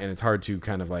 and it's hard to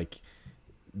kind of like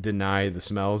deny the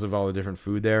smells of all the different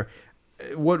food there.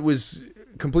 What was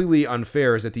completely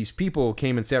unfair is that these people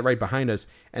came and sat right behind us,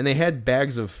 and they had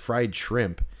bags of fried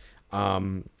shrimp.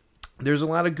 There's a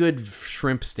lot of good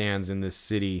shrimp stands in this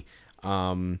city, like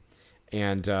on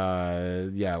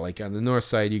the north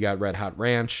side you got Red Hot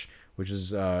Ranch, which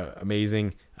is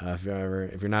amazing. If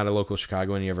you're not a local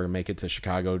Chicagoan, you ever make it to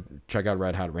Chicago, check out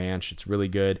Red Hot Ranch. It's really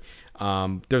good.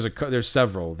 There's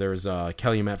several. There's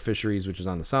Calumet Fisheries, which is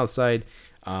on the south side.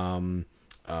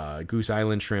 Goose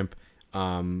Island Shrimp.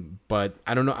 But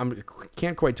I don't know. I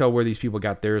can't quite tell where these people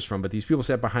got theirs from. But these people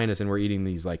sat behind us and were eating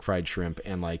these like fried shrimp,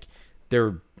 and like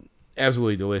they're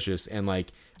absolutely delicious. And like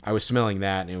I was smelling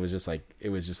that, and it was just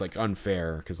like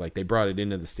unfair because like they brought it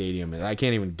into the stadium, and you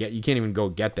can't even go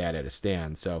get that at a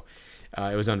stand. So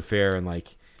it was unfair, and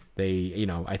like they,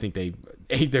 I think they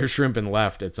ate their shrimp and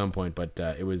left at some point, but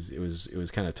it was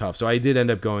kind of tough. So I did end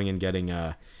up going and getting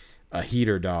a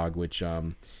heater dog, which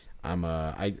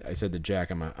I said to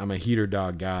Jack, I'm a heater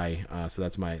dog guy, so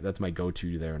that's my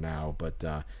go-to there now. But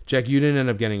Jack, you didn't end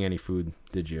up getting any food,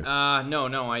 did you?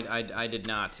 No, I did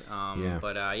not. Yeah.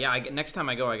 But next time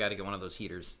I go, I got to get one of those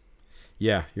heaters.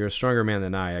 Yeah, you're a stronger man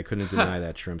than I couldn't deny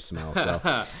that shrimp smell.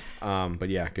 So, but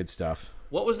yeah, good stuff.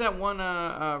 What was that one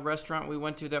restaurant we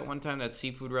went to that one time? That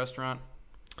seafood restaurant?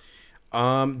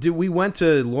 We went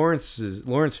to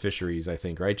Lawrence Fisheries, I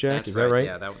think, right, Jack? Is that right?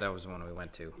 Yeah, that was the one we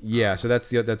went to. Yeah, so that's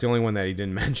the only one that he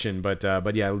didn't mention, but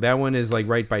yeah, that one is like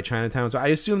right by Chinatown. So I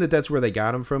assume that's where they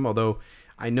got them from. Although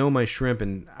I know my shrimp,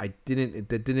 and it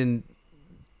didn't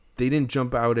they didn't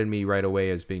jump out at me right away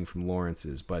as being from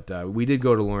Lawrence's, but we did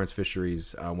go to Lawrence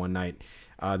Fisheries one night.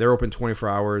 They're open 24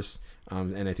 hours,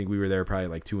 and I think we were there probably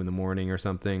like 2 a.m. or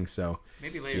something. So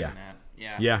maybe later than that.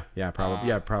 Yeah,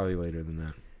 probably later than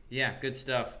that. Yeah, good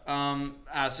stuff.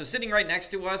 So sitting right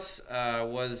next to us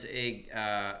was a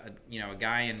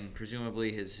guy and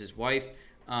presumably his wife.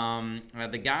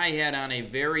 The guy had on a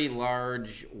very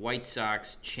large White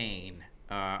Sox chain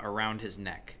around his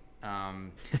neck.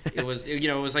 It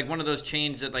was like one of those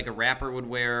chains that like a rapper would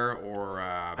wear,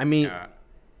 or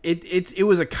it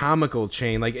was a comical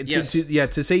chain. Like yes.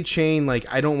 To say chain, like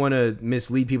I don't want to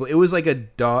mislead people. It was like a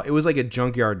dog. It was like a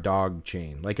junkyard dog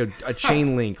chain, like a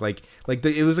chain link.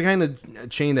 It was a kind of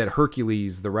chain that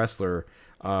Hercules, the wrestler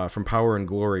from Power and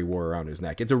Glory, wore around his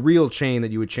neck. It's a real chain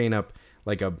that you would chain up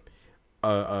like a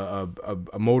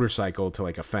motorcycle to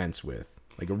like a fence with,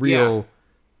 like a real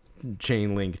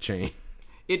chain link chain.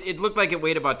 It looked like it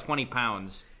weighed about 20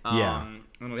 pounds. And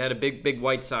it had a big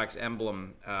White Sox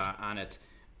emblem on it.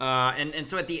 And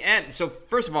so at the end, so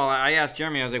first of all, I asked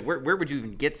Jeremy, I was like, where would you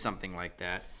even get something like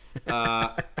that?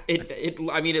 It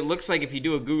looks like if you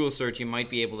do a Google search, you might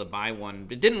be able to buy one.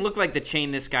 It didn't look like the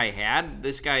chain this guy had.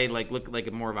 This guy like looked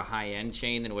like more of a high end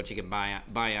chain than what you can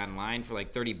buy online for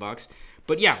like $30.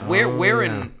 But yeah, where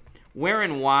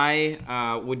and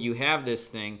why would you have this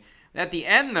thing? At the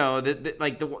end, though,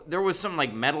 there was some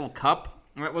like metal cup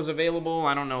that was available.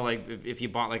 I don't know, like if you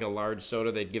bought like a large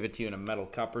soda, they'd give it to you in a metal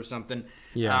cup or something.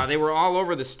 Yeah, they were all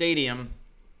over the stadium.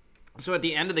 So at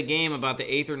the end of the game, about the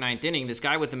 8th or 9th inning, this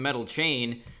guy with the metal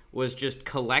chain was just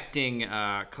collecting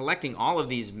all of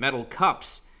these metal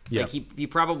cups. Yeah, like he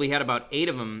probably had about 8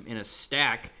 of them in a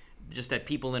stack, just that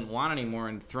people didn't want anymore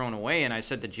and thrown away. And I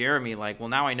said to Jeremy, like, well,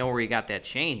 now I know where he got that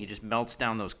chain. He just melts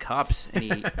down those cups and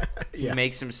he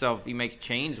makes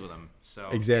chains with them. So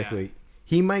exactly. Yeah.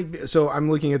 He might be, so I'm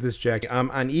looking at this jacket on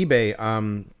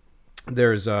eBay.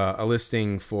 There's a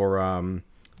listing for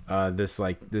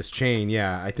this chain.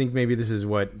 Yeah, I think maybe this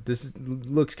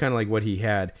looks kind of like what he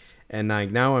had. And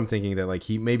now I'm thinking that like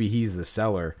he's the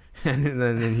seller, and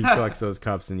then he collects those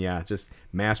cups and just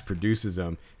mass produces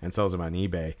them and sells them on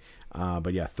eBay.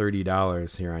 But yeah,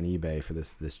 $30 here on eBay for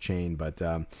this chain. But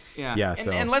So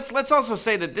and let's also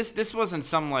say that this wasn't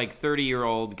some like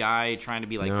 30-year-old guy trying to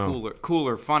be like cool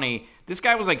or funny. This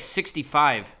guy was like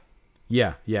 65.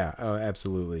 Yeah. Oh,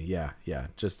 absolutely. Yeah.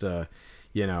 Just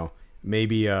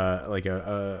maybe like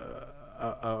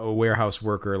a warehouse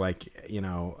worker, like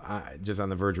just on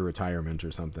the verge of retirement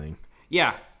or something.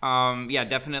 Yeah.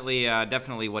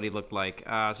 Definitely what he looked like.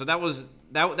 So that was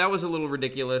a little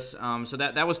ridiculous. So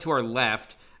that was to our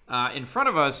left. In front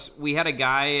of us, we had a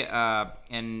guy,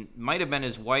 and might have been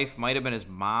his wife, might have been his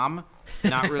mom.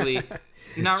 Not really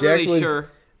sure.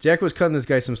 Jack was cutting this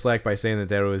guy some slack by saying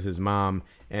that was his mom,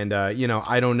 and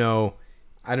I don't know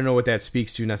what that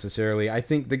speaks to necessarily. I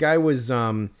think the guy was,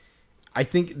 I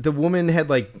think the woman had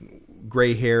like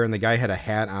gray hair, and the guy had a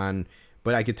hat on,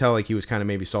 but I could tell like he was kind of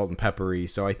maybe salt and peppery.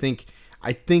 So I think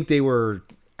they were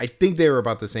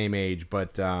about the same age,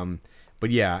 but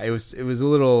yeah, it was a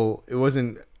little. It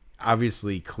wasn't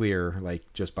obviously clear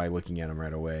like just by looking at him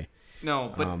right away.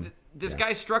 No, but this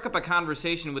guy struck up a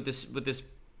conversation with this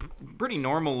pretty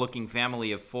normal looking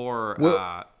family of 4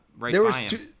 right by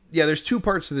him. There's 2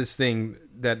 parts to this thing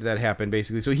that happened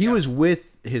basically. So he was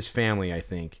with his family, I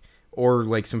think, or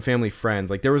like some family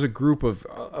friends. Like there was a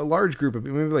large group of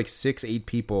maybe like 6-8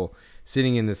 people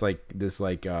sitting in this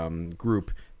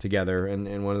group together,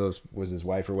 and one of those was his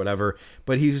wife or whatever.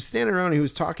 But he was standing around and he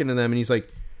was talking to them, and he's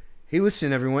like, "Hey,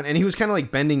 listen, everyone," and he was kind of like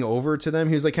bending over to them.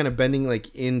 He was like kind of bending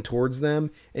like in towards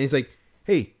them, and he's like,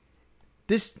 "Hey,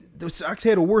 the Sox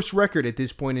had a worse record at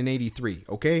this point in '83.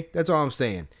 Okay, that's all I'm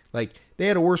saying. Like they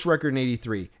had a worse record in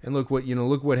 '83, and look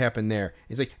what happened there."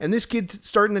 He's like, "And this kid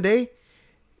starting the day,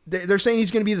 they're saying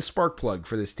he's going to be the spark plug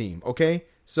for this team. Okay,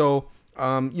 so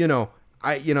and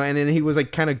then he was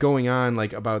like kind of going on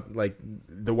like about like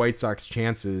the White Sox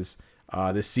chances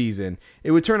this season.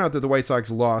 It would turn out that the White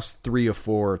Sox lost 3 of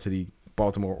 4 to the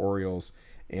Baltimore Orioles,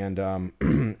 and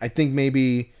I think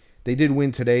maybe they did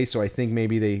win today, so I think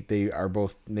maybe they are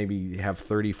both maybe have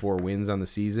 34 wins on the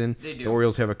season. They do. The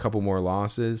Orioles have a couple more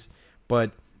losses,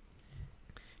 but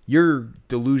you're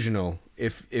delusional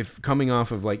if coming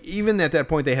off of like even at that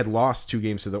point they had lost 2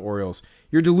 games to the Orioles.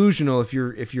 You're delusional if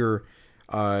you're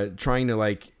trying to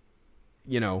like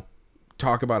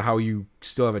talk about how you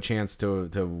still have a chance to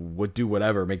do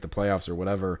whatever, make the playoffs or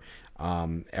whatever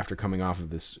after coming off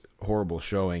of this horrible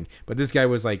showing. But this guy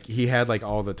was like, he had like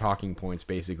all the talking points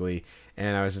basically,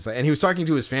 and I was just like, and he was talking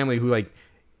to his family who like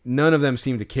none of them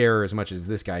seemed to care as much as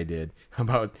this guy did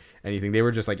about anything. They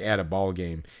were just like at a ball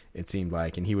game, it seemed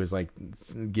like, and he was like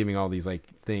giving all these like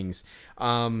things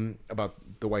about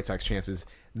the White Sox chances.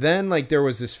 Then like there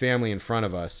was this family in front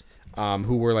of us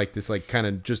who were like this like kind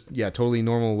of just totally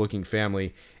normal looking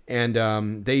family,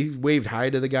 and they waved hi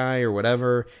to the guy or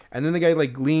whatever, and then the guy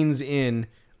like leans in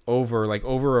over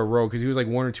a row because he was like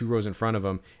 1 or 2 rows in front of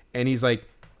him, and he's like,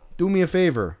 "Do me a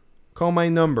favor, call my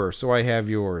number so I have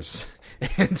yours."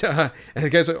 And the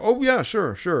guy's like, "Oh yeah,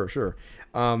 sure."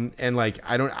 And like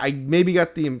I maybe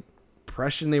got the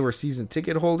impression they were season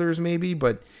ticket holders maybe,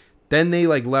 but then they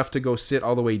like left to go sit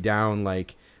all the way down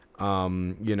like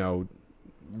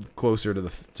closer to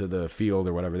the field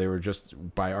or whatever. They were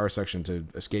just by our section to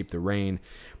escape the rain.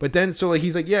 But then so like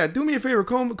he's like, "Yeah, do me a favor,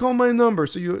 call my number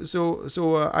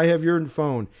so I have your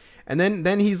phone." And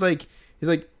then he's like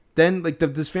then like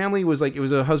this family was like, it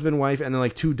was a husband, wife, and then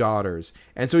like 2 daughters.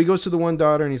 And so he goes to the one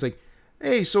daughter and he's like,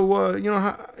 "Hey, so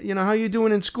how you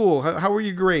doing in school? How were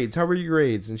your grades?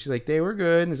 And she's like, "They were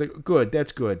good." And he's like, "Good,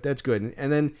 that's good."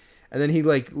 And then he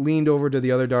like leaned over to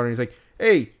the other daughter and he's like,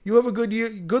 "Hey, you have a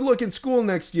good luck in school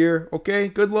next year, okay?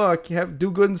 Good luck.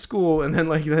 Do good in school." And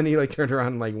then he like turned around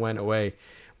and like went away.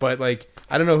 But like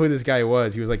I don't know who this guy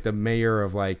was. He was like the mayor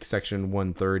of like section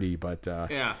 130, but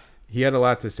yeah. He had a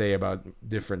lot to say about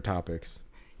different topics.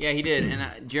 Yeah, he did.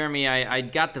 And Jeremy, I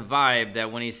got the vibe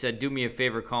that when he said, "Do me a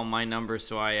favor, call my number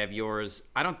so I have yours,"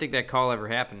 I don't think that call ever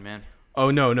happened, man.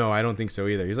 Oh, no, I don't think so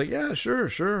either. He's like, "Yeah, sure,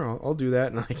 I'll do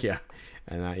that." And like, yeah.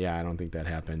 And I don't think that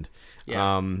happened.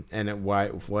 Yeah. And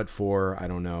what for? I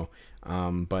don't know.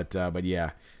 But yeah.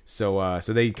 So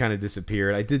they kind of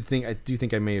disappeared. I do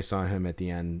think I may have saw him at the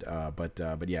end. But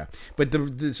yeah. But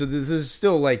so this is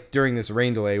still like during this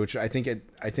rain delay, which I think I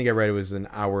read it was 1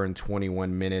 hour and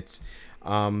 21 minutes.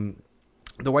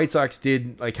 The White Sox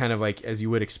did like kind of like, as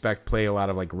you would expect, play a lot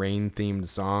of like rain themed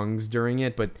songs during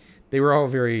it, but they were all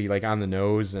very like on the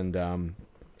nose. And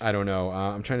I don't know.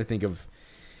 I'm trying to think of.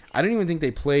 I don't even think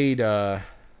they played.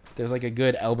 There's like a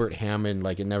good Albert Hammond,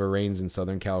 like "It Never Rains in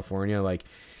Southern California." Like,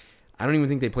 I don't even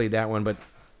think they played that one, but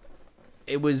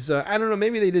it was. I don't know.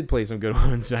 Maybe they did play some good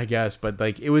ones, I guess. But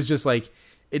like, it was just like,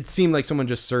 it seemed like someone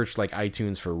just searched like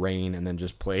iTunes for rain and then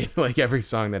just played like every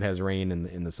song that has rain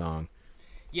in the song.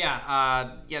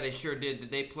 Yeah, they sure did.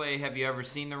 Did they play "Have You Ever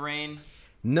Seen the Rain"?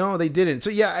 No, they didn't. So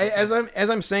yeah, as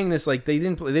I'm saying this, like they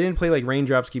didn't play like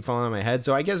 "Raindrops Keep Falling on My Head."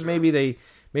 So I guess maybe they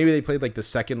played like the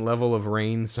second level of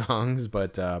rain songs,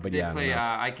 but Did yeah. They play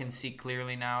 "I Can See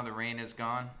Clearly Now, the Rain Is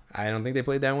Gone"? I don't think they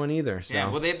played that one either. So. Yeah,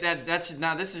 well,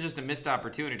 this is just a missed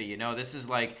opportunity. This is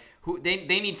like they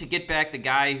need to get back the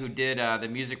guy who did the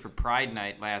music for Pride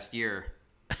Night last year.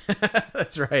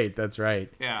 That's right.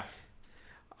 Yeah.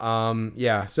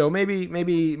 Yeah. So maybe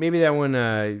that one.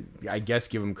 I guess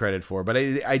give them credit for, but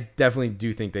I definitely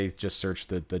do think they just searched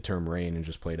the term rain and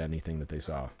just played anything that they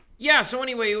saw. Yeah, so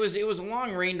anyway, it was a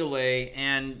long rain delay,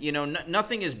 and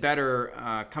nothing is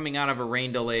better coming out of a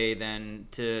rain delay than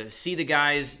to see the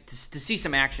guys to see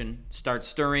some action start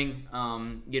stirring.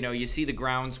 You see the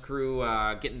grounds crew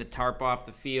getting the tarp off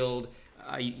the field.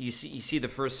 You see the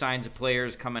first signs of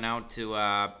players coming out to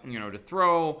to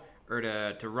throw or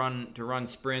to run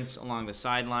sprints along the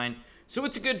sideline. So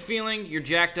it's a good feeling. You're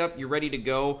jacked up. You're ready to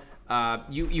go.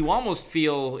 You almost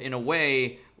feel in a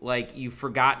way like you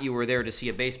forgot you were there to see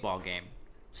a baseball game.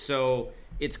 So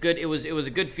it's good. It was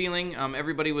a good feeling.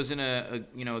 Everybody was in a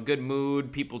good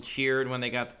mood. People cheered when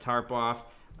they got the tarp off.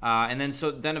 And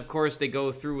then of course they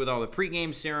go through with all the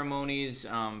pregame ceremonies,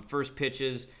 first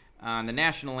pitches, the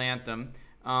national anthem.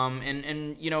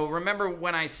 And remember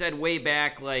when I said way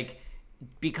back, like,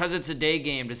 because it's a day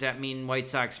game, does that mean White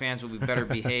Sox fans will be better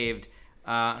behaved?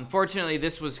 Unfortunately,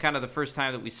 this was kind of the first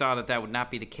time that we saw that would not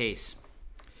be the case.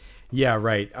 Yeah,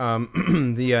 right.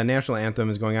 The national anthem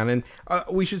is going on, and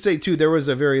we should say too, there was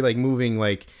a very like moving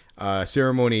like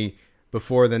ceremony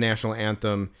before the national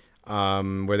anthem,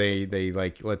 where they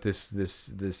like let this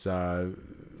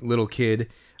little kid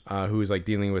who was like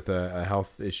dealing with a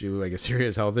health issue, like a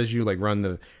serious health issue, like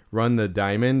run the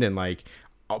diamond, and like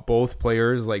both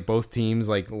players, like both teams,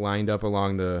 like lined up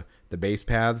along the base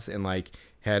paths and like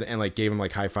gave him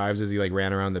like high fives as he like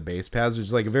ran around the base paths, which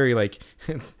is like a very like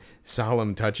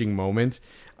solemn, touching moment.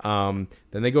 Then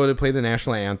they go to play the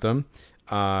national anthem,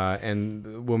 and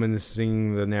the woman is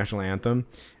singing the national anthem,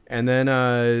 and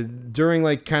then during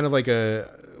like kind of like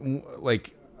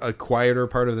a quieter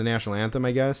part of the national anthem,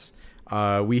 I guess,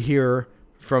 we hear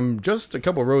from just a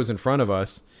couple rows in front of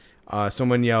us,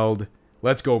 someone yelled,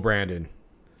 "Let's go, Brandon!"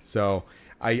 So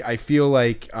I feel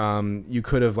like you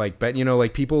could have like bet,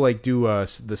 like people like do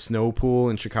the snow pool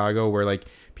in Chicago where like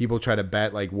people try to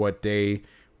bet like what day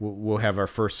we'll have our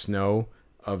first snow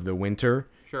of the winter.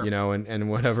 Sure. And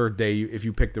whatever day, if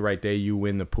you pick the right day, you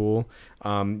win the pool.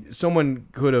 Someone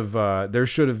could have, there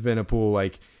should have been a pool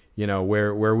like,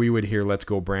 where we would hear "Let's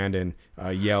Go Brandon"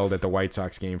 yelled at the White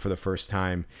Sox game for the first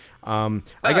time. I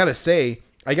gotta say,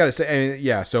 and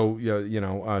yeah. So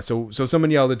so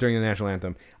someone yelled it during the national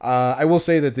anthem. I will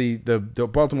say that the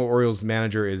Baltimore Orioles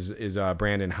manager is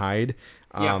Brandon Hyde.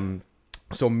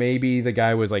 So maybe the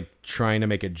guy was like trying to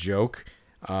make a joke,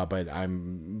 but I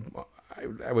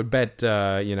would bet,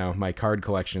 my card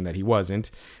collection that he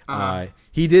wasn't.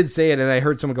 He did say it, and I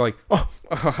heard someone go like, "Oh,"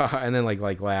 and then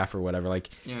like laugh or whatever,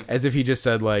 as if he just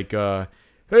said like, "Hey,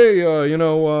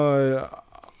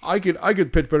 I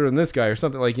could pitch better than this guy," or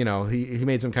something like, he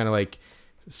made some kind of like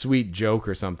sweet joke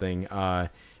or something.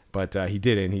 But he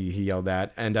didn't. He yelled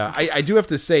that, and I do have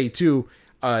to say too.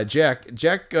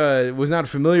 Jack was not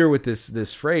familiar with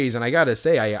this phrase, and I gotta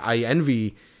say I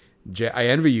envy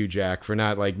you, Jack, for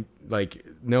not like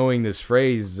knowing this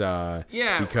phrase.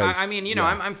 Because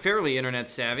I'm fairly internet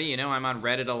savvy. I'm on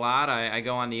Reddit a lot. I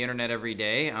go on the internet every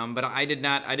day. But I did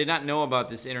not know about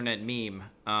this internet meme.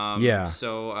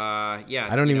 So I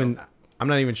don't I'm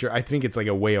not even sure. I think it's like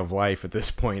a way of life at this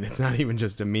point. It's not even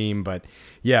just a meme. But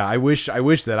yeah, I wish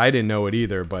that I didn't know it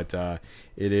either. But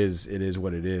it is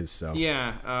what it is. So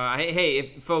yeah.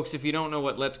 If you don't know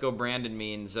what "Let's Go Brandon"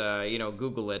 means,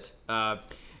 Google it.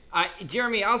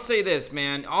 Jeremy, I'll say this,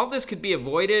 man. All this could be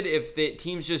avoided if the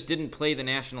teams just didn't play the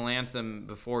national anthem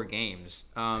before games.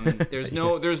 There's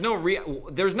no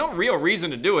real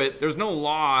reason to do it. There's no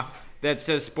law that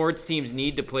says sports teams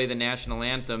need to play the national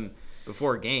anthem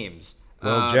before games.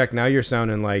 Well, Jack, now you're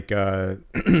sounding like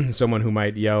someone who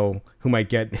might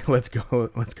get "Let's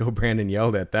go Brandon"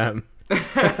 yelled at them.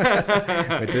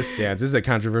 With this stance, this is a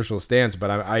controversial stance, but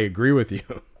I agree with you.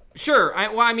 Sure.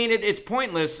 It's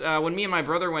pointless. When me and my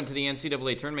brother went to the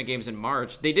NCAA tournament games in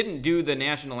March, they didn't do the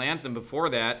national anthem before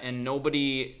that, and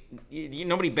nobody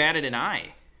batted an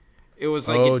eye. It was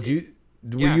like, were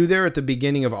you there at the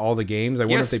beginning of all the games? I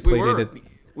wonder if they played it at.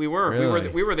 We were. Really?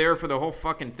 We were there for the whole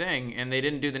fucking thing, and they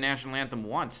didn't do the national anthem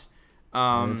once.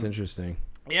 That's interesting.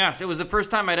 Yes, it was the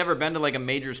first time I'd ever been to like a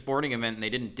major sporting event, and they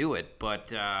didn't do it.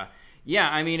 But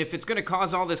if it's going to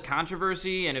cause all this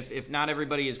controversy, and if not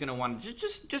everybody is going to want to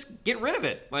just get rid of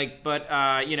it.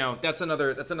 That's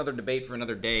another debate for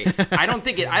another day. I don't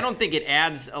think it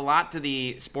adds a lot to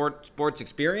the sports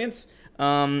experience.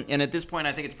 And at this point,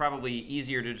 I think it's probably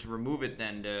easier to just remove it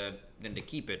than to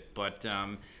keep it. But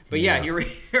yeah,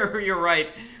 you're right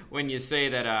when you say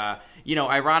that.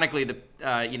 Ironically,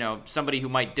 somebody who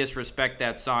might disrespect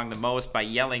that song the most by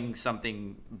yelling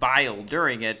something vile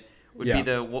during it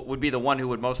would be the one who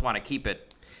would most want to keep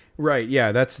it. Right.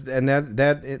 Yeah.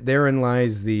 That therein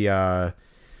lies the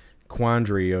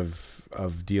quandary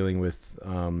of dealing with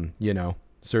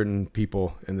certain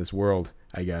people in this world,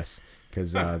 I guess,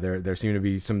 because there seem to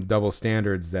be some double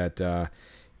standards that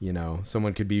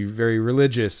someone could be very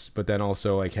religious, but then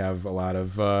also like have a lot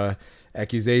of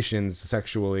accusations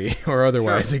sexually or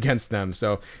otherwise against them.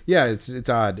 So yeah, it's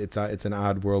odd. It's an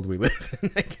odd world we live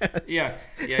in, I guess.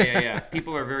 Yeah.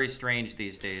 People are very strange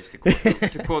these days, to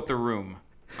quote The Room.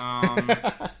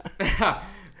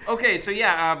 Okay, so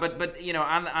yeah, but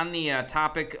on the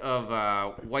topic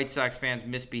of White Sox fans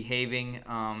misbehaving,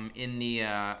 in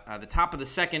the top of the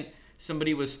second,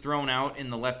 somebody was thrown out in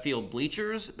the left field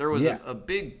bleachers. There was a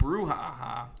big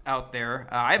brouhaha out there.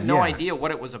 I have no idea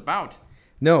what it was about.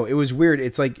 No, it was weird.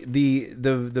 It's like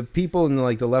the people in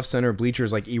the left center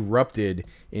bleachers like erupted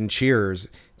in cheers,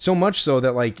 so much so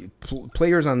that like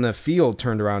players on the field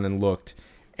turned around and looked,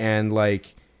 and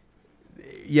like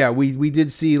we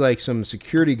did see like some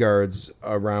security guards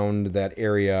around that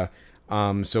area.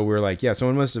 So we're like,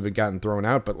 someone must have gotten thrown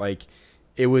out, but like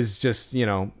it was just,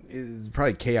 it's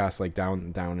probably chaos like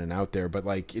down and out there. But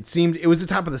like it was the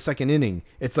top of the second inning.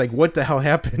 It's like, what the hell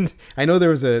happened? I know there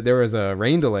was a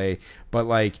rain delay, but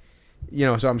like,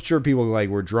 so I'm sure people like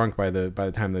were drunk by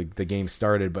the time the game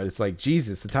started. But it's like,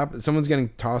 Jesus, someone's getting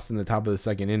tossed in the top of the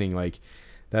second inning. Like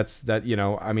that's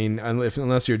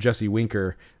unless you're Jesse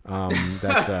Winker,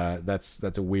 that's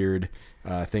a weird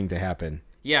thing to happen.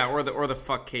 Yeah, or the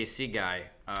fuck KC guy,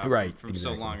 right? From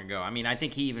exactly. So long ago. I mean, I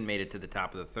think he even made it to the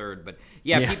top of the third. But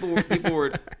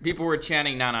people were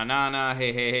chanting na na na na,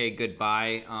 hey hey hey,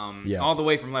 goodbye, all the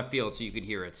way from left field, so you could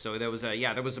hear it. So there was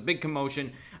a big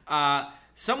commotion.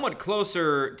 Somewhat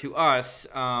closer to us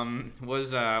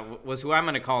was who I'm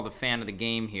going to call the fan of the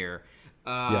game here.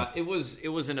 It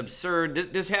was an absurd.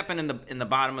 This happened in the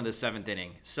bottom of the seventh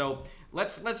inning. So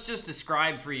let's just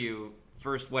describe for you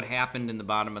first what happened in the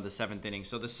bottom of the seventh inning.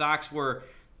 So the Sox were,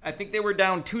 I think they were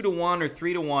down 2-1 or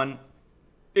 3-1,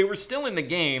 they were still in the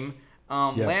game.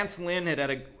 Yeah. Lance Lynn had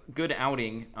a good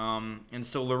outing, and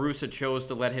so La Russa chose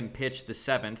to let him pitch the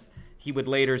 7th. He would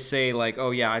later say, like,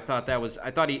 "Oh yeah, that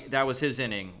was his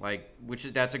inning,"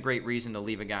 that's a great reason to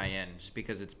leave a guy in, just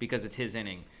because it's his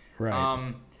inning.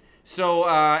 Right. So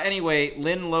anyway,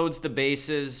 Lynn loads the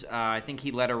bases. I think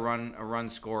he let a run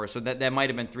score, so that might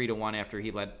have been 3-1 after he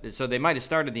let. So they might have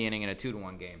started the inning in a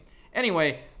 2-1 game.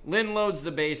 Anyway, Lynn loads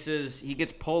the bases. He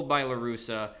gets pulled by La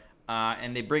Russa,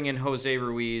 and they bring in Jose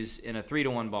Ruiz in a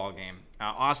 3-1 ball game.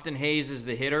 Austin Hayes is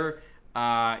the hitter.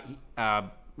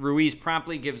 Ruiz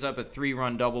promptly gives up a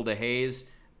 3-run double to Hayes,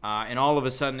 and all of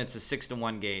a sudden it's a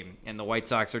 6-1 game, and the White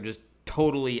Sox are just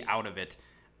totally out of it.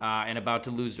 And about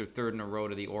to lose their 3rd in a row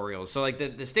to the Orioles. So, like,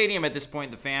 the stadium at this point,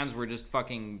 the fans were just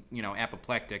fucking,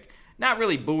 apoplectic. Not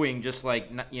really booing, just like,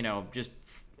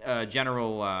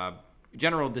 general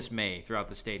dismay throughout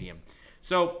the stadium.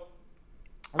 So,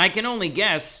 I can only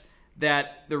guess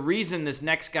that the reason this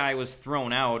next guy was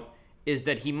thrown out is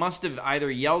that he must have either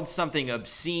yelled something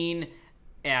obscene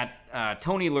at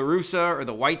Tony La Russa or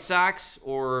the White Sox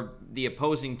or the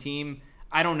opposing team.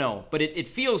 I don't know, but it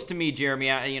feels to me, Jeremy,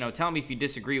 tell me if you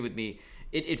disagree with me,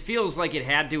 it feels like it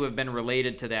had to have been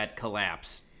related to that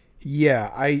collapse.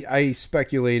 Yeah, I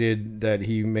speculated that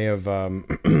he may have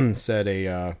said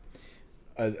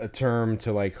a term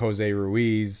to, like, Jose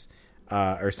Ruiz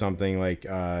or something like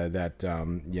that,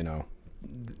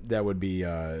 that would be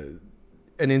an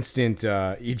instant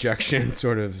ejection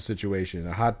sort of situation,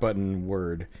 a hot button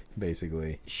word,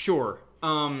 basically. Sure.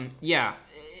 Yeah.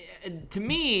 To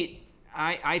me,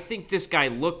 I think this guy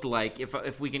looked like,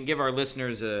 if we can give our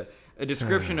listeners a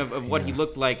description of what he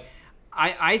looked like,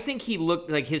 I think he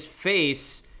looked like his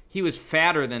face, he was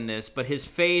fatter than this, but his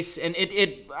face, and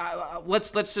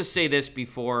let's just say this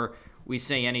before we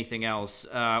say anything else.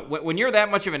 When you're that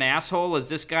much of an asshole as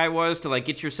this guy was, to, like,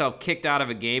 get yourself kicked out of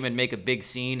a game and make a big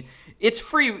scene, it's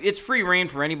free reign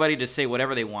for anybody to say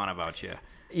whatever they want about you.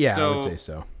 Yeah, so, I would say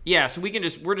so. Yeah, so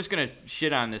we're just gonna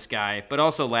shit on this guy, but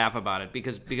also laugh about it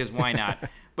because why not?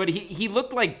 But he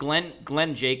looked like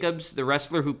Glenn Jacobs, the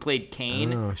wrestler who played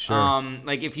Kane. Oh, sure.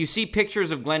 Like, if you see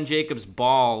pictures of Glenn Jacobs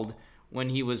bald when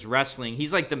he was wrestling,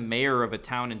 he's like the mayor of a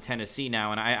town in Tennessee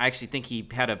now, and I actually think he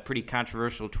had a pretty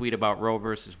controversial tweet about Roe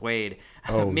versus Wade.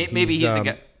 Oh, maybe he's the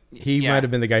guy. He might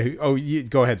have been the guy who. Oh,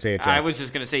 go ahead, say it, Jack. I was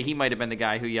just gonna say he might have been the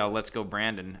guy who yelled, "Let's go,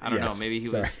 Brandon." I don't know. Maybe he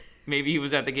was. Maybe he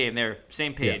was at the game there.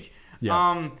 Same page.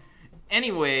 Yeah.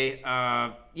 Anyway,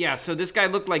 so this guy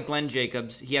looked like Glenn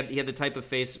Jacobs. He had the type of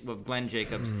face of Glenn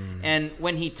Jacobs. And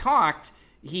when he talked,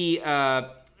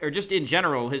 or just in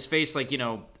general, his face, like,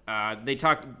 they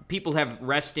talk. People have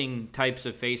resting types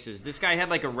of faces. This guy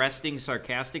had like a resting,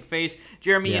 sarcastic face.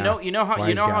 Jeremy, Yeah. you know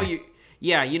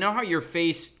how your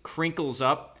face crinkles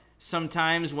up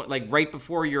sometimes, like right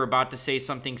before you're about to say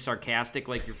something sarcastic,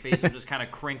 like your face will just kind of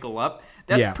crinkle up.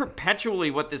 That's perpetually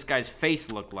what this guy's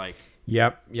face looked like.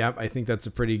 Yep. I think that's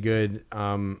a pretty good,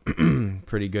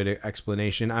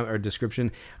 explanation or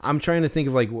description. I'm trying to think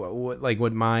of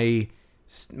what my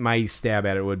stab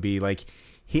at it would be. Like,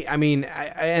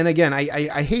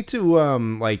 I hate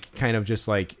to kind of just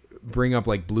like bring up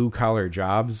like blue collar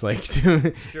jobs, like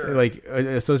to Sure. like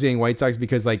associating White Sox,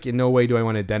 because like in no way do I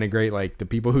want to denigrate like the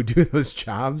people who do those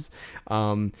jobs.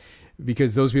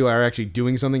 Because those people are actually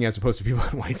doing something, as opposed to people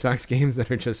at White Sox games that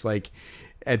are just like,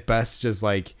 at best, just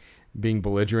like being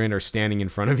belligerent or standing in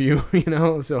front of you,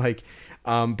 So like,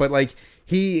 but like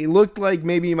he looked like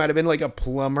maybe he might have been like a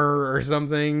plumber or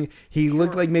something. He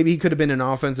looked like maybe he could have been an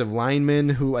offensive lineman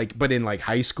who but in like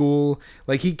high school,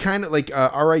 like he kind of like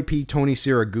R.I.P. Tony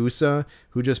Siragusa,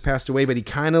 who just passed away, but he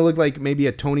kind of looked like maybe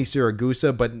a Tony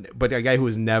Siragusa, but a guy who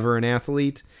was never an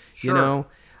athlete, Sure.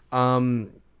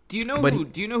 Do you know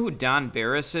who Don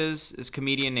Barris is? This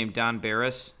comedian named Don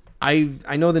Barris.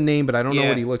 I know the name, but I don't know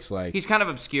what he looks like. He's kind of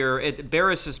obscure.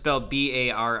 Barris is spelled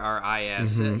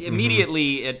Barris.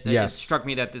 Immediately, it struck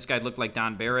me that this guy looked like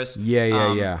Don Barris.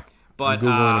 Yeah. But I'm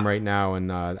Googling him right now,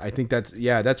 and I think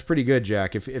that's pretty good,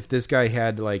 Jack. If this guy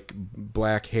had like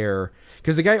black hair,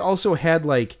 because the guy also had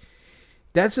like,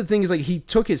 that's the thing, is like he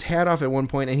took his hat off at one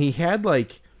point, and he had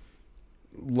like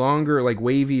longer, like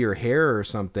wavier hair or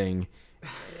something.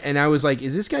 And I was like,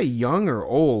 is this guy young or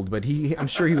old? But I'm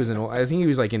sure he was I think he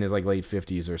was like in his like late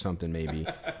 50s or something, maybe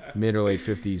mid or late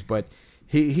 50s. But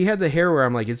he had the hair where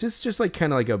I'm like, is this just like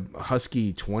kind of like a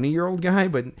husky 20-year-old guy?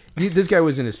 But this guy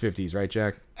was in his 50s, right,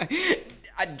 Jack?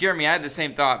 Jeremy, I had the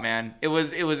same thought, man. It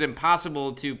was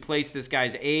impossible to place this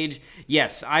guy's age.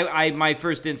 Yes, my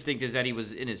first instinct is that he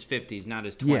was in his 50s, not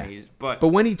his 20s. Yeah. But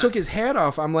when he took his hat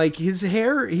off, I'm like, his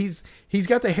hair, he's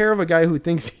got the hair of a guy who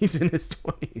thinks he's in his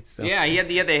 20s. So. Yeah, he had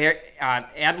the hair,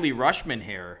 Adley Rushman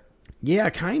hair.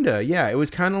 Yeah, kinda. Yeah, it was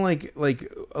kind of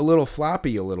like a little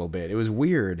floppy, a little bit. It was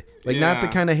weird, not the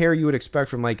kind of hair you would expect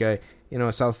from like a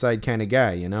South Side kind of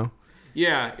guy,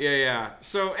 Yeah.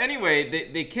 So anyway,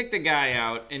 they kicked the guy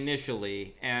out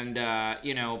initially, and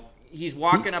he's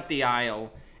walking up the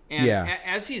aisle, and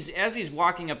as he's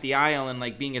walking up the aisle and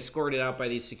like being escorted out by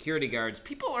these security guards,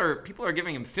 people are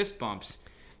giving him fist bumps.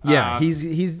 Yeah,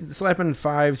 he's slapping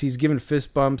fives. He's giving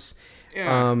fist bumps.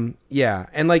 Yeah.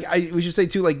 And like we should say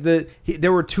too, like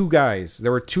there were two guys.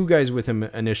 There were two guys with him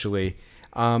initially.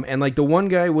 And like the one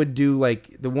guy would do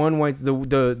like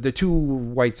the two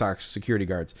White Sox security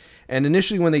guards. And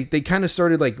initially when they kind of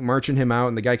started like marching him out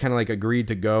and the guy kind of like agreed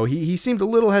to go, he seemed a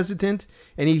little hesitant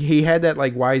and he had that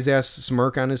like wise ass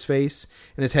smirk on his face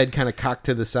and his head kind of cocked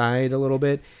to the side a little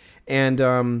bit.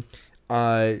 And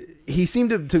he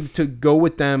seemed to go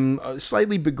with them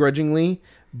slightly begrudgingly.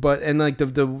 But like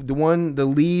the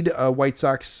lead White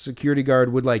Sox security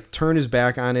guard would like turn his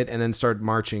back on it and then start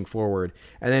marching forward.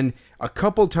 And then a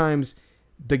couple times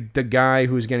the guy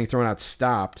who was getting thrown out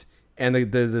stopped, and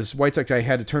this White Sox guy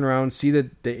had to turn around, see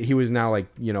that he was now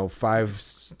like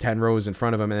 5-10 rows in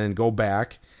front of him, and then go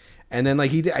back. And then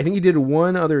like I think he did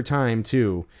one other time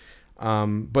too.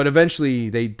 But eventually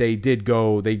they did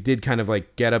kind of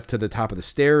like get up to the top of the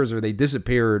stairs, or they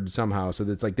disappeared somehow. So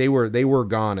that's like they were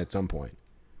gone at some point.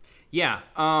 Yeah,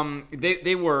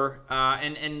 they were,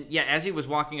 and yeah, as he was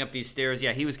walking up these stairs,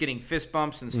 yeah, he was getting fist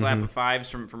bumps and slap of fives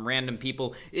from random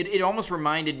people. It almost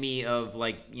reminded me of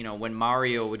like when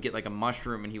Mario would get like a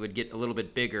mushroom and he would get a little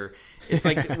bit bigger. It's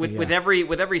like with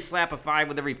every slap of five,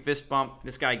 with every fist bump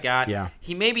this guy got,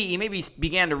 he maybe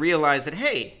began to realize that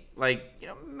hey, like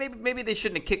maybe they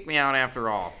shouldn't have kicked me out after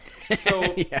all.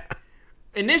 So. Yeah.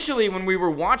 Initially, when we were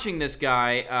watching this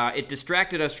guy, it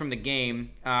distracted us from the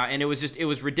game, and it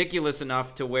was ridiculous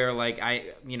enough to where like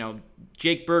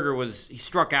Jake Berger he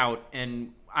struck out,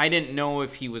 and I didn't know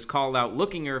if he was called out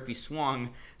looking or if he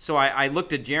swung. So I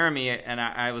looked at Jeremy and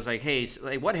I was like, hey,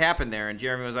 what happened there? And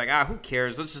Jeremy was like, who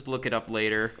cares? Let's just look it up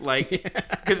later. Like,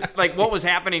 because like what was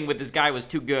happening with this guy was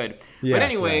too good. Yeah, but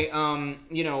anyway,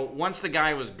 once the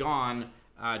guy was gone.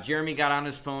 Jeremy got on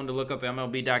his phone to look up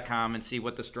MLB.com and see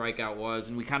what the strikeout was,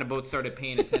 and we kind of both started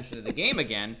paying attention to the game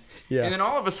again. Yeah. And then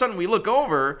all of a sudden we look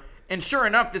over, and sure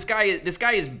enough, this guy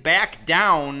is back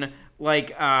down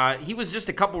like he was just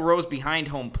a couple rows behind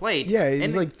home plate. Yeah,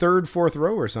 he's like third, fourth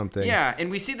row or something. Yeah, and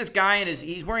we see this guy, and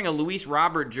he's wearing a Luis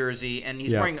Robert jersey, and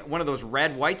he's wearing one of those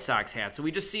red White Sox hats. So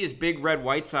we just see his big red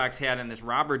White Sox hat and this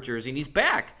Robert jersey, and he's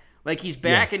back. Like he's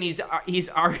back and he's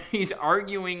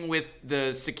arguing with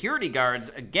the security guards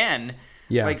again.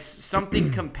 Yeah. Like something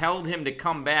compelled him to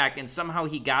come back, and somehow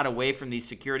he got away from these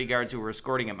security guards who were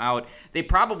escorting him out. They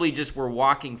probably just were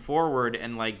walking forward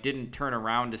and like didn't turn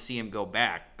around to see him go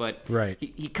back. But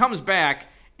he comes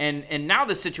back, and now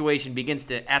the situation begins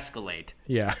to escalate.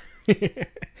 Yeah, it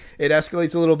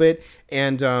escalates a little bit,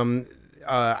 and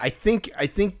I think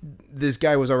this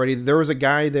guy was already there. Was a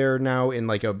guy there now in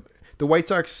like the White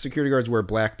Sox security guards wear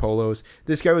black polos.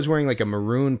 This guy was wearing like a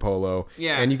maroon polo.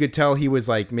 Yeah. And you could tell he was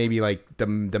like maybe like the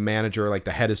manager or like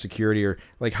the head of security or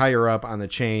like higher up on the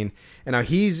chain. And now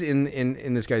he's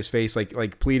in this guy's face,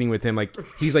 like pleading with him. Like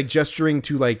he's like gesturing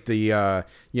to like the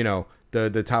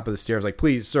the top of the stairs, like,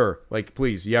 please, sir, like,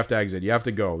 please, you have to exit. You have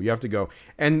to go. You have to go.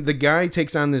 And the guy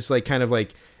takes on this like kind of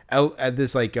like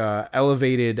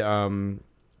elevated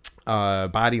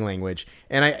body language,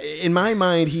 and in my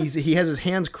mind he has his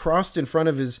hands crossed in front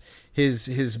of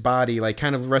his body, like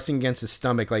kind of resting against his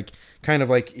stomach, like kind of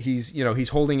like he's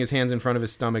holding his hands in front of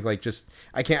his stomach, like just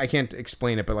I can't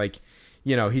explain it, but like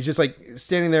he's just like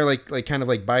standing there like kind of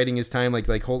like biding his time,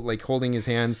 like holding his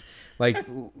hands, like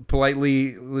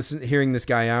politely hearing this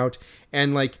guy out,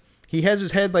 and like he has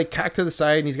his head like cocked to the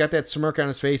side, and he's got that smirk on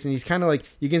his face, and he's kind of like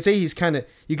you can see he's kind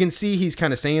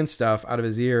of saying stuff out of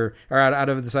his ear or out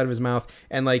of the side of his mouth,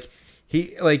 and like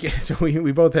he like so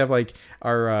we both have like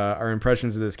our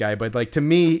impressions of this guy, but like to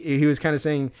me he was kind of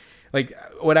saying like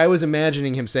what I was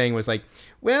imagining him saying was like,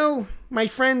 well, my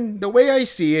friend, the way I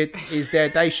see it is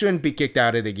that I shouldn't be kicked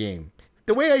out of the game.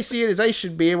 The way I see it is I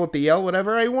should be able to yell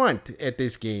whatever I want at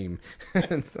this game. I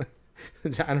don't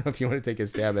know if you want to take a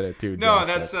stab at it too. No,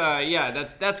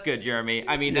 Jeff, that's good, Jeremy.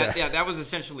 I mean, that was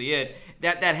essentially it.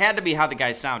 That had to be how the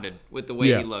guy sounded with the way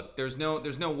he looked. There's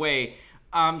no way.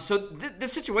 So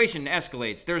this situation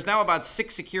escalates. There's now about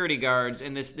 6 security guards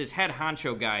and this head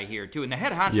honcho guy here too. And the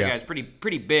head honcho guy is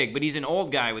pretty big, but he's an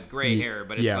old guy with gray hair.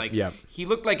 But it's he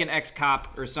looked like an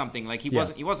ex-cop or something. Like he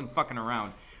wasn't fucking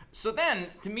around. So then,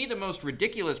 to me, the most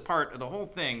ridiculous part of the whole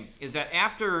thing is that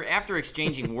after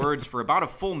exchanging words for about a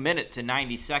full minute to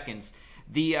 90 seconds,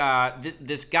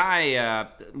 this guy,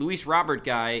 Luis Robert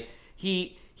guy,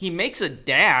 he makes a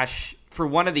dash for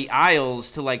one of the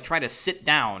aisles to like try to sit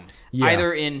down. Yeah.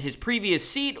 Either in his previous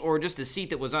seat or just a seat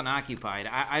that was unoccupied.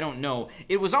 I don't know.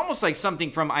 It was almost like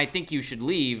something from I Think You Should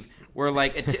Leave, where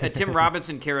like a Tim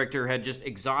Robinson character had just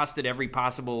exhausted every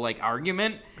possible like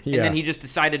argument, and then he just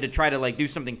decided to try to like do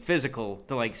something physical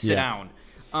to like sit down.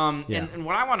 And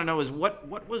what I want to know is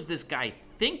what was this guy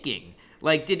thinking?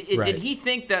 Like, did he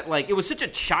think that like it was such a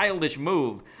childish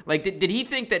move? Like, did he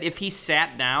think that if he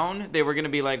sat down, they were going to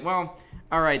be like, well,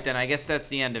 all right, then I guess that's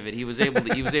the end of it. He was able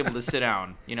to sit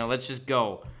down. You know, let's just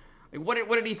go. Like, what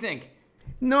did he think?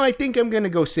 No, I think I'm gonna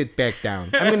go sit back down.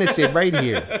 I'm gonna sit right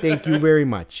here. Thank you very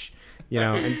much. You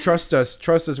know, and trust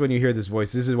us when you hear this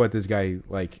voice. This is what this guy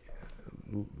like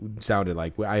sounded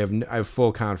like. I have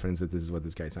full confidence that this is what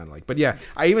this guy sounded like. But yeah,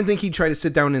 I even think he tried to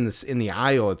sit down in the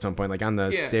aisle at some point, like on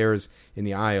the stairs in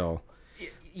the aisle.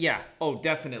 Yeah. Oh,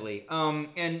 definitely.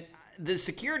 And the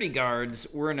security guards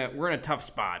were in a tough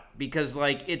spot because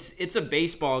like it's a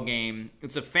baseball game,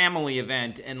 it's a family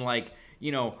event, and like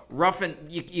you know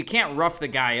you can't rough the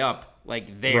guy up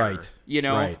like there, right? You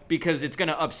know, because it's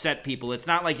gonna upset people. It's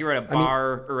not like you're at a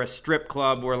bar or a strip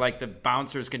club where like the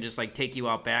bouncers can just like take you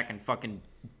out back and fucking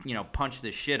punch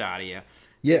the shit out of you.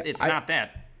 Yeah, it's not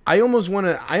that. I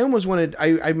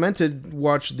meant to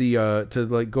watch to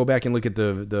like go back and look at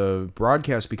the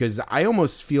broadcast because I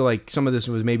almost feel like some of this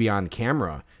was maybe on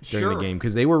camera during the game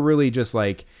because they were really just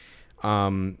like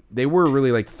they were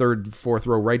really like third, fourth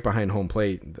row right behind home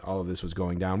plate. All of this was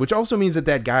going down, which also means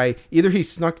that guy either he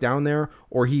snuck down there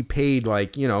or he paid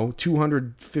like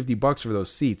 $250 for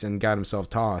those seats and got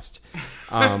himself tossed.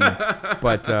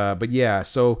 But yeah,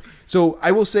 so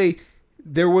I will say.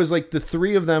 There was like the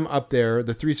 3 of them up there,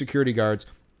 the 3 security guards,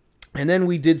 and then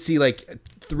we did see like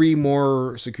 3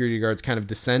 more security guards kind of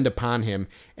descend upon him.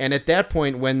 And at that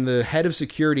point, when the head of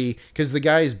security, because the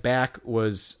guy's back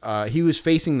was, he was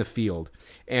facing the field,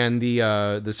 and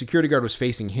the security guard was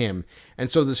facing him, and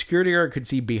so the security guard could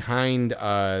see behind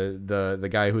the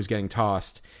guy who was getting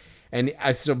tossed. And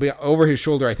over his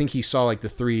shoulder, I think he saw like the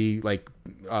 3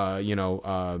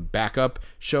 backup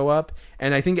show up,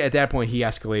 and I think at that point he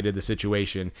escalated the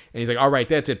situation, and he's like, "All right,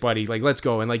 that's it, buddy. Like, let's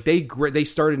go." And like they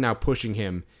started now pushing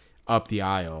him up the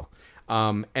aisle,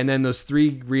 and then those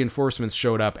 3 reinforcements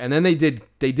showed up, and then they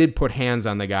did put hands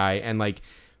on the guy and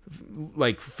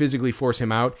like physically force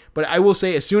him out. But I will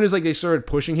say, as soon as like they started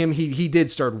pushing him, he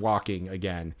did start walking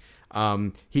again.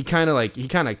 He kind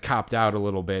of copped out a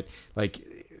little bit,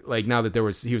 like now that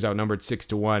he was outnumbered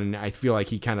 6-1, I feel like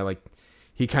he kind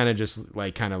of just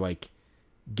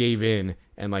gave in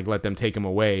and like let them take him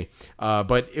away.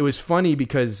 But it was funny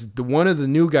because one of the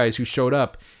new guys who showed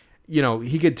up,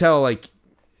 he could tell like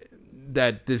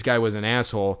that this guy was an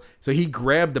asshole. So he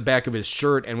grabbed the back of his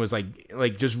shirt and was like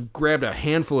just grabbed a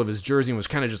handful of his jersey and was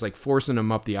kind of just like forcing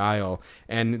him up the aisle.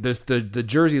 And the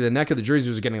jersey, the neck of the jersey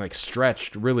was getting like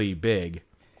stretched really big.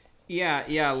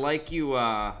 Yeah,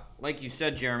 like you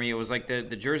said, Jeremy, it was like the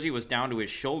jersey was down to his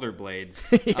shoulder blades.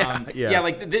 This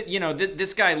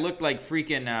guy looked like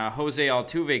freaking Jose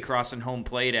Altuve crossing home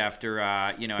plate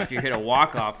after you hit a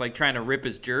walk-off, like trying to rip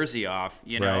his jersey off,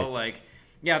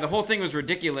 the whole thing was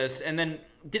ridiculous. And then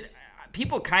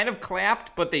people kind of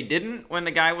clapped, but they didn't when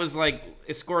the guy was like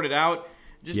escorted out.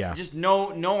 Just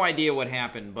no idea what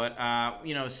happened. But,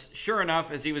 sure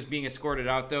enough, as he was being escorted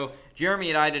out, though, Jeremy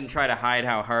and I didn't try to hide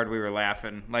how hard we were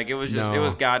laughing. Like, it was just, it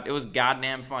was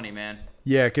goddamn funny, man.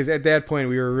 Yeah, because at that point,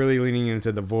 we were really leaning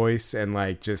into the voice, and,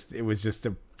 like, it was just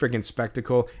a freaking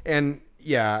spectacle. And,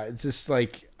 yeah, it's just,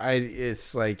 like,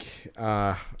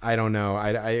 I don't know.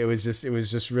 It was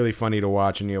just really funny to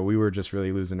watch, and, we were just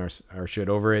really losing our shit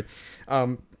over it.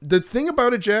 The thing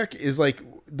about it, Jack, is, like,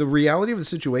 the reality of the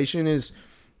situation is,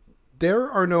 there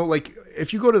are no, like,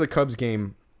 if you go to the Cubs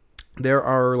game, there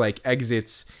are, like,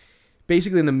 exits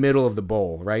basically in the middle of the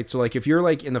bowl, right? So, like, if you're,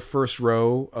 like, in the first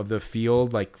row of the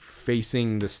field, like,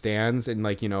 facing the stands and,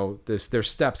 like, there's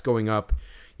steps going up,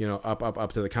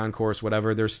 up to the concourse,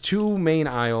 whatever. There's 2 main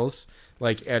aisles,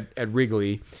 like, at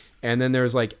Wrigley, and then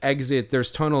there's, like,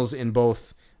 there's tunnels in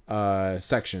both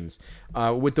sections.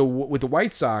 With the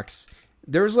White Sox,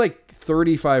 there's, like,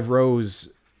 35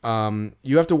 rows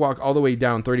you have to walk all the way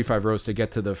down 35 rows to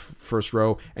get to the first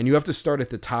row, and you have to start at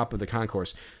the top of the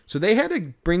concourse. So they had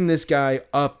to bring this guy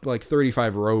up like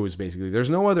 35 rows, basically. There's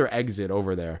no other exit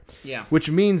over there. Yeah. Which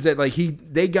means that like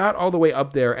they got all the way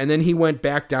up there, and then he went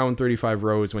back down 35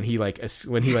 rows when he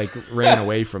ran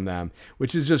away from them,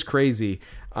 which is just crazy.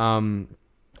 So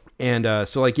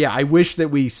like, yeah, I wish that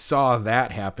we saw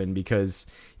that happen because,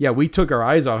 yeah, we took our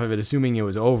eyes off of it, assuming it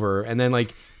was over. And then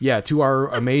like, yeah, to our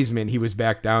amazement, he was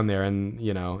back down there and,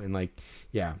 and like,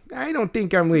 yeah, I don't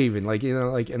think I'm leaving. Like, it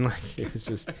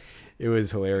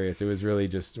was hilarious. It was really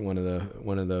just one of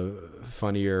the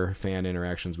funnier fan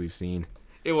interactions we've seen.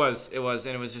 It was,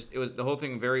 and it was the whole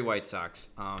thing very White Sox.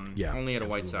 Only at a absolutely.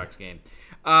 White Sox game.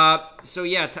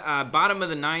 Bottom of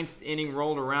the ninth inning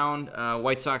rolled around.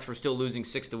 White Sox were still losing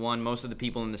 6-1. Most of the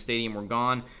people in the stadium were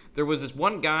gone. There was this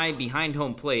one guy behind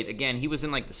home plate. Again, he was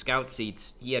in like the scout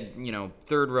seats. He had,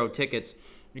 third row tickets.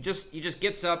 He just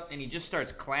gets up and he just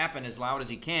starts clapping as loud as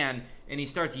he can, and he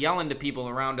starts yelling to people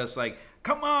around us like,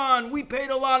 "Come on, we paid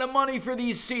a lot of money for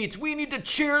these seats. We need to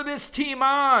cheer this team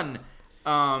on."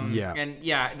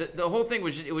 The whole thing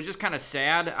was just kind of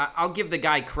sad. I'll give the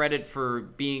guy credit for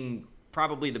being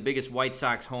probably the biggest White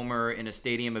Sox homer in a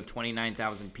stadium of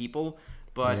 29,000 people.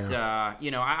 But,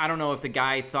 I don't know if the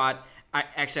guy thought –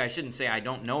 I shouldn't say I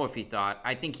don't know if he thought.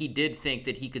 I think he did think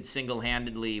that he could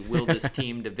single-handedly will this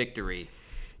team to victory.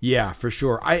 Yeah, for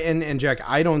sure. And Jack,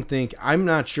 I'm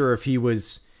not sure if he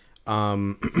was he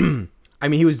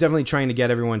was definitely trying to get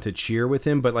everyone to cheer with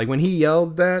him. But, like, when he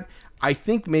yelled that, I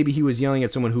think maybe he was yelling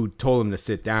at someone who told him to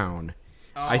sit down.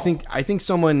 Oh. I think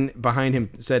someone behind him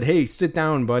said, "Hey, sit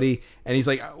down, buddy." And he's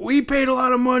like, "We paid a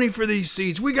lot of money for these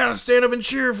seats. We got to stand up and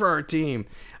cheer for our team."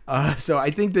 So I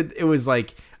think that it was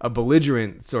like a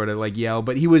belligerent sort of like yell,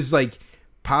 but he was like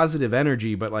positive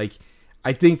energy. But like,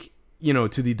 I think,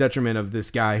 to the detriment of this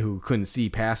guy who couldn't see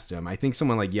past him, I think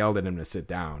someone like yelled at him to sit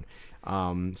down.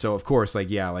 So of course,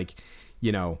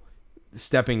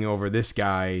 stepping over this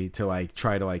guy to like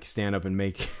try to like stand up and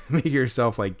make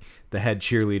yourself like the head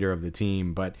cheerleader of the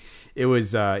team. But it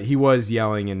was he was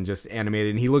yelling and just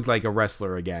animated, and he looked like a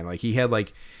wrestler again. Like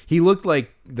he looked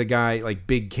like the guy like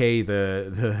Big K,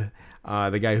 the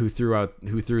guy who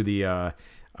threw the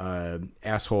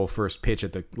asshole first pitch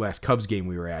at the last Cubs game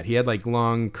we were at. He had like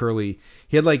long curly,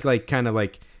 kind of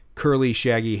like curly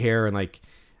shaggy hair, and like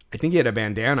I think he had a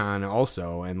bandana on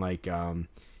also, and like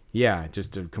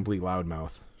just a complete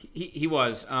loudmouth. He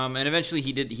was, and eventually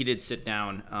he did sit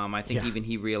down. I think even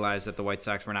he realized that the White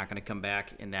Sox were not going to come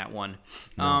back in that one.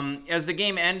 No. As the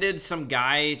game ended, some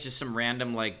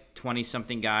random like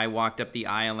 20-something guy walked up the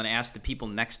aisle and asked the people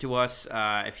next to us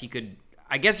if he could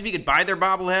buy their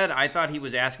bobblehead. I thought he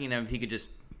was asking them if he could just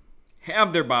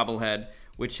have their bobblehead,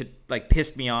 which had like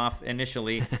pissed me off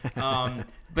initially.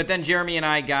 But then Jeremy and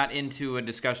I got into a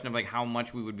discussion of like how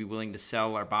much we would be willing to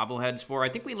sell our bobbleheads for. I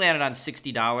think we landed on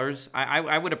 $60.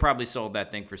 I would have probably sold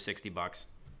that thing for $60.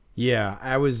 Yeah,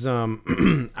 I was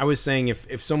I was saying if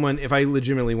I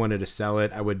legitimately wanted to sell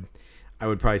it, I would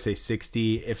probably say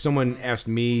 60. If someone asked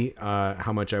me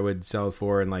how much I would sell it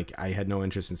for, and like I had no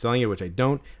interest in selling it, which I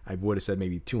don't, I would have said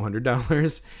maybe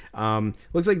 $200.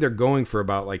 Looks like they're going for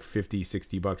about like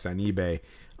 $50-$60 on eBay.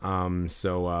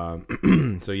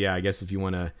 So yeah, I guess if you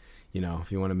want to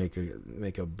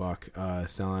make a buck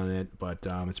selling it, but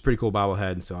it's a pretty cool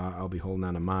bobblehead, so I'll be holding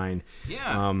on to mine.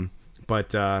 Yeah.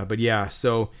 But yeah,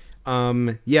 so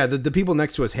the people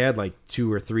next to us had like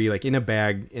 2 or 3 like in a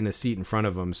bag in a seat in front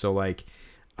of them. So like,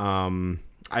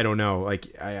 I don't know,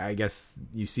 like I guess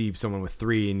you see someone with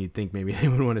 3 and you'd think maybe they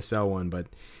would want to sell one, but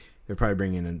they're probably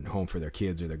bringing it home for their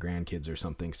kids or their grandkids or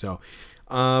something. So,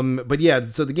 but yeah,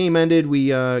 so the game ended. We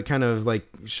kind of like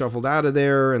shuffled out of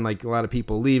there, and like a lot of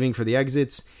people leaving for the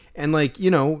exits. And like,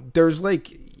 there's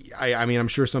like, I mean, I'm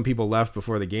sure some people left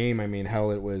before the game. I mean,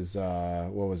 hell, it was,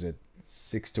 what was it?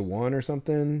 6-1 or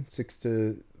something?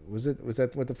 Was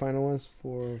that what the final was?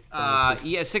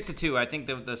 6-2. I think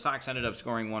the Sox ended up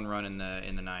scoring 1 run in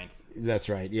the ninth. That's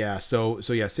right. Yeah. So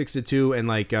yeah, 6-2, and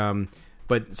like,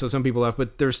 but so some people left,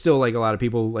 but there's still like a lot of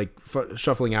people like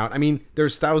shuffling out. I mean,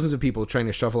 there's thousands of people trying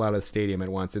to shuffle out of the stadium at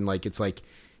once, and like it's like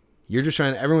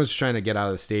everyone's just trying to get out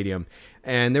of the stadium.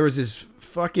 And there was this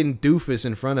fucking doofus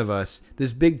in front of us,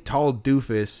 this big tall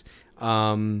doofus,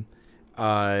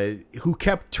 who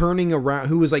kept turning around,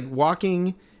 who was like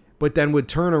walking, but then would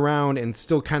turn around and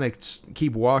still kind of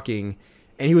keep walking,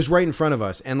 and he was right in front of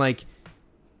us, and like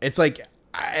it's like,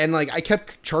 and like I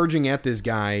kept charging at this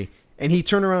guy. And he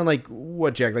turned around like,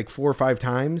 what, Jack, like 4 or 5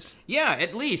 times? Yeah,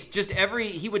 at least.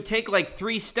 He would take like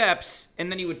 3 steps,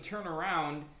 and then he would turn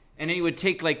around, and then he would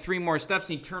take like 3 more steps,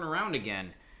 and he'd turn around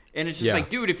again. And it's just like,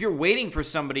 dude, if you're waiting for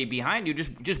somebody behind you,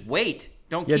 just wait.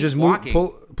 Don't keep just walking.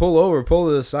 Pull over, pull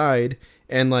to the side,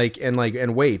 and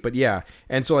wait. But yeah,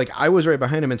 and so like I was right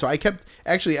behind him, and so I kept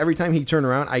actually every time he turned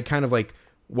around, I kind of like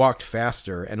walked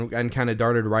faster and kind of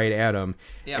darted right at him.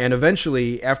 Yeah. And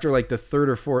eventually, after like the third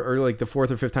or fourth, or like the fourth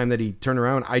or fifth time that he turned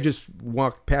around, I just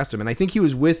walked past him, and I think he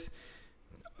was with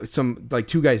some like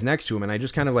two guys next to him, and I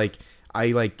just kind of like.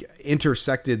 I like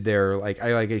intersected their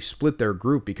I split their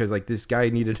group because like this guy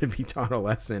needed to be taught a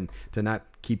lesson to not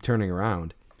keep turning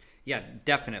around. Yeah,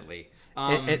 definitely.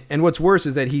 And what's worse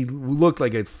is that he looked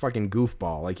like a fucking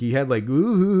goofball. Like he had like he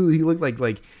looked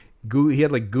like he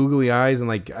had like googly eyes, and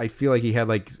like I feel like he had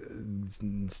like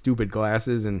stupid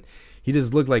glasses, and he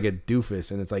just looked like a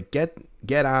doofus. And it's like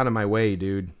get out of my way,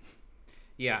 dude.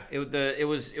 Yeah, it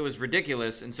was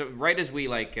ridiculous, and so right as we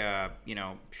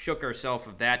shook ourselves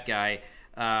of that guy,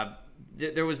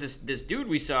 there was this dude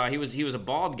we saw. He was a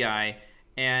bald guy,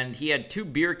 and he had two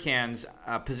beer cans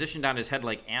positioned on his head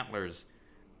like antlers.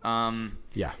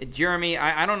 Jeremy,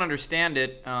 I don't understand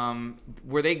it.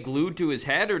 Were they glued to his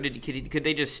head, or could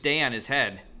they just stay on his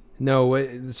head?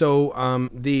 No, so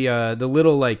the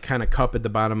little like kind of cup at the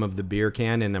bottom of the beer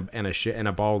can and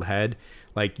a bald head,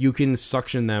 like you can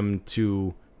suction them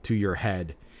to your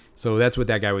head. So that's what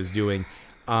that guy was doing.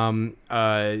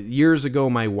 Years ago,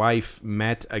 my wife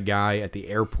met a guy at the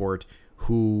airport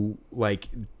who like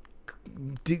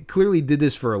clearly did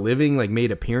this for a living, like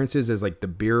made appearances as like the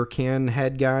beer can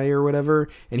head guy or whatever,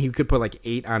 and he could put like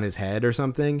 8 on his head or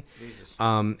something. Jesus.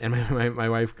 And my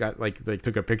wife got like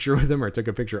took a picture with him, or took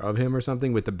a picture of him or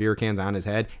something with the beer cans on his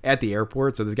head at the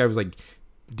airport. So this guy was like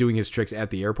doing his tricks at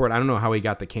the airport. I don't know how he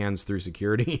got the cans through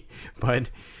security, but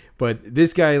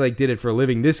this guy like did it for a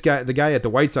living. The guy at the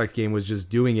White Sox game was just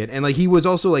doing it, and like he was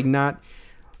also like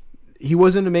he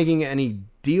wasn't making any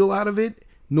deal out of it,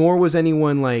 nor was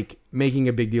anyone like making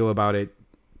a big deal about it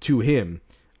to him.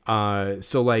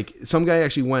 So like some guy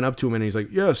actually went up to him and he's like,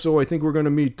 yeah, so I think we're going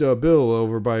to meet Bill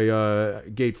over by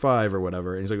gate 5 or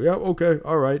whatever. And he's like, yeah, okay.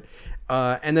 All right.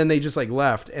 And then they just like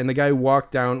left, and the guy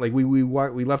walked down, like we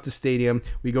left the stadium.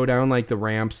 We go down like the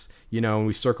ramps, and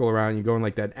we circle around. You go in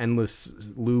like that endless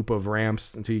loop of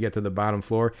ramps until you get to the bottom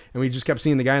floor. And we just kept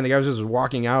seeing the guy, and the guy was just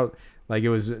walking out like it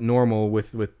was normal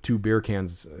with 2 beer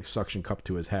cans suction cup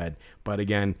to his head. But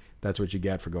again, that's what you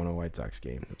get for going to a White Sox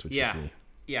game. That's what you see.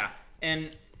 Yeah.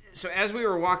 And so as we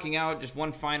were walking out, just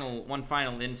one final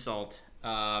insult.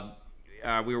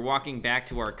 We were walking back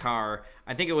to our car.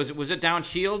 I think was it down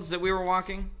Shields that we were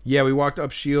walking? Yeah, we walked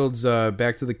up Shields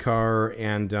back to the car,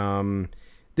 and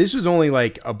this was only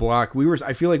like a block.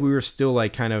 I feel like we were still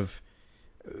like kind of,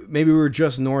 maybe we were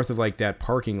just north of like that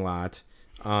parking lot,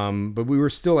 but we were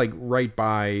still like right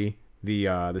by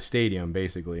the stadium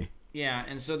basically. Yeah,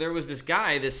 and so there was this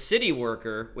guy, this city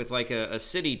worker with like a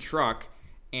city truck,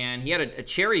 and he had a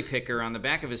cherry picker on the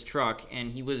back of his truck, and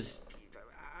he was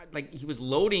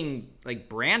loading like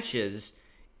branches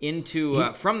into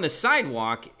from the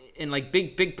sidewalk in like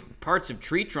big parts of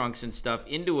tree trunks and stuff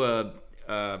into a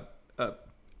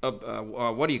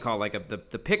what do you call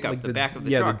the pickup, like the back of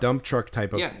the truck? Yeah, the dump truck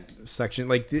type of section.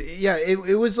 Like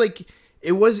it was like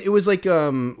it was like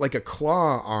a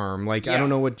claw arm. Like I don't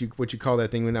know what you call that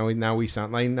thing. Now we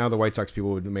sound like, now the White Sox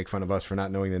people would make fun of us for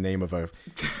not knowing the name of a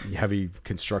heavy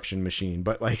construction machine.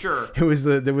 But like there was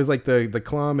like the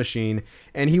claw machine,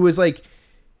 and he was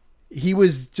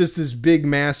just this big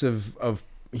mass of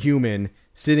human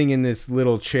sitting in this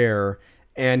little chair,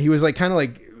 and he was like kind of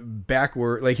like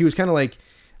backward, like he was kind of like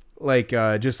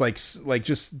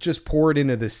just poured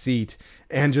into the seat,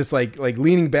 and just like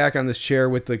leaning back on this chair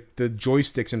with the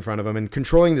joysticks in front of him and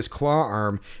controlling this claw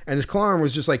arm. And this claw arm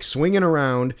was just like swinging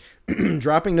around,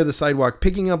 dropping to the sidewalk,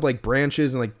 picking up like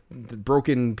branches and like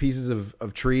broken pieces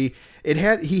of tree.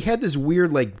 He had this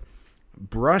weird like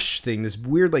brush thing, this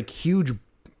weird like huge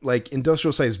like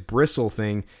industrial sized bristle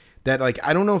thing that like,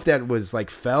 I don't know if that was like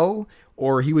fell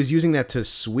or he was using that to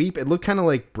sweep. It looked kind of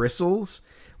like bristles.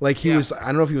 Like he was, I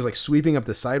don't know if he was like sweeping up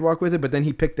the sidewalk with it, but then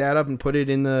he picked that up and put it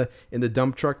in the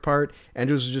dump truck part, and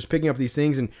was just picking up these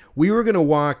things. And we were gonna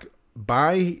walk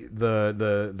by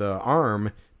the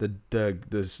arm, the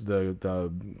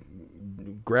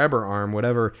grabber arm,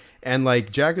 whatever. And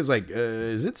like Jack was like,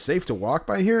 "Is it safe to walk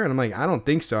by here?" And I'm like, "I don't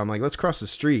think so." I'm like, "Let's cross the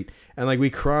street." And like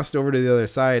we crossed over to the other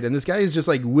side, and this guy is just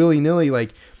like willy nilly,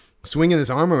 like swinging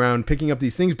his arm around, picking up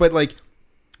these things, but like.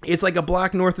 It's like a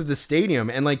block north of the stadium,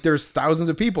 and like there's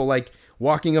thousands of people like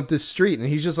walking up this street, and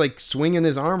he's just like swinging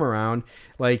his arm around,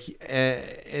 like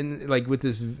and like with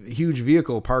this huge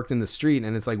vehicle parked in the street,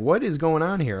 and it's like, what is going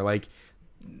on here? Like,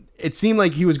 it seemed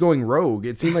like he was going rogue.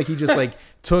 It seemed like he just like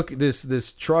took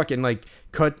this truck and like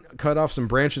cut off some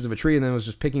branches of a tree and then was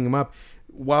just picking them up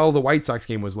while the White Sox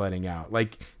game was letting out.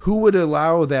 Like, who would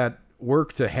allow that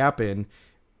work to happen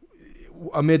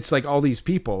amidst like all these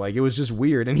people? Like, it was just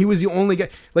weird. And he was the only guy.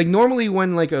 Like, normally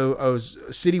when like a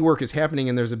city work is happening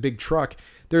and there's a big truck,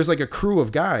 there's like a crew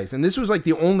of guys, and this was like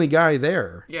the only guy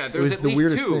there. Yeah, it was at the least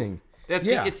weirdest two. thing.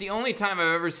 It's the only time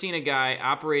I've ever seen a guy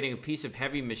operating a piece of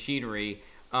heavy machinery,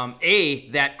 A,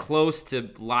 that close to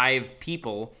live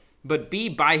people, but B,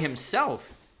 by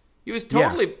himself. He was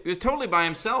totally by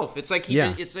himself. It's like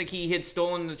he had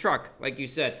stolen the truck, like you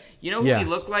said. You know who he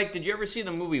looked like? Did you ever see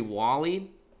the movie WALL-E?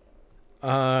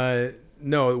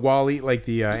 No, WALL-E, like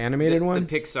the animated one?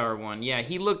 The Pixar one. Yeah,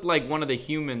 he looked like one of the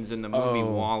humans in the movie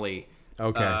WALL-E.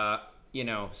 Okay.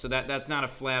 So that's not a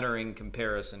flattering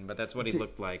comparison, but that's what he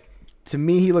looked like. To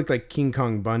me, he looked like King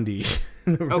Kong Bundy,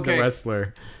 the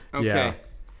wrestler. Okay.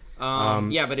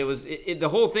 Yeah. But it was the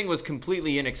whole thing was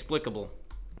completely inexplicable.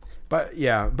 But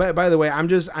by the way,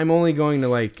 I'm only going to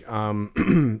like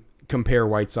compare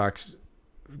White Sox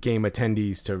game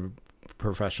attendees to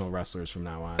professional wrestlers from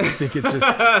now on. I think it's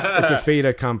a fait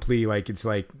accompli. Like, it's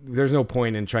like there's no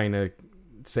point in trying to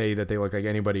say that they look like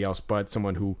anybody else but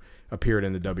someone who appeared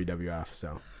in the WWF.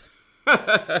 So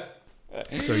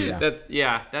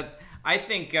yeah.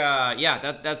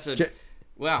 That's a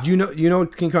wow. Do you know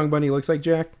what King Kong Bundy looks like,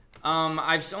 Jack?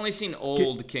 I've only seen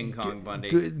old King Kong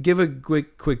Bundy. Give a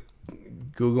quick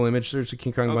Google image search of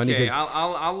King Kong Bundy. Okay,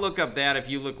 I'll look up that if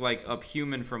you look like a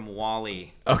human from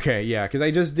WALL-E. Okay, yeah, because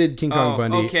I just did King Kong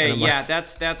Bundy. Okay, yeah,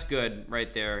 that's good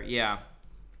right there. Yeah.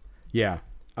 Yeah.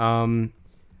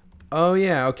 Oh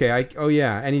yeah. Okay.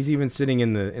 And he's even sitting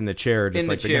in the chair, just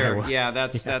like the guy was. Yeah,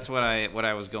 that's what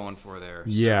I was going for there.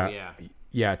 Yeah. So, yeah.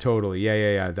 Yeah. Totally.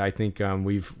 Yeah. I think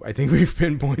we've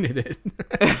pinpointed it.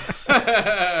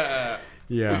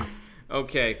 Yeah.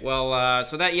 Okay. Well,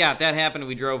 so that happened.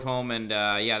 We drove home, and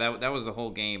that was the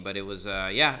whole game. But it was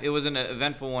it was an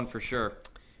eventful one for sure.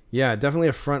 Yeah, definitely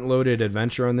a front-loaded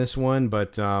adventure on this one,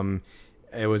 but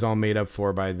it was all made up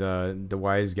for by the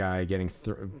wise guy getting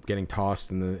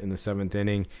tossed in the seventh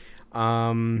inning.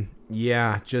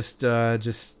 Just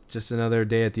another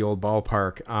day at the old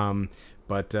ballpark.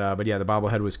 But yeah, the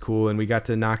bobblehead was cool, and we got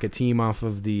to knock a team off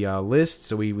of the list.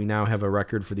 So we now have a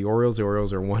record for the Orioles. The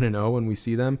Orioles are 1-0 when we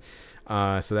see them.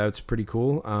 So that's pretty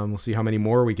cool. We'll see how many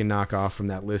more we can knock off from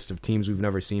that list of teams we've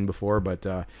never seen before. But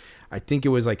I think it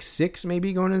was like 6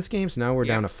 maybe going into this game. So now we're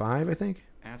down to 5, I think.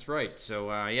 That's right. So,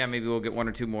 maybe we'll get 1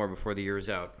 or 2 more before the year's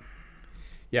out.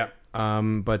 Yeah.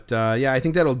 I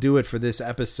think that'll do it for this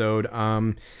episode. I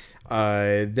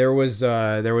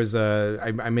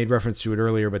made reference to it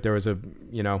earlier, but there was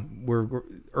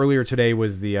earlier today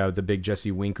was the big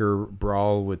Jesse Winker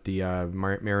brawl with the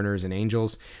Mariners and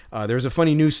Angels. There was a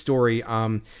funny news story.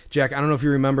 Jack, I don't know if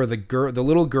you remember the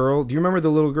little girl. Do you remember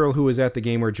the little girl who was at the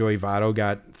game where Joey Votto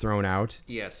got thrown out?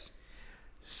 Yes.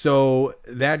 So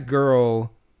that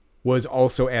girl was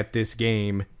also at this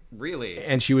game. Really?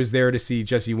 And she was there to see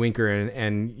Jesse Winker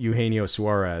and Eugenio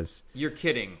Suarez. You're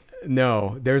kidding.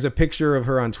 No, there's a picture of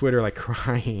her on Twitter like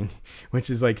crying, which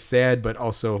is like sad, but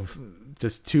also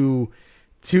just too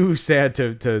sad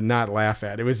to not laugh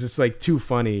at. It was just like too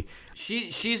funny.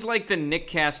 She's like the Nick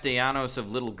Castellanos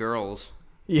of little girls.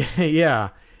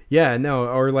 Yeah, no,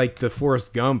 or like the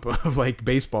Forrest Gump of like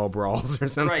baseball brawls or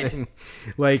something. Right.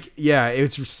 Like, yeah,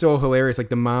 it's so hilarious. Like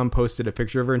the mom posted a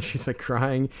picture of her and she's like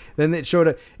crying. Then it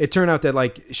turned out that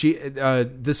like she,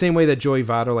 the same way that Joey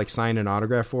Votto like signed an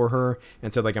autograph for her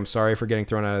and said like, I'm sorry for getting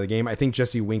thrown out of the game. I think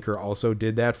Jesse Winker also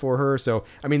did that for her. So,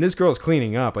 I mean, this girl's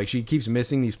cleaning up. Like she keeps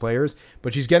missing these players,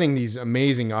 but she's getting these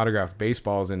amazing autographed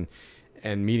baseballs and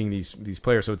meeting these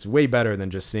players. So it's way better than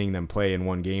just seeing them play in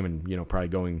one game and, probably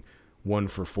going 1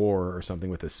 for 4 or something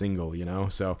with a single,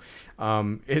 so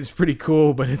it's pretty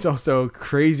cool, but it's also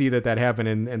crazy that happened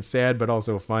and sad, but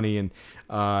also funny. And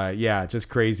just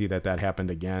crazy that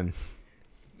happened again.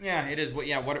 Yeah, it is. What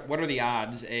are the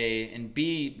odds? A and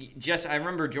B. I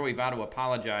remember Joey Votto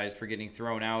apologized for getting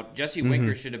thrown out. Jesse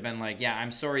Winker should have been like, "Yeah, I'm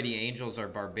sorry. The Angels are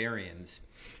barbarians."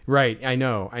 Right. I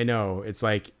know. It's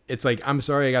like I'm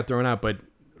sorry I got thrown out, but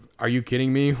are you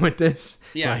kidding me with this?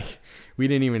 Yeah. Like, we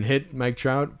didn't even hit Mike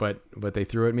Trout, but they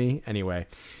threw at me anyway.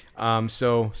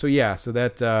 So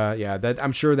that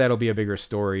I'm sure that'll be a bigger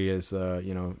story as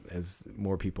as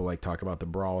more people like talk about the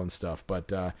brawl and stuff.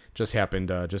 But just happened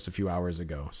just a few hours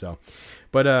ago. So,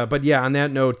 but yeah. On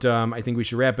that note, I think we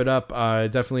should wrap it up.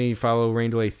 Definitely follow Rain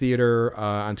Delay Theater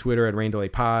on Twitter at Rain Delay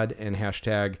Pod and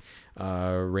hashtag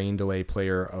Rain Delay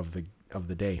Player of the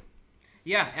Day.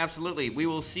 Yeah, absolutely. We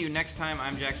will see you next time.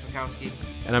 I'm Jack Swakowski.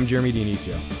 And I'm Jeremy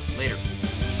Dionisio. Later.